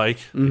I don't like.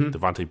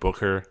 Devontae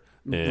Booker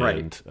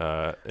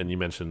and you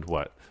mentioned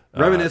what?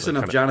 Reminiscent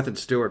of Jonathan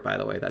Stewart, by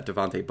the way, that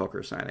Devontae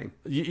Booker signing.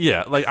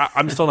 Yeah, like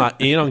I'm still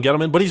not in on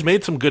Gettleman, but he's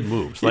made some good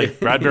moves.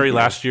 Like Bradbury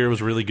last year was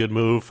a really good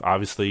move.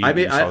 Obviously,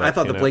 I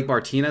thought the Blake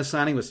Martinez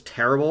signing was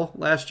terrible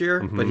last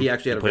year, but he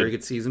actually had a very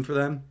good season for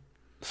them.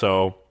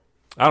 So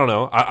I don't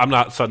know. I'm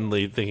not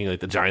suddenly thinking like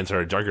the Giants are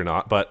a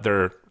juggernaut, but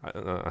they're.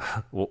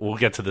 We'll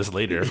get to this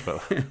later.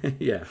 But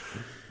yeah,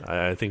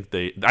 I think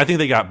they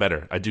got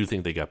better. I do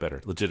think they got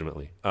better,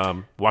 legitimately.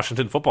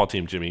 Washington football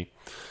team, Jimmy.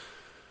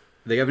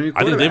 They have a new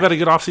quarterback. I think they've had a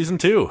good offseason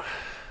too.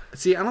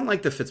 See, I don't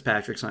like the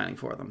Fitzpatrick signing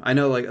for them. I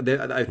know, like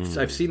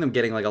I've seen them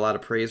getting like a lot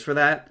of praise for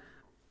that,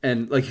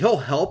 and like he'll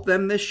help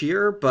them this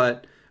year.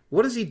 But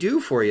what does he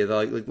do for you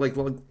though? Like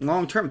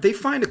long term, they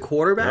find a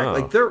quarterback.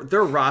 Like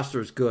their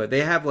roster's good.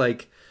 They have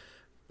like.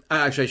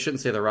 Actually, I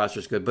shouldn't say the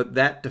roster's good, but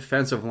that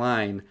defensive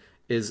line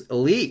is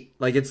elite.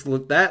 Like it's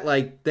that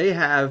like they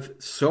have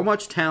so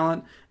much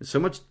talent and so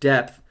much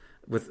depth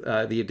with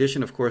the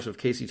addition, of course, of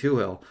Casey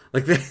Toohill.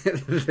 Like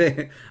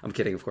I'm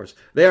kidding, of course.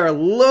 They are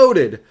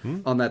loaded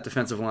on that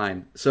defensive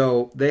line,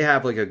 so they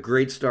have like a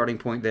great starting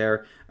point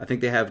there. I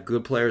think they have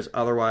good players.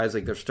 Otherwise,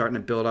 like they're starting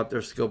to build up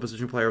their skill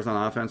position players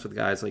on offense with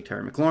guys like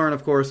Terry McLaurin,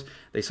 of course.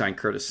 They signed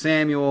Curtis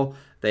Samuel.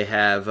 They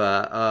have,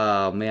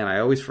 I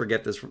always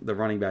forget the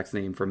running back's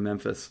name from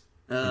Memphis.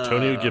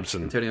 Antonio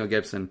Gibson. Antonio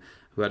Gibson.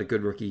 who had a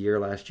good rookie year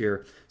last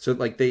year. So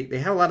like they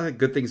have a lot of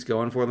good things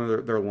going for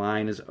them. Their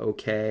line is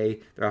okay.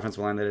 Their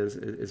offensive line, that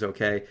is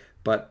okay.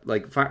 But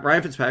like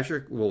Ryan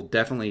Fitzpatrick will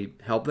definitely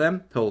help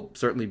them. He'll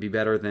certainly be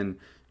better than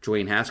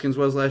Dwayne Haskins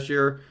was last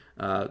year.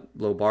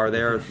 Low bar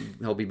there.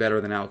 He'll be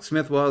better than Alex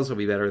Smith was. He'll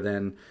be better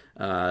than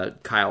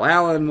Kyle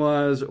Allen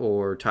was,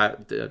 or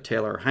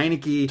Taylor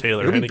Heineke.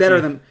 He'll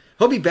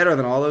be better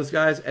than all those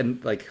guys,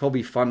 and like he'll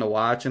be fun to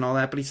watch and all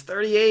that. But he's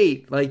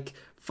 38. Like,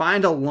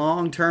 find a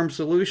long-term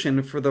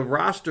solution for the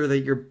roster that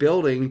you're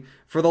building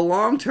for the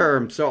long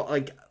term. So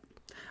like,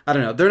 I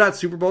don't know. They're not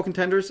Super Bowl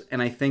contenders,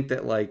 and I think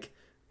that like,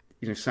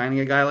 signing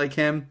a guy like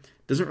him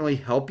doesn't really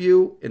help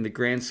you in the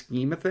grand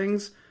scheme of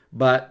things.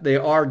 But they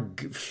are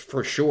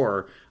for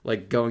sure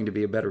like going to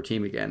be a better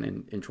team again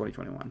in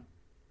 2021.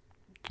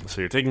 So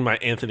you're taking my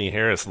Anthony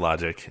Harris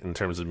logic in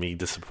terms of me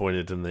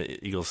disappointed in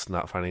the Eagles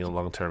not finding a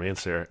long-term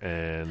answer,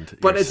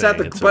 it's at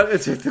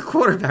the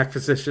quarterback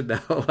position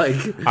now.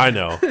 Like, I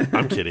know,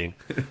 I'm kidding.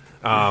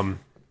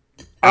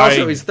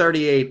 He's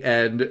 38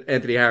 and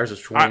Anthony Harris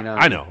is 29.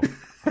 I know.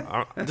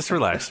 Just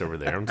relax over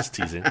there. I'm just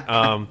teasing.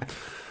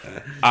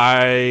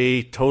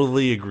 I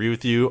totally agree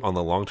with you on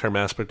the long-term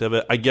aspect of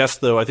it. I guess,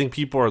 though, I think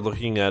people are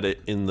looking at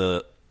it in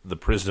the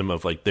prism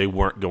of, like, they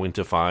weren't going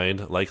to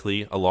find,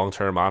 likely, a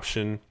long-term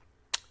option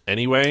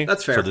anyway.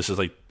 That's fair. So this is,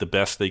 like, the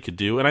best they could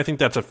do. And I think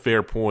that's a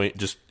fair point,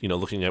 just,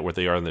 looking at where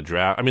they are in the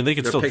draft. I mean, they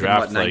could still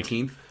draft,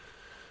 19th?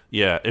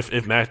 Yeah,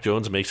 if Mac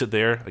Jones makes it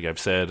there, like I've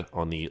said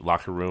on the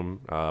Locker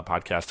Room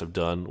podcast I've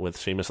done with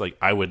Seamus, like,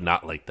 I would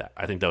not like that.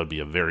 I think that would be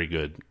a very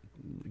good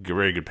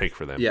pick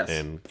for them. Yes.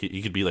 And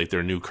he could be like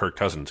their new Kirk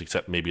Cousins,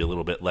 except maybe a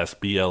little bit less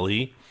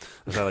BLE,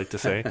 as I like to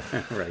say.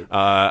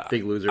 Right.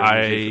 Big loser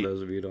for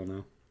those of you who don't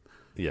know.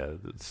 Yeah,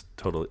 it's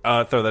totally.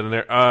 Throw that in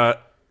there.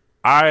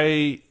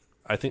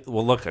 I think,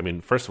 well, look, I mean,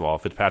 first of all,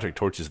 Fitzpatrick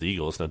torches the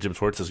Eagles. Now, Jim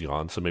Schwartz is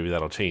gone, so maybe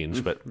that'll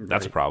change, but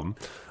that's a problem.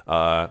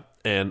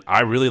 And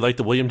I really like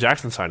the William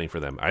Jackson signing for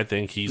them. I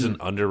think he's an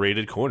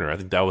underrated corner. I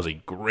think that was a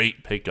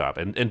great pickup.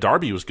 And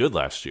Darby was good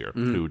last year.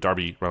 Ronald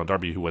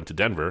Darby, who went to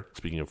Denver,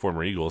 speaking of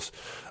former Eagles,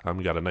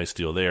 got a nice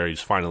deal there.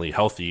 He's finally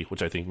healthy,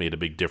 which I think made a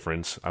big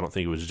difference. I don't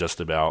think it was just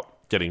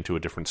about getting to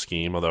a different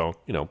scheme, although,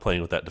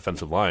 playing with that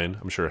defensive line,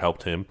 I'm sure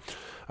helped him.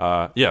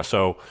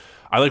 So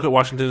I like what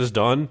Washington has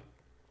done.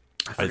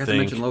 I forgot to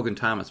mention Logan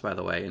Thomas, by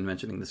the way, in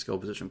mentioning the skill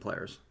position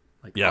players.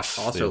 Like, yes,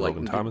 also like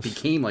Logan Thomas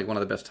became like one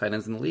of the best tight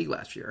ends in the league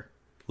last year.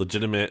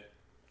 Legitimate,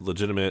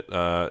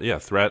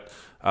 threat.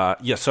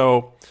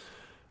 So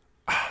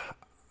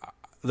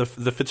the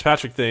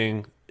Fitzpatrick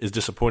thing is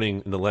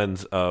disappointing in the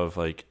lens of,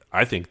 like,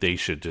 I think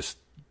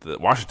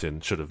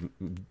Washington should have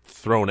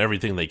thrown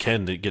everything they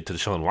can to get to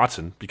Deshaun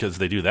Watson, because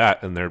they do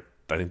that, and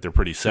I think they're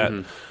pretty set.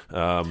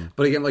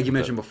 But again, like you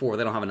mentioned before,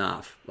 they don't have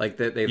enough. Like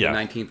they have the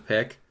 19th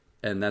pick,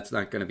 and that's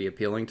not going to be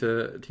appealing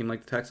to a team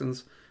like the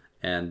Texans.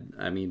 And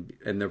I mean,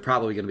 and they're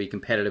probably going to be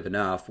competitive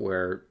enough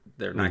where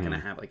they're not going to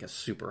have like a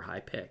super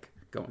high pick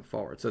going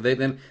forward. So they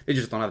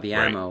just don't have the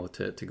ammo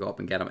to go up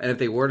and get them. And if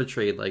they were to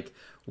trade like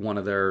one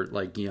of their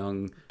like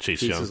young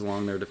pieces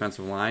along their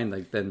defensive line,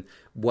 like, then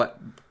what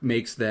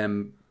makes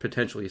them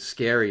potentially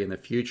scary in the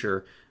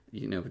future,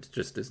 it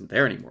just isn't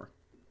there anymore.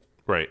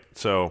 Right.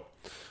 So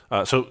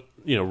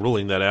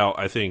ruling that out,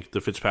 I think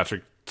the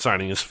Fitzpatrick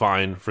signing is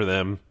fine for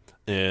them,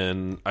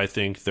 and I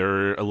think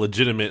they're a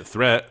legitimate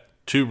threat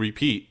to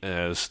repeat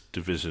as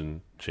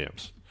division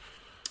champs.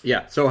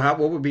 Yeah. So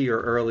what would be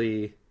your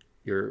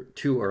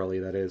too early,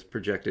 that is,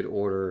 projected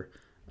order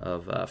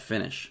of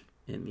finish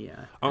in the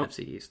NFC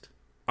East?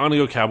 I'm going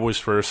to go Cowboys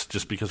first,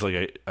 just because,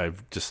 like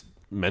I've just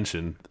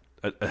mentioned,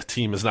 a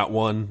team has not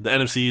won the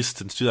NFC East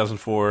since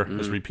 2004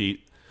 as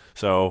repeat.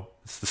 So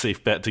it's the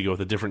safe bet to go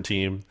with a different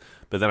team.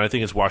 But then I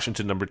think it's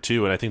Washington number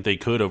 2, and I think they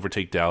could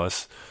overtake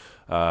Dallas.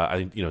 I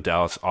think,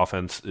 Dallas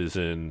offense is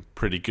in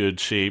pretty good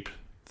shape.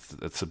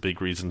 That's a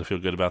big reason to feel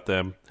good about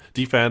them.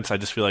 Defense, I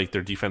just feel like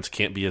their defense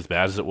can't be as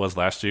bad as it was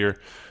last year.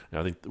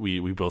 I think we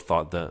both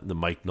thought the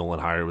Mike Nolan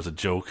hire was a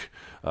joke.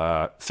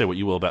 Say what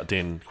you will about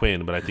Dan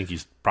Quinn, but I think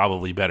he's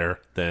probably better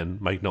than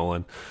Mike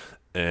Nolan.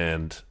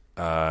 And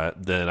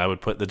then I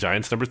would put the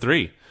Giants number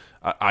 3.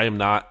 I am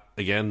not,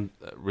 again,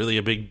 really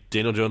a big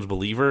Daniel Jones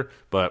believer,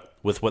 but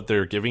with what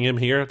they're giving him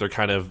here, they're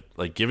kind of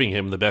like giving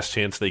him the best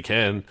chance they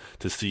can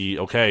to see,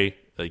 okay,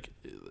 like,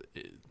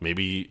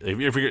 maybe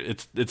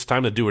it's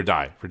time to do or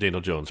die for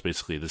Daniel Jones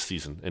basically this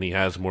season, and he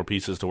has more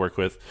pieces to work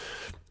with.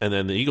 And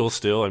then the Eagles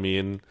still, I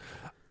mean,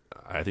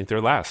 I think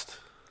they're last.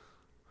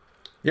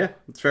 Yeah,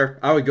 that's fair.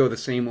 I would go the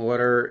same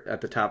order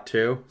at the top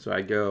 2. So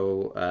I'd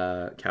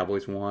go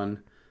Cowboys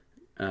 1,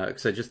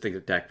 because I just think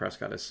that Dak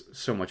Prescott is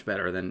so much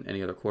better than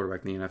any other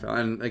quarterback in the NFL.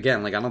 And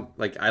again, like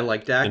I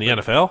like Dak in the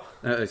NFL.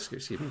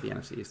 Excuse me, the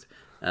NFC East.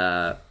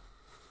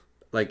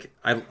 Like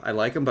I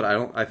like him, but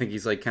I think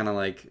he's like kind of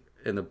like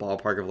in the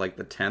ballpark of like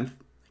the 10th,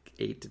 like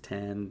 8 to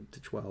 10 to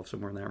 12,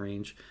 somewhere in that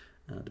range,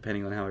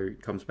 depending on how he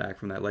comes back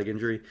from that leg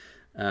injury.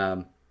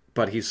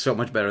 But he's so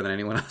much better than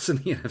anyone else in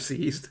the NFC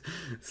East.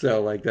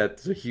 So like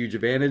that's a huge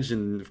advantage.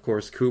 And of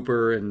course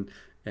Cooper and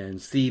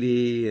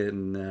CeeDee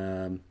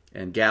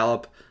and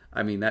Gallup.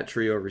 I mean, that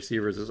trio of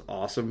receivers is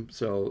awesome.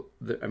 So,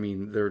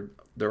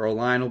 their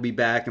O-line will be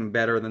back and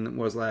better than it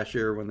was last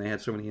year when they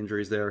had so many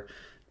injuries there.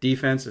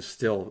 Defense is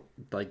still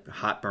like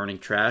hot burning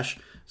trash,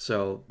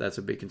 so that's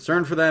a big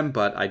concern for them,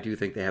 but I do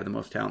think they have the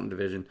most talent in the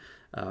division.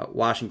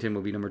 Washington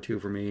will be number 2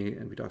 for me,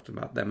 and we talked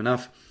about them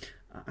enough.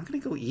 I'm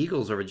going to go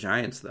Eagles over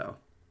Giants, though.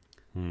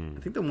 I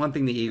think the one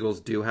thing the Eagles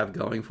do have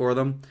going for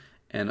them,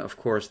 and of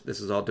course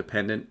this is all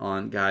dependent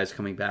on guys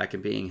coming back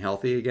and being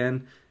healthy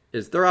again,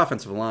 is their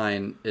offensive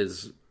line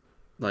is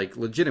like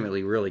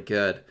legitimately really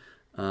good.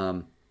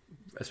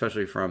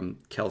 Especially from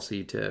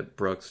Kelsey to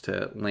Brooks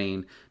to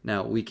Lane.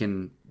 Now, we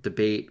can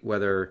debate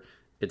whether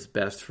it's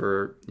best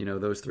for,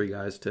 those 3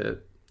 guys to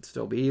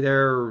still be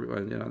there,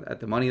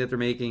 at the money that they're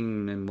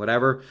making and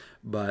whatever.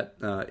 But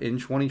in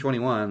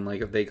 2021,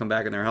 like if they come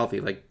back and they're healthy,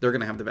 like they're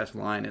going to have the best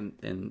line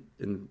in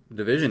the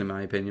division, in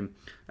my opinion.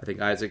 I think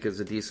Isaac is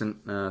a decent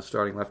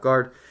starting left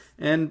guard.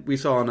 And we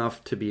saw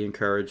enough to be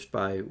encouraged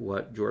by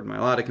what Jordan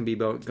Mailata can be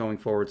going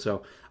forward.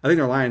 So I think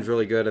their line's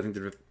really good. I think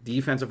the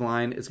defensive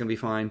line is going to be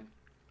fine.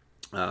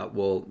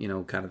 Will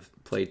kind of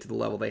play to the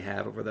level they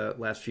have over the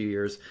last few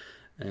years,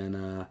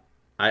 and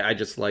I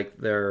just like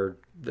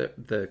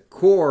the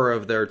core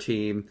of their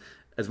team.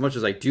 As much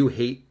as I do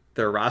hate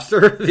their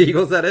roster, the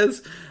Eagles, that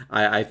is,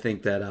 I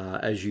think that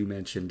as you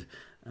mentioned,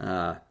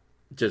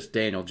 just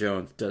Daniel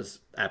Jones does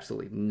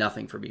absolutely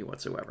nothing for me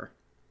whatsoever.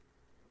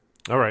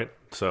 All right,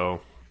 so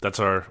that's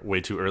our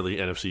way too early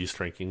NFC East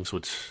rankings,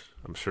 which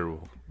I'm sure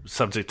will be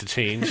subject to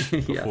change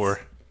before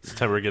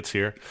September gets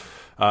here.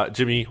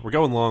 Jimmy, we're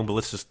going long, but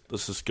let's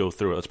just go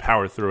through it. Let's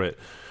power through it.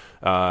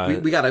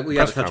 We got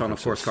to touch on,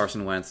 of course,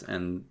 Carson Wentz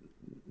and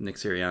Nick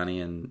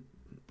Sirianni and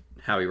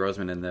Howie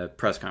Roseman and the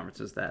press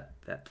conferences that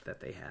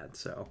they had.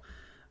 So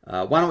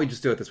why don't we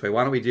just do it this way?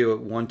 Why don't we do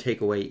one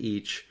takeaway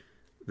each,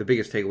 the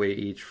biggest takeaway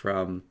each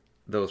from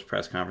those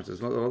press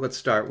conferences? Well, let's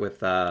start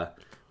with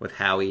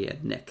Howie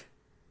and Nick.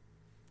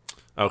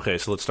 Okay,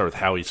 so let's start with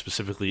Howie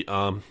specifically.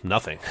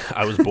 Nothing.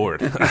 I was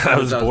bored. I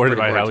was bored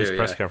by Howie's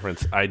press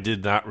conference. I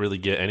did not really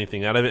get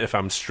anything out of it. If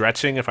I'm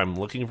stretching, if I'm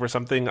looking for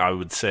something, I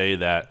would say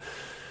that,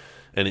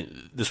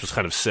 and this was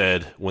kind of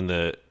said when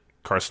the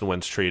Carson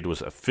Wentz trade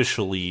was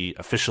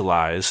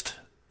officialized.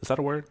 Is that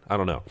a word? I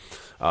don't know.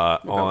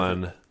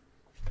 On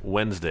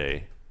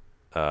Wednesday,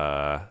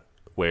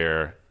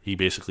 where he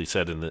basically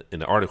said in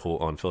the article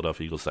on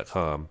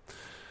PhiladelphiaEagles.com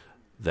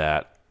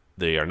that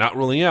they are not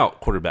ruling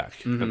out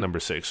quarterback at number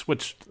 6,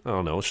 which, I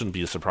don't know, it shouldn't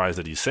be a surprise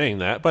that he's saying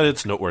that, but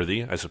it's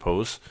noteworthy, I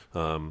suppose.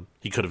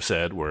 He could have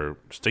said, we're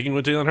sticking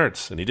with Jalen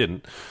Hurts, and he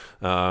didn't.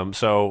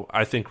 So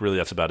I think really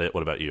that's about it.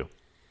 What about you?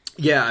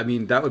 Yeah, I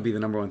mean, that would be the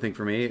number one thing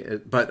for me.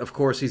 But, of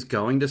course, he's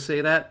going to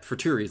say that for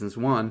 2 reasons.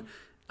 One,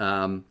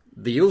 the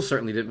Eagles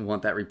certainly didn't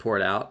want that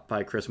report out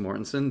by Chris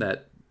Mortensen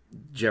that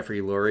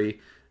Jeffrey Lurie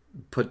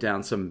put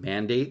down some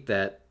mandate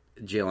that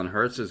Jalen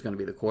Hurts is going to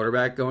be the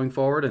quarterback going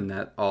forward, and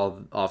that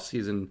all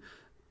offseason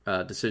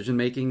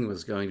decision-making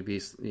was going to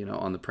be,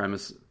 on the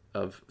premise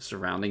of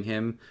surrounding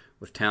him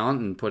with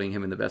talent and putting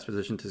him in the best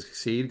position to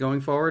succeed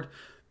going forward.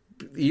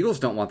 The Eagles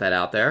don't want that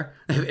out there,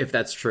 if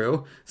that's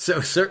true.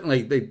 So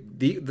certainly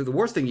the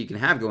worst thing you can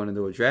have going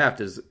into a draft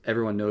is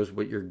everyone knows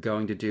what you're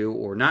going to do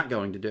or not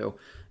going to do.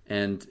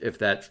 And if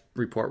that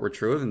report were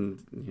true,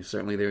 then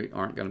certainly they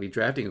aren't going to be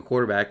drafting a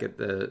quarterback at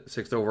the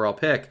 6th overall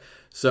pick.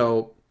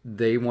 So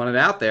they want it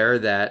out there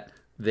that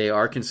they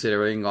are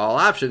considering all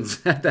options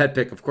at that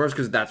pick, of course,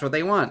 because that's what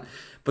they want.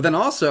 But then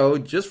also,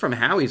 just from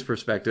Howie's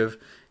perspective,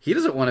 he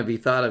doesn't want to be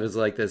thought of as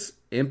like this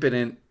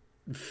impotent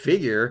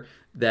figure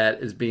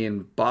that is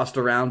being bossed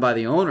around by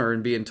the owner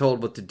and being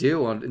told what to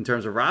do in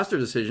terms of roster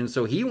decisions.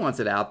 So he wants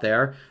it out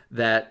there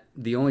that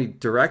the only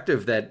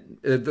directive that,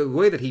 the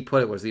way that he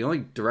put it was, the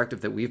only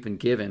directive that we've been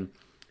given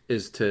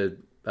is to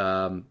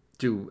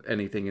do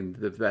anything in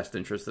the best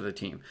interest of the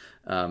team.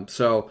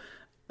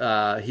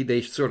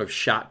 They sort of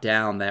shot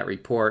down that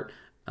report.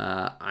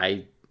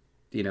 I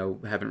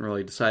haven't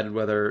really decided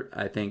whether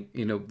I think,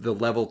 the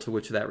level to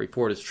which that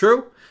report is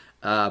true.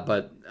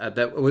 But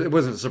it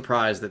wasn't a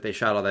surprise that they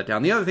shot all that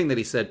down. The other thing that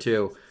he said,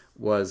 too,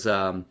 was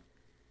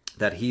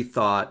that he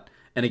thought,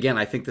 and again,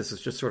 I think this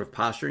is just sort of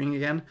posturing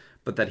again,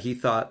 but that he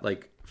thought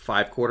like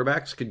 5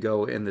 quarterbacks could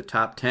go in the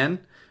top 10,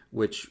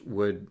 which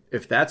would,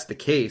 if that's the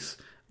case,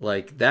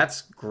 like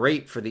that's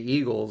great for the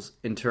Eagles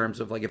in terms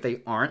of like if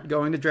they aren't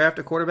going to draft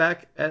a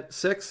quarterback at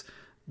 6,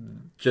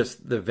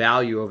 just the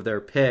value of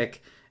their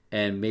pick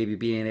and maybe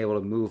being able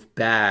to move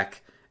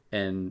back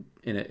and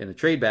in a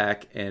trade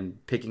back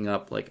and picking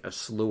up like a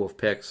slew of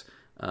picks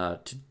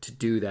to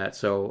do that.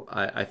 So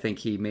I think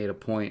he made a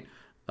point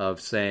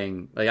of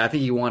saying, like, I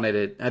think he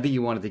wanted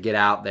to get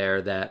out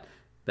there that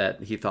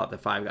he thought the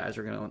 5 guys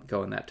were going to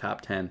go in that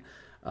top 10.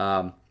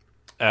 Adam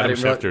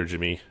Schefter,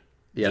 Jimmy,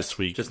 this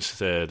week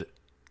said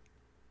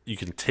you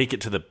can take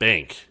it to the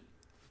bank,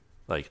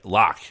 like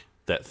lock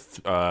that.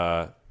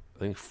 I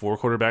think 4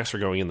 quarterbacks are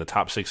going in the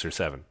top 6 or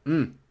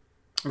 7.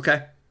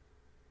 Okay.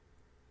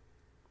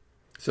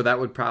 So that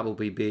would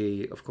probably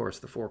be, of course,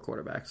 the 4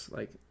 quarterbacks,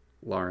 like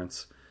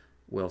Lawrence,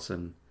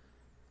 Wilson,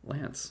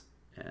 Lance,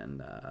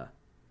 and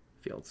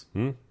Fields.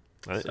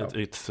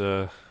 It's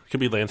could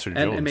be Lance or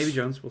Jones. And maybe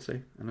Jones, we'll see.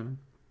 I don't know.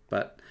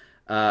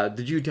 But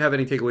did you have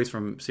any takeaways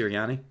from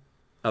Sirianni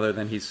other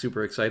than he's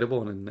super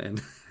excitable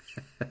and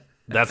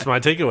That's my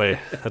takeaway.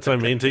 That's my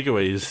main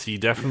takeaway is he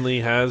definitely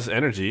has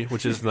energy,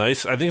 which is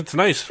nice. I think it's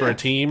nice for a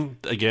team,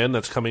 again,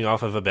 that's coming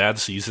off of a bad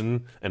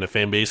season and a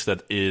fan base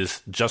that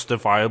is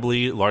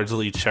justifiably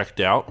largely checked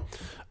out.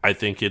 I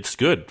think it's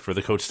good for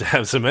the coach to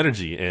have some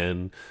energy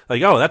and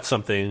like, oh, that's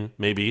something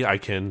maybe I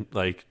can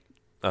like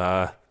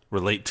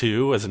relate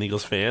to as an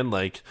Eagles fan.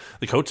 Like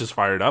the coach is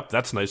fired up.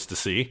 That's nice to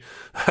see.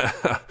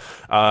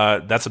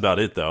 That's about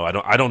it though.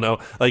 I don't know.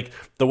 Like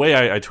the way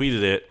I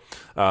tweeted it,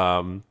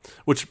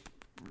 which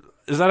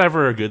is that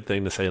ever a good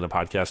thing to say in a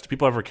podcast? Do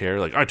people ever care?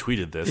 Like, I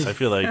tweeted this. I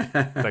feel like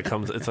that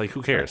comes. It's like,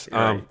 who cares?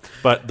 Right.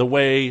 But the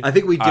way I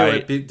think we do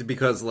it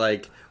because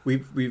like we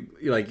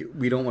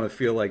don't want to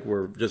feel like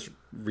we're just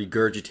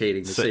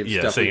regurgitating the same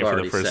stuff we've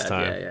already for the first said.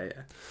 time.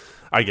 Yeah.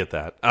 I get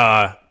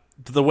that.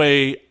 The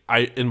way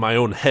in my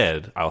own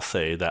head, I'll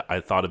say that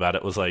I thought about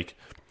it was like,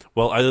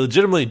 well, I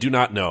legitimately do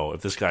not know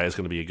if this guy is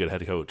going to be a good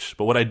head coach.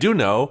 But what I do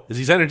know is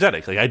he's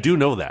energetic. Like I do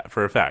know that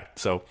for a fact.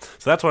 So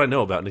that's what I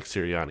know about Nick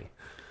Sirianni.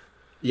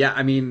 Yeah,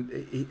 I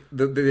mean,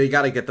 they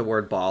got to get the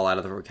word ball out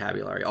of the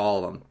vocabulary,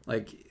 all of them.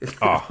 Like,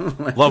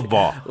 love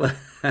ball.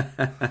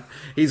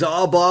 He's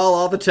all ball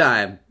all the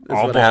time.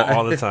 All the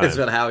time. That's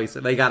what Howie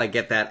said. They got to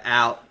get that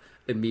out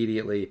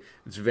immediately.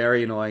 It's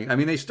very annoying. I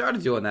mean, they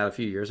started doing that a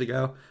few years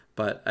ago,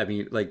 but I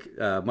mean, like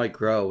Mike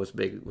Groh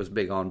was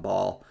big on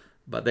ball,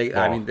 but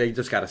they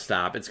just got to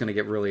stop. It's going to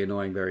get really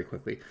annoying very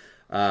quickly.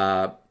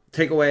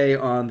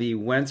 Takeaway on the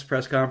Wentz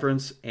press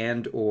conference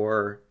and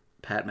or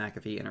Pat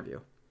McAfee interview.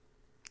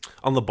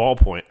 On the ball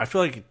point, I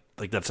feel like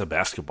that's a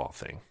basketball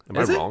thing. Am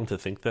I wrong to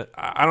think that?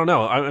 I don't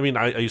know. I mean,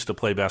 I used to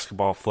play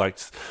basketball,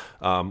 flex.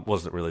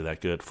 Wasn't really that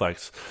good.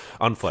 Flex,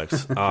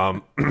 unflex.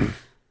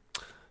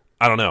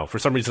 I don't know. For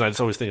some reason, I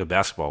just always think of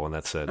basketball when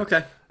that's said.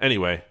 Okay.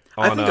 Anyway.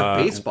 I think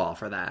of baseball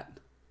for that.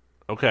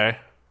 Okay.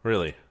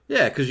 Really?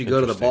 Yeah, because you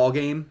go to the ball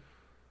game.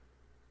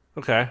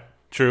 Okay.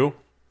 True.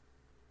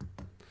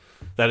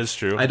 That is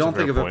true. I don't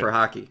think of it for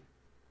hockey.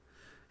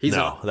 He's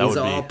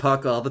all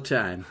puck all the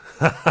time.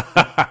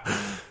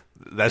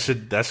 That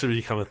should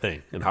become a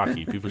thing in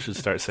hockey. People should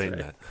start saying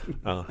that.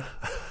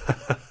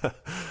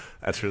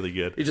 That's really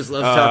good. He just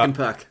loves talking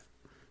puck.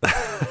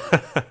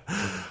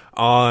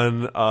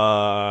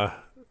 On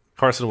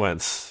Carson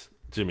Wentz,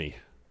 Jimmy,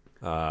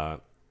 a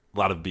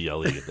lot of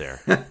BLE there.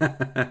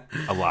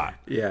 A lot.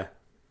 Yeah.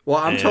 Well,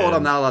 I'm told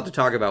I'm not allowed to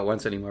talk about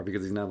Wentz anymore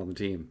because he's not on the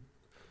team.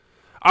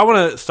 I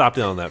want to stop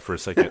down on that for a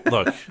second.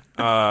 Look,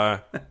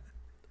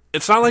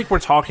 it's not like we're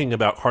talking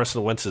about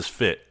Carson Wentz's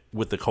fit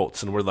with the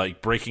Colts and we're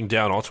like breaking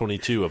down all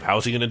 22 of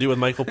how's he going to do with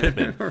Michael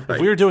Pittman. Right. If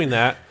we were doing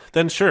that,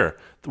 then sure,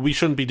 we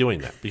shouldn't be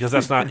doing that because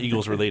that's not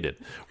Eagles related.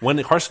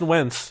 When Carson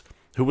Wentz,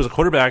 who was a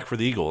quarterback for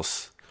the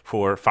Eagles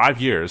for 5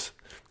 years,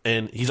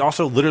 and he's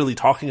also literally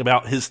talking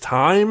about his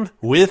time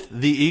with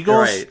the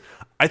Eagles, right.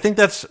 I think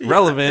that's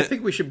relevant. I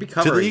think we should be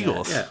covering to the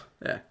Eagles.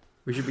 Yeah.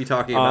 We should be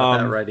talking about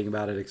that, writing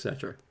about it,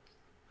 etc.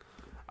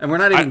 And we're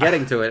not even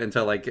getting to it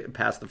until like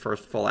past the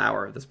first full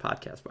hour of this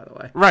podcast, by the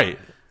way. Right.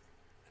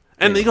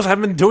 And the Eagles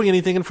haven't been doing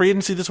anything in free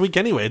agency this week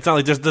anyway. It's not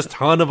like there's this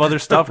ton of other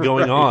stuff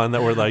going on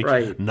that we're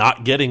like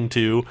not getting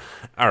to.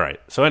 All right.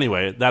 So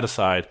anyway, that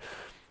aside,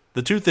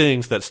 the two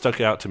things that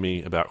stuck out to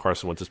me about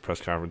Carson Wentz's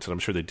press conference, and I'm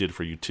sure they did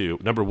for you too.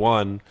 Number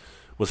one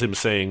was him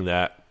saying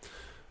that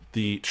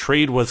the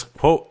trade was,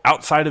 quote,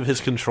 outside of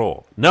his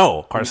control.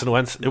 No, Carson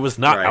Wentz, it was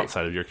not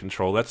outside of your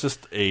control. That's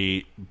just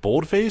a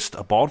bald-faced,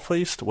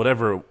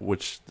 whatever,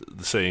 which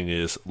the saying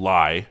is,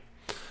 lie.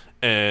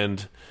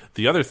 And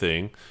the other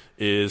thing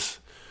is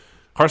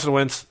Carson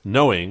Wentz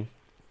knowing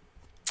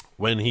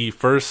when he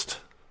first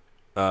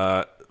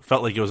felt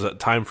like it was a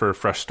time for a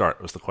fresh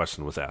start, was the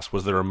question was asked.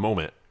 Was there a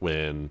moment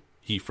when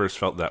he first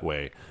felt that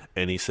way?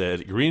 And he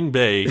said, Green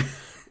Bay,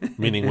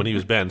 meaning when he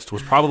was benched,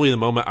 was probably the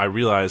moment I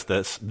realized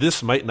that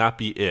this might not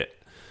be it.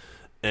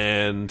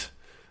 And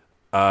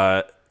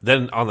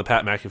then on the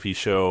Pat McAfee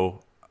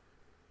show,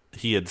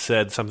 he had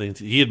said something.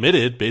 He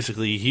admitted,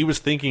 basically, he was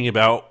thinking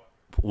about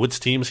which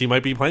teams he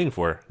might be playing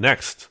for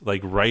next,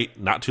 like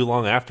not too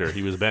long after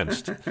he was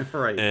benched.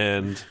 Right.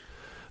 And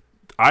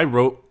I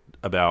wrote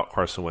about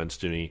Carson Wentz,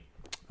 Jimmy,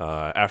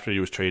 after he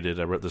was traded.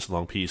 I wrote this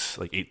long piece,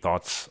 like 8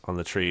 thoughts on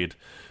the trade.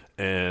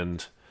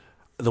 And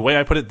the way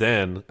I put it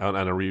then, and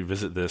I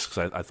revisit this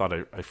because I thought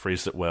I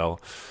phrased it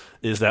well,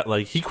 is that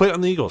like he quit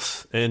on the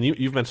Eagles. And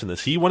you've mentioned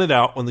this. He wanted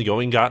out when the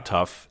going got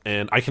tough.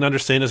 And I can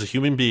understand as a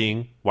human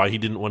being why he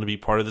didn't want to be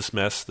part of this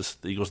mess.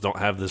 The Eagles don't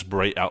have this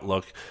bright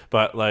outlook.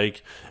 But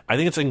like I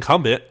think it's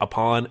incumbent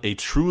upon a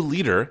true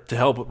leader to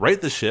help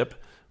right the ship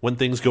when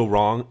things go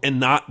wrong and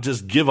not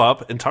just give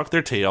up and tuck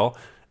their tail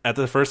at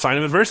the first sign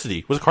of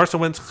adversity, which Carson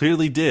Wentz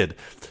clearly did.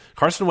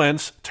 Carson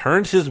Wentz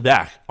turned his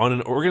back on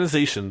an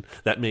organization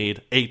that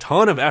made a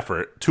ton of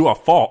effort to a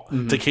fault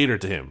to cater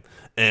to him.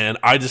 And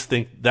I just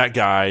think that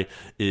guy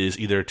is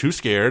either too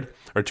scared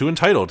or too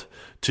entitled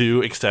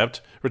to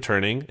accept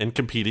returning and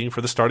competing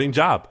for the starting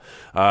job.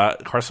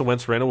 Carson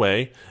Wentz ran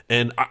away,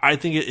 and I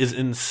think it is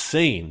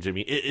insane,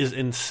 Jimmy. It is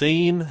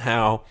insane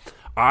how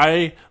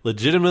I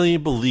legitimately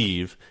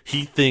believe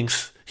he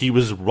thinks he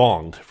was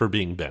wronged for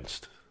being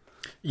benched.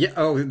 Yeah,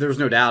 oh, there's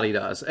no doubt he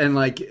does, and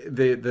like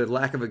the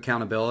lack of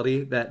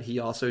accountability that he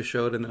also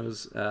showed in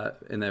those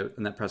in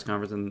that press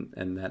conference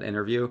and that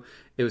interview,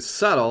 it was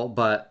subtle,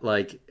 but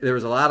like there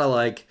was a lot of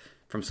like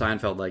from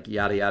Seinfeld, like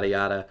yada yada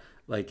yada,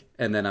 like,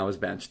 and then I was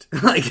benched.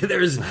 Like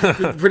there's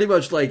pretty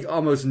much like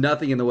almost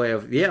nothing in the way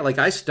of like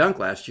I stunk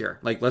last year.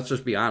 Like let's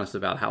just be honest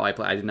about how I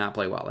play. I did not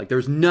play well. Like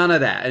there's none of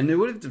that, and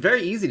it's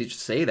very easy to just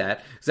say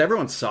that because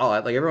everyone saw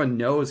it. Like everyone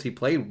knows he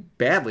played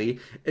badly.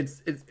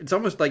 It's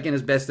almost like in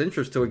his best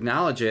interest to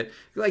acknowledge it.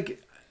 Like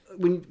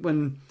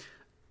when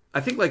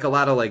I think like a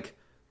lot of like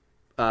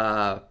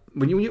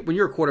when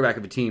you're a quarterback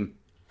of a team,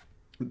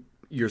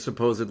 you're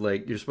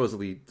supposedly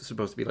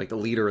supposed to be like the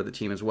leader of the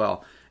team as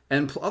well.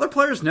 And other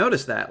players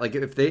notice that, like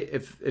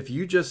if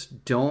you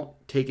just don't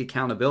take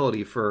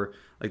accountability for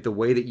like the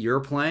way that you're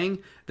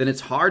playing, then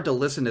it's hard to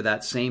listen to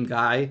that same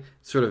guy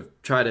sort of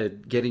try to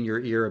get in your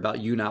ear about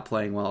you not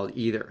playing well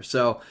either.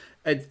 So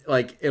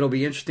it'll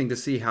be interesting to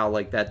see how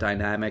like that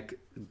dynamic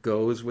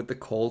goes with the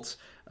Colts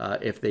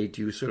if they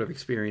do sort of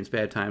experience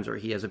bad times or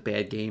he has a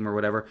bad game or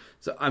whatever.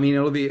 So I mean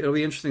it'll be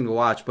interesting to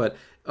watch. But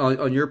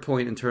on your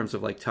point in terms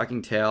of like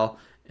tucking tail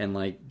and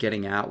like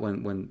getting out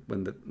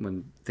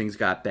when things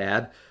got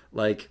bad.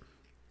 Like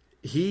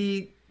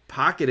he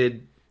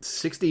pocketed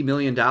 $60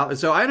 million.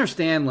 So I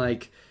understand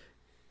like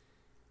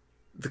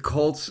the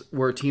Colts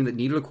were a team that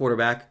needed a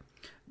quarterback.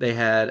 They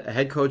had a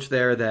head coach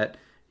there that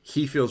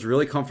he feels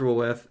really comfortable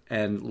with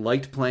and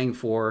liked playing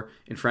for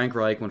in Frank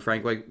Reich when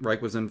Frank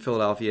Reich was in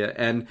Philadelphia.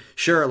 And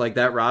sure, like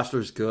that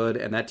roster's good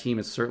and that team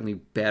is certainly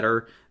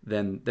better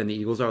than the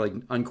Eagles are, like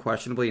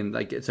unquestionably, and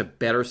like it's a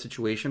better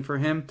situation for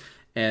him.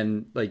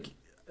 And like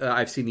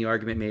I've seen the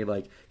argument made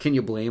like, can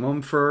you blame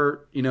him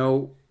for,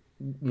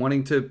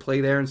 wanting to play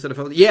there instead of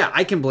Philadelphia? Yeah,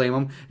 I can blame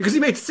him because he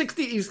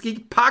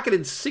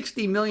pocketed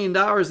 $60 million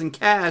in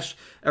cash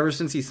ever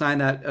since he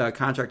signed that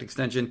contract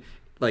extension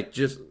like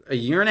just a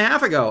year and a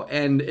half ago.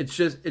 And it's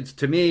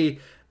to me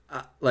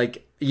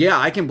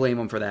I can blame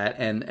him for that.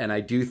 And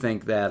I do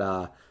think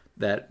that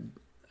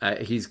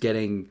he's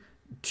getting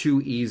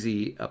too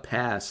easy a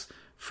pass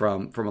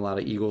from a lot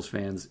of Eagles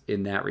fans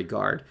in that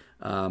regard.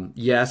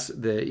 Yes,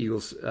 the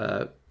Eagles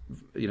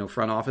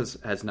front office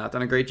has not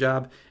done a great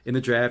job in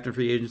the draft and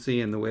free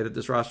agency and the way that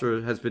this roster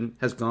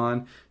has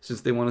gone since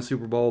they won a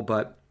Super Bowl.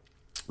 But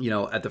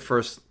at the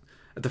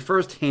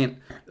first hint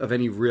of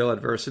any real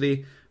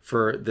adversity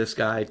for this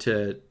guy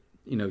to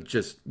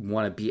just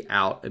want to be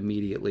out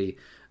immediately,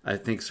 I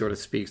think sort of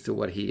speaks to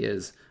what he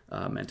is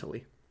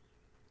mentally.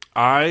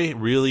 I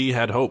really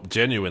had hope,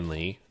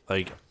 genuinely.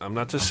 Like, I'm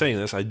not just saying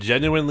this. I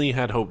genuinely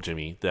had hope,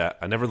 Jimmy, that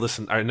I never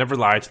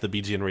lied to the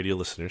BGN radio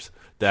listeners,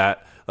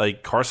 that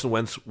like Carson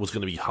Wentz was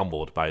going to be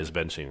humbled by his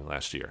benching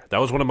last year. That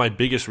was one of my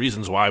biggest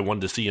reasons why I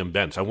wanted to see him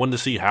bench. I wanted to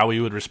see how he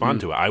would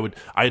respond to it.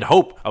 I'd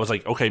hope. I was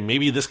like, okay,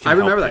 maybe this can help. I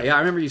remember that. Yeah, I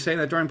remember you saying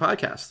that during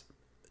podcast.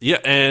 Yeah,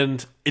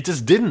 and it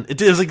just didn't.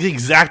 It was like the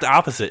exact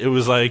opposite. It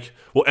was like,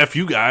 well, F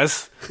you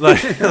guys.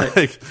 Like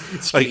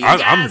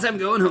I'm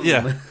going home.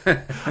 Yeah,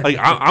 like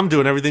I'm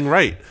doing everything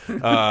right.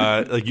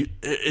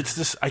 It's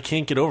just I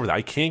can't get over that.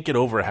 I can't get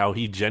over how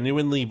he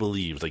genuinely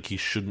believes like he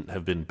shouldn't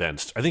have been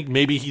benched. I think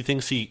maybe he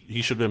thinks he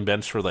should have been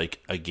benched for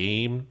like a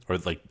game or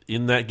like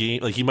in that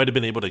game. Like he might have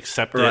been able to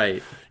accept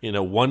it,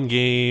 one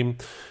game,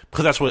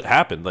 because that's what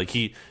happened. Like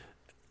he,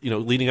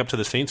 leading up to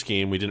the Saints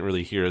game, we didn't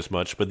really hear as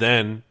much, but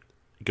then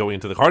going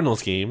into the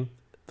Cardinals game,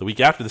 the week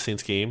after the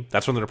Saints game,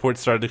 that's when the reports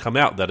started to come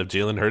out that if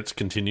Jalen Hurts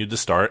continued to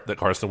start, that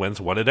Carson Wentz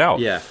wanted out.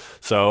 Yeah.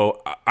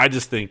 So I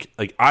just think,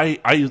 like,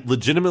 I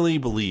legitimately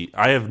believe,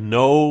 I have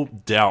no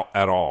doubt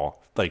at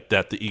all, like,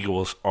 that the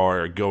Eagles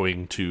are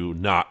going to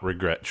not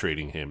regret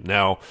trading him.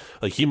 Now,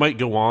 like, he might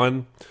go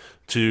on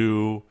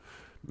to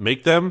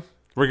make them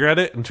regret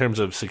it in terms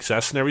of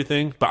success and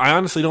everything, but I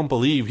honestly don't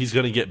believe he's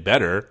going to get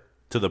better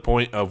to the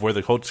point of where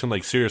the Colts can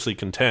like seriously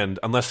contend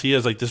unless he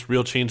has like this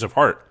real change of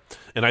heart.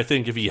 And I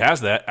think if he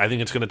has that, I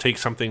think it's going to take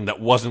something that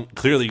wasn't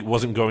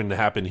going to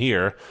happen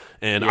here.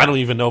 And I don't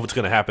even know if it's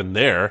going to happen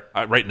there.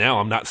 Right now,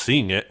 I'm not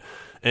seeing it.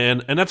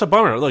 And that's a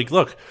bummer. Like,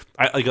 look,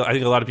 I think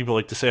a lot of people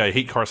like to say I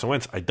hate Carson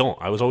Wentz. I don't.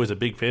 I was always a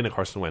big fan of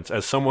Carson Wentz.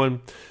 As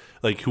someone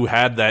like who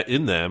had that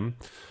in them,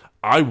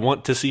 I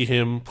want to see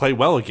him play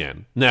well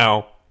again.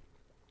 Now,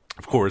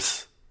 of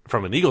course,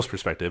 from an Eagles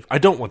perspective, I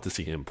don't want to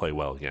see him play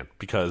well again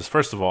because,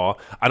 first of all,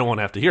 I don't want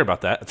to have to hear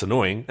about that. It's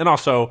annoying. And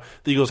also,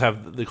 the Eagles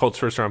have the Colts'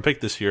 first-round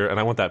pick this year, and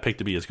I want that pick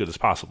to be as good as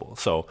possible.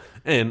 So,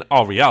 in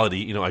all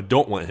reality, I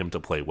don't want him to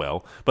play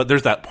well. But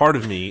there's that part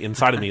of me,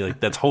 inside of me, like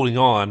that's holding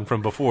on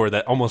from before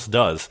that almost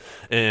does.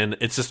 And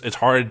it's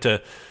hard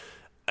to...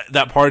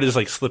 That part is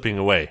like slipping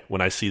away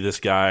when I see this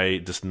guy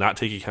just not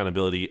take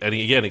accountability. And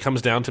again, it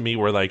comes down to me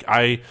where like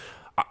I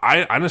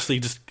honestly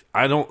just...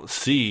 I don't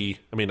see,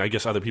 I mean, I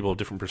guess other people have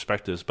different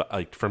perspectives, but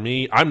like for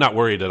me, I'm not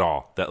worried at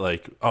all that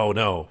like, oh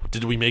no,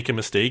 did we make a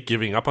mistake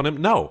giving up on him?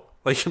 No,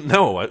 Like,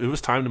 no, it was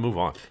time to move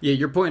on. Yeah,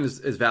 your point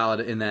is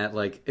valid in that,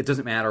 like, it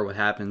doesn't matter what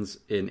happens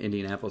in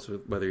Indianapolis,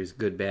 whether he's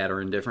good, bad,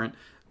 or indifferent.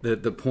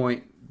 The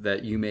point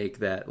that you make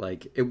that,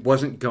 like, it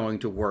wasn't going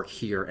to work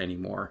here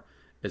anymore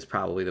is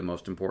probably the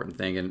most important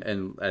thing.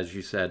 And as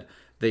you said,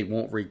 they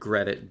won't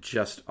regret it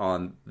just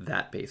on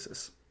that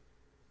basis.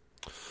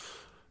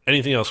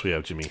 Anything else we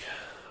have, Jimmy,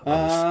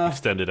 on this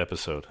extended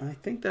episode? I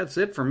think that's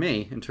it for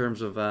me in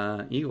terms of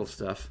Eagle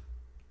stuff.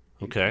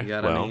 Okay, You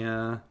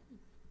got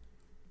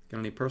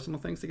any personal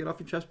things to get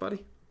off your chest,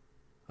 buddy?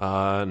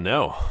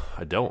 No,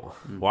 I don't.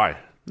 Why?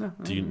 No,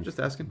 I'm just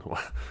asking.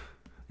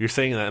 You're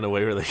saying that in a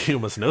way where like, you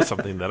must know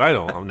something that I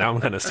don't. Now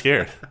I'm kind of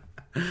scared.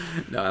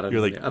 No, I don't.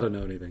 I don't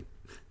know anything.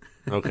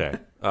 Okay.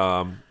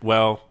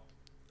 Well,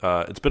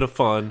 it's been a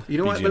fun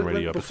BGN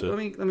Radio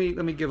episode. Let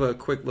me give a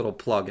quick little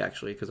plug,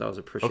 actually, because I was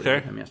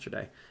appreciating him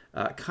yesterday.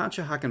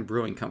 Conshohocken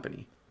Brewing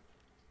Company.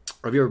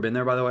 Have you ever been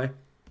there, by the way?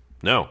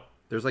 No.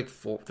 There's like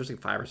 5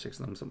 or 6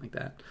 of them, something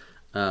like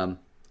that.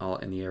 All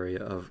in the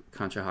area of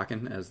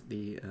Conshohocken, as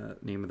the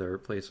name of their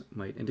place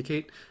might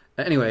indicate.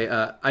 Anyway,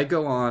 I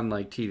go on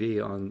like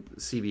TV on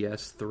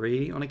CBS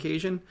 3 on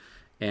occasion,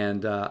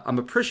 and I'm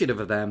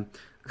appreciative of them.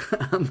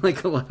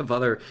 Unlike a lot of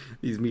other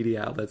these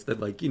media outlets that,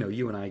 like, you know,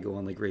 you and I go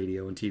on like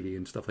radio and TV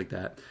and stuff like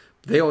that.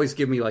 They always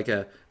give me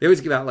they always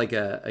give out like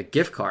a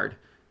gift card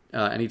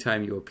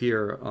anytime you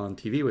appear on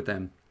TV with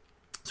them.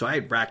 So I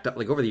had racked up,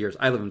 like, over the years.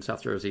 I live in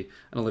South Jersey.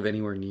 I don't live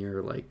anywhere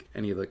near like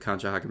any of the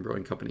Conshohocken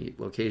Brewing Company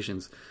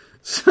locations.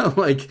 So,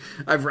 like,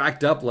 I've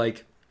racked up,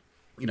 like,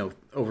 you know,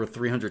 over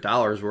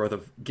 $300 worth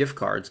of gift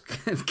cards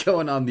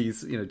going on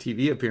these, you know,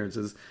 TV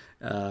appearances.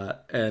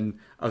 And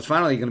I was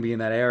finally going to be in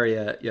that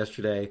area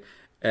yesterday,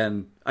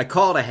 and I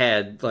called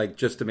ahead, like,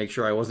 just to make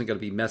sure I wasn't going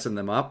to be messing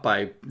them up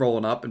by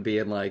rolling up and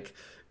being like,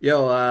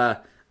 yo,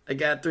 I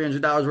got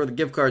 $300 worth of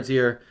gift cards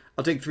here.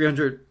 I'll take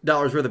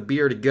 $300 worth of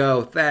beer to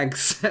go.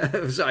 Thanks.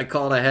 So I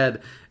called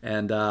ahead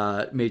and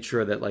made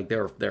sure that, like,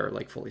 they're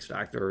like fully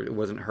stocked, or it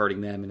wasn't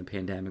hurting them in a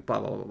pandemic.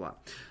 Blah blah blah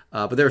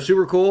blah. But they're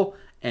super cool.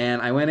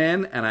 And I went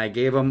in and I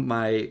gave them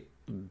my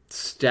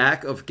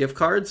stack of gift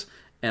cards,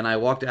 and I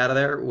walked out of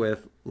there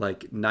with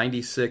like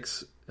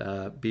 96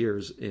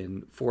 beers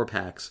in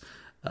 4-packs.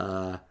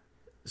 And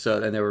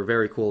they were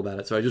very cool about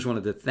it. So I just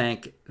wanted to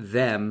thank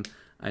them.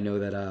 I know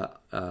that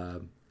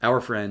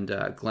our friend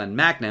Glenn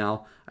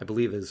Macnow, I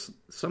believe, is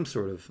some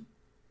sort of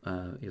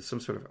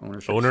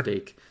ownership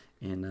stake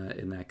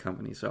in that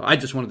company. So I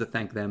just wanted to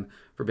thank them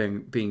for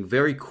being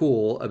very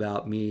cool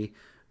about me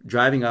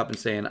driving up and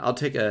saying, I'll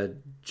take a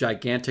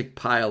gigantic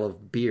pile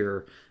of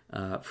beer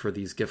for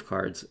these gift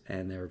cards,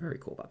 and they were very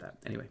cool about that.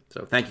 Anyway,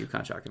 so thank you,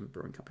 Conshohocken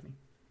Brewing Company.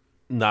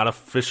 Not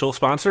official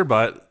sponsor,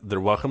 but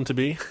they're welcome to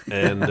be.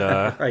 And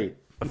right.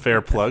 A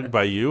fair plug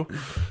by you.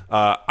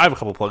 I have a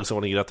couple plugs I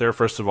want to get out there.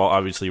 First of all,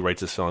 obviously,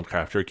 Righteous Felon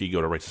Craft Jerky. Go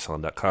to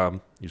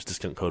righteousfelon.com. Use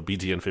discount code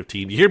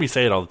BGN15. You hear me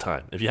say it all the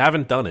time. If you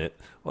haven't done it,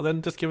 well,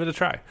 then just give it a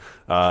try.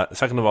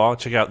 Second of all,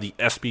 check out the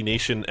SB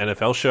Nation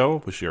NFL show,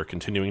 which we are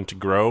continuing to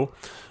grow.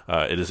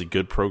 It is a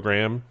good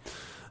program.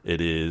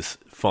 It is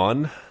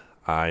fun.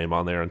 I am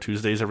on there on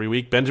Tuesdays every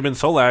week. Benjamin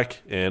Solak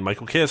and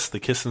Michael Kiss, the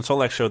Kiss and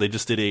Solak show, they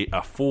just did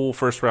a full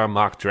first-round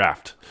mock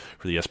draft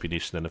for the SB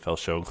Nation NFL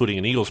show, including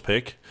an Eagles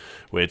pick,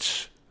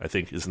 which I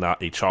think is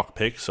not a chalk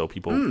pick, so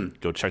people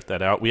go check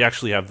that out. We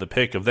actually have the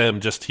pick of them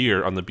just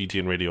here on the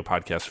BGN Radio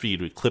podcast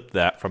feed. We clipped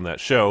that from that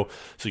show,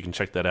 so you can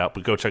check that out.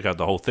 But go check out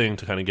the whole thing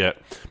to kind of get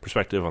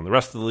perspective on the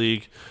rest of the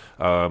league.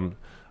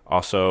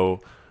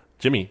 Also,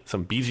 Jimmy,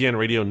 some BGN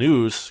Radio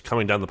news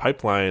coming down the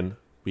pipeline.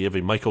 We have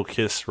a Michael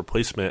Kiss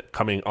replacement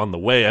coming on the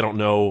way. I don't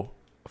know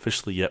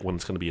officially yet when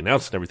it's going to be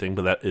announced and everything,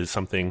 but that is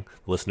something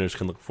listeners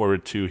can look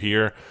forward to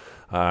here.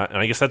 And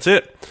I guess that's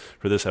it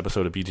for this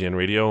episode of BGN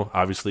Radio.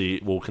 Obviously,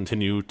 we'll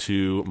continue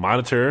to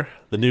monitor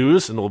the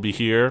news, and we'll be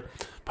here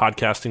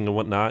podcasting and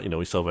whatnot. You know,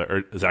 we still have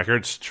a Zach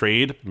Ertz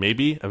trade,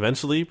 maybe,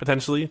 eventually,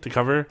 potentially, to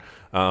cover.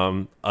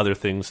 Other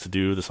things to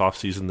do this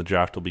offseason. The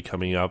draft will be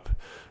coming up.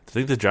 I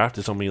think the draft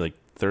is only like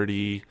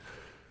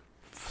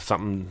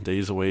 30-something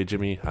days away,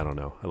 Jimmy. I don't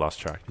know. I lost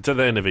track. It's at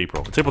the end of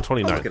April. It's April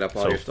 29th. I'll look it up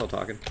while you're still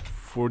talking.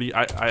 40.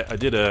 I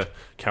did a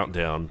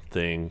countdown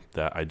thing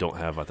that I don't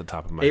have at the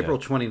top of my April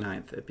head.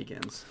 29th it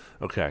begins.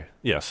 Okay.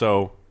 Yeah,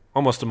 so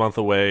almost a month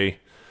away,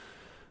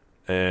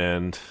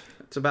 and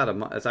It's about a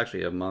month. It's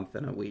actually a month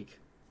and a week.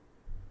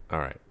 all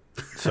right.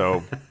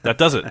 So that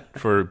does it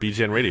for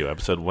BGN Radio,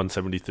 episode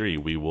 173.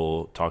 We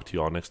will talk to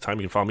you all next time.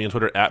 You can follow me on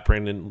Twitter at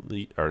Brandon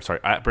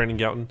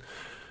Gouton.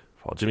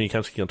 Follow Jimmy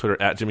Kempski on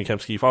Twitter at Jimmy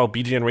Kempski. Follow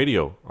BGN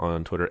Radio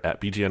on Twitter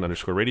at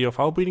BGN_radio.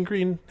 Follow Bleeding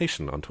Green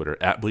Nation on Twitter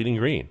at Bleeding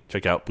Green.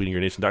 Check out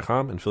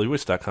bleedinggreennation.com and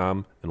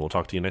phillywitch.com, and we'll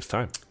talk to you next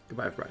time.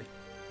 Goodbye, everybody.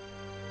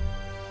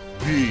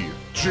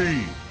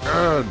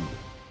 BGN.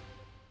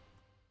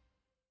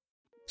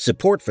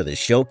 Support for this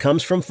show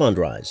comes from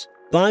Fundrise.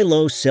 Buy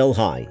low, sell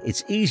high.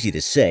 It's easy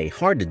to say,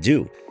 hard to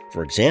do.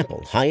 For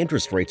example, high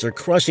interest rates are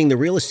crushing the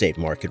real estate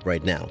market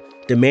right now.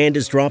 Demand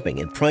is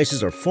dropping and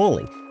prices are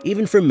falling,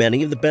 even for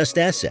many of the best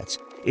assets.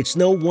 It's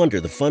no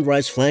wonder the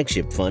Fundrise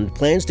Flagship Fund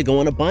plans to go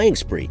on a buying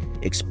spree,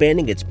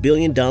 expanding its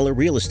billion-dollar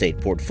real estate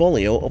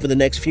portfolio over the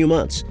next few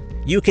months.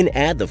 You can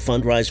add the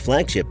Fundrise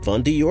Flagship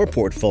Fund to your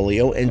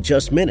portfolio in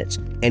just minutes,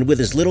 and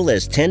with as little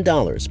as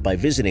 $10 by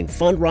visiting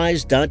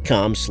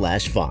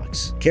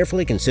fundrise.com/Fox.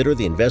 Carefully consider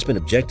the investment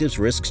objectives,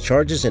 risks,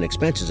 charges, and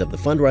expenses of the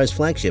Fundrise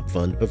Flagship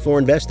Fund before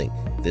investing.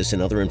 This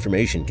and other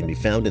information can be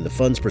found in the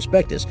fund's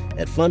prospectus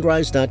at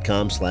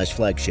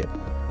fundrise.com/flagship.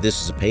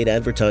 This is a paid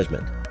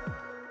advertisement.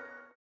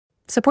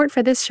 Support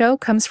for this show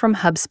comes from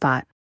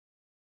HubSpot.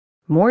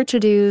 More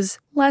to-dos,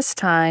 less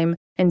time,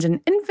 and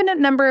an infinite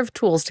number of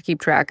tools to keep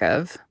track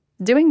of.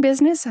 Doing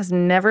business has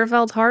never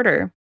felt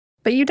harder.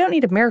 But you don't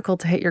need a miracle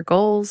to hit your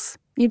goals.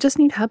 You just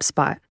need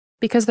HubSpot,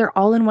 because their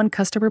all-in-one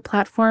customer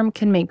platform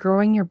can make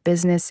growing your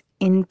business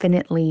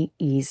infinitely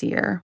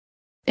easier.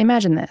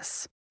 Imagine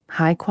this: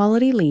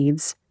 high-quality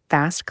leads,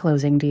 fast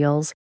closing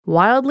deals,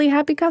 wildly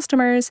happy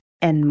customers,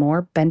 and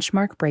more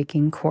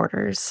benchmark-breaking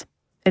quarters.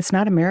 It's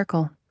not a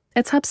miracle.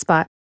 It's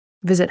HubSpot.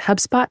 Visit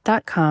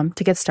HubSpot.com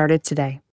to get started today.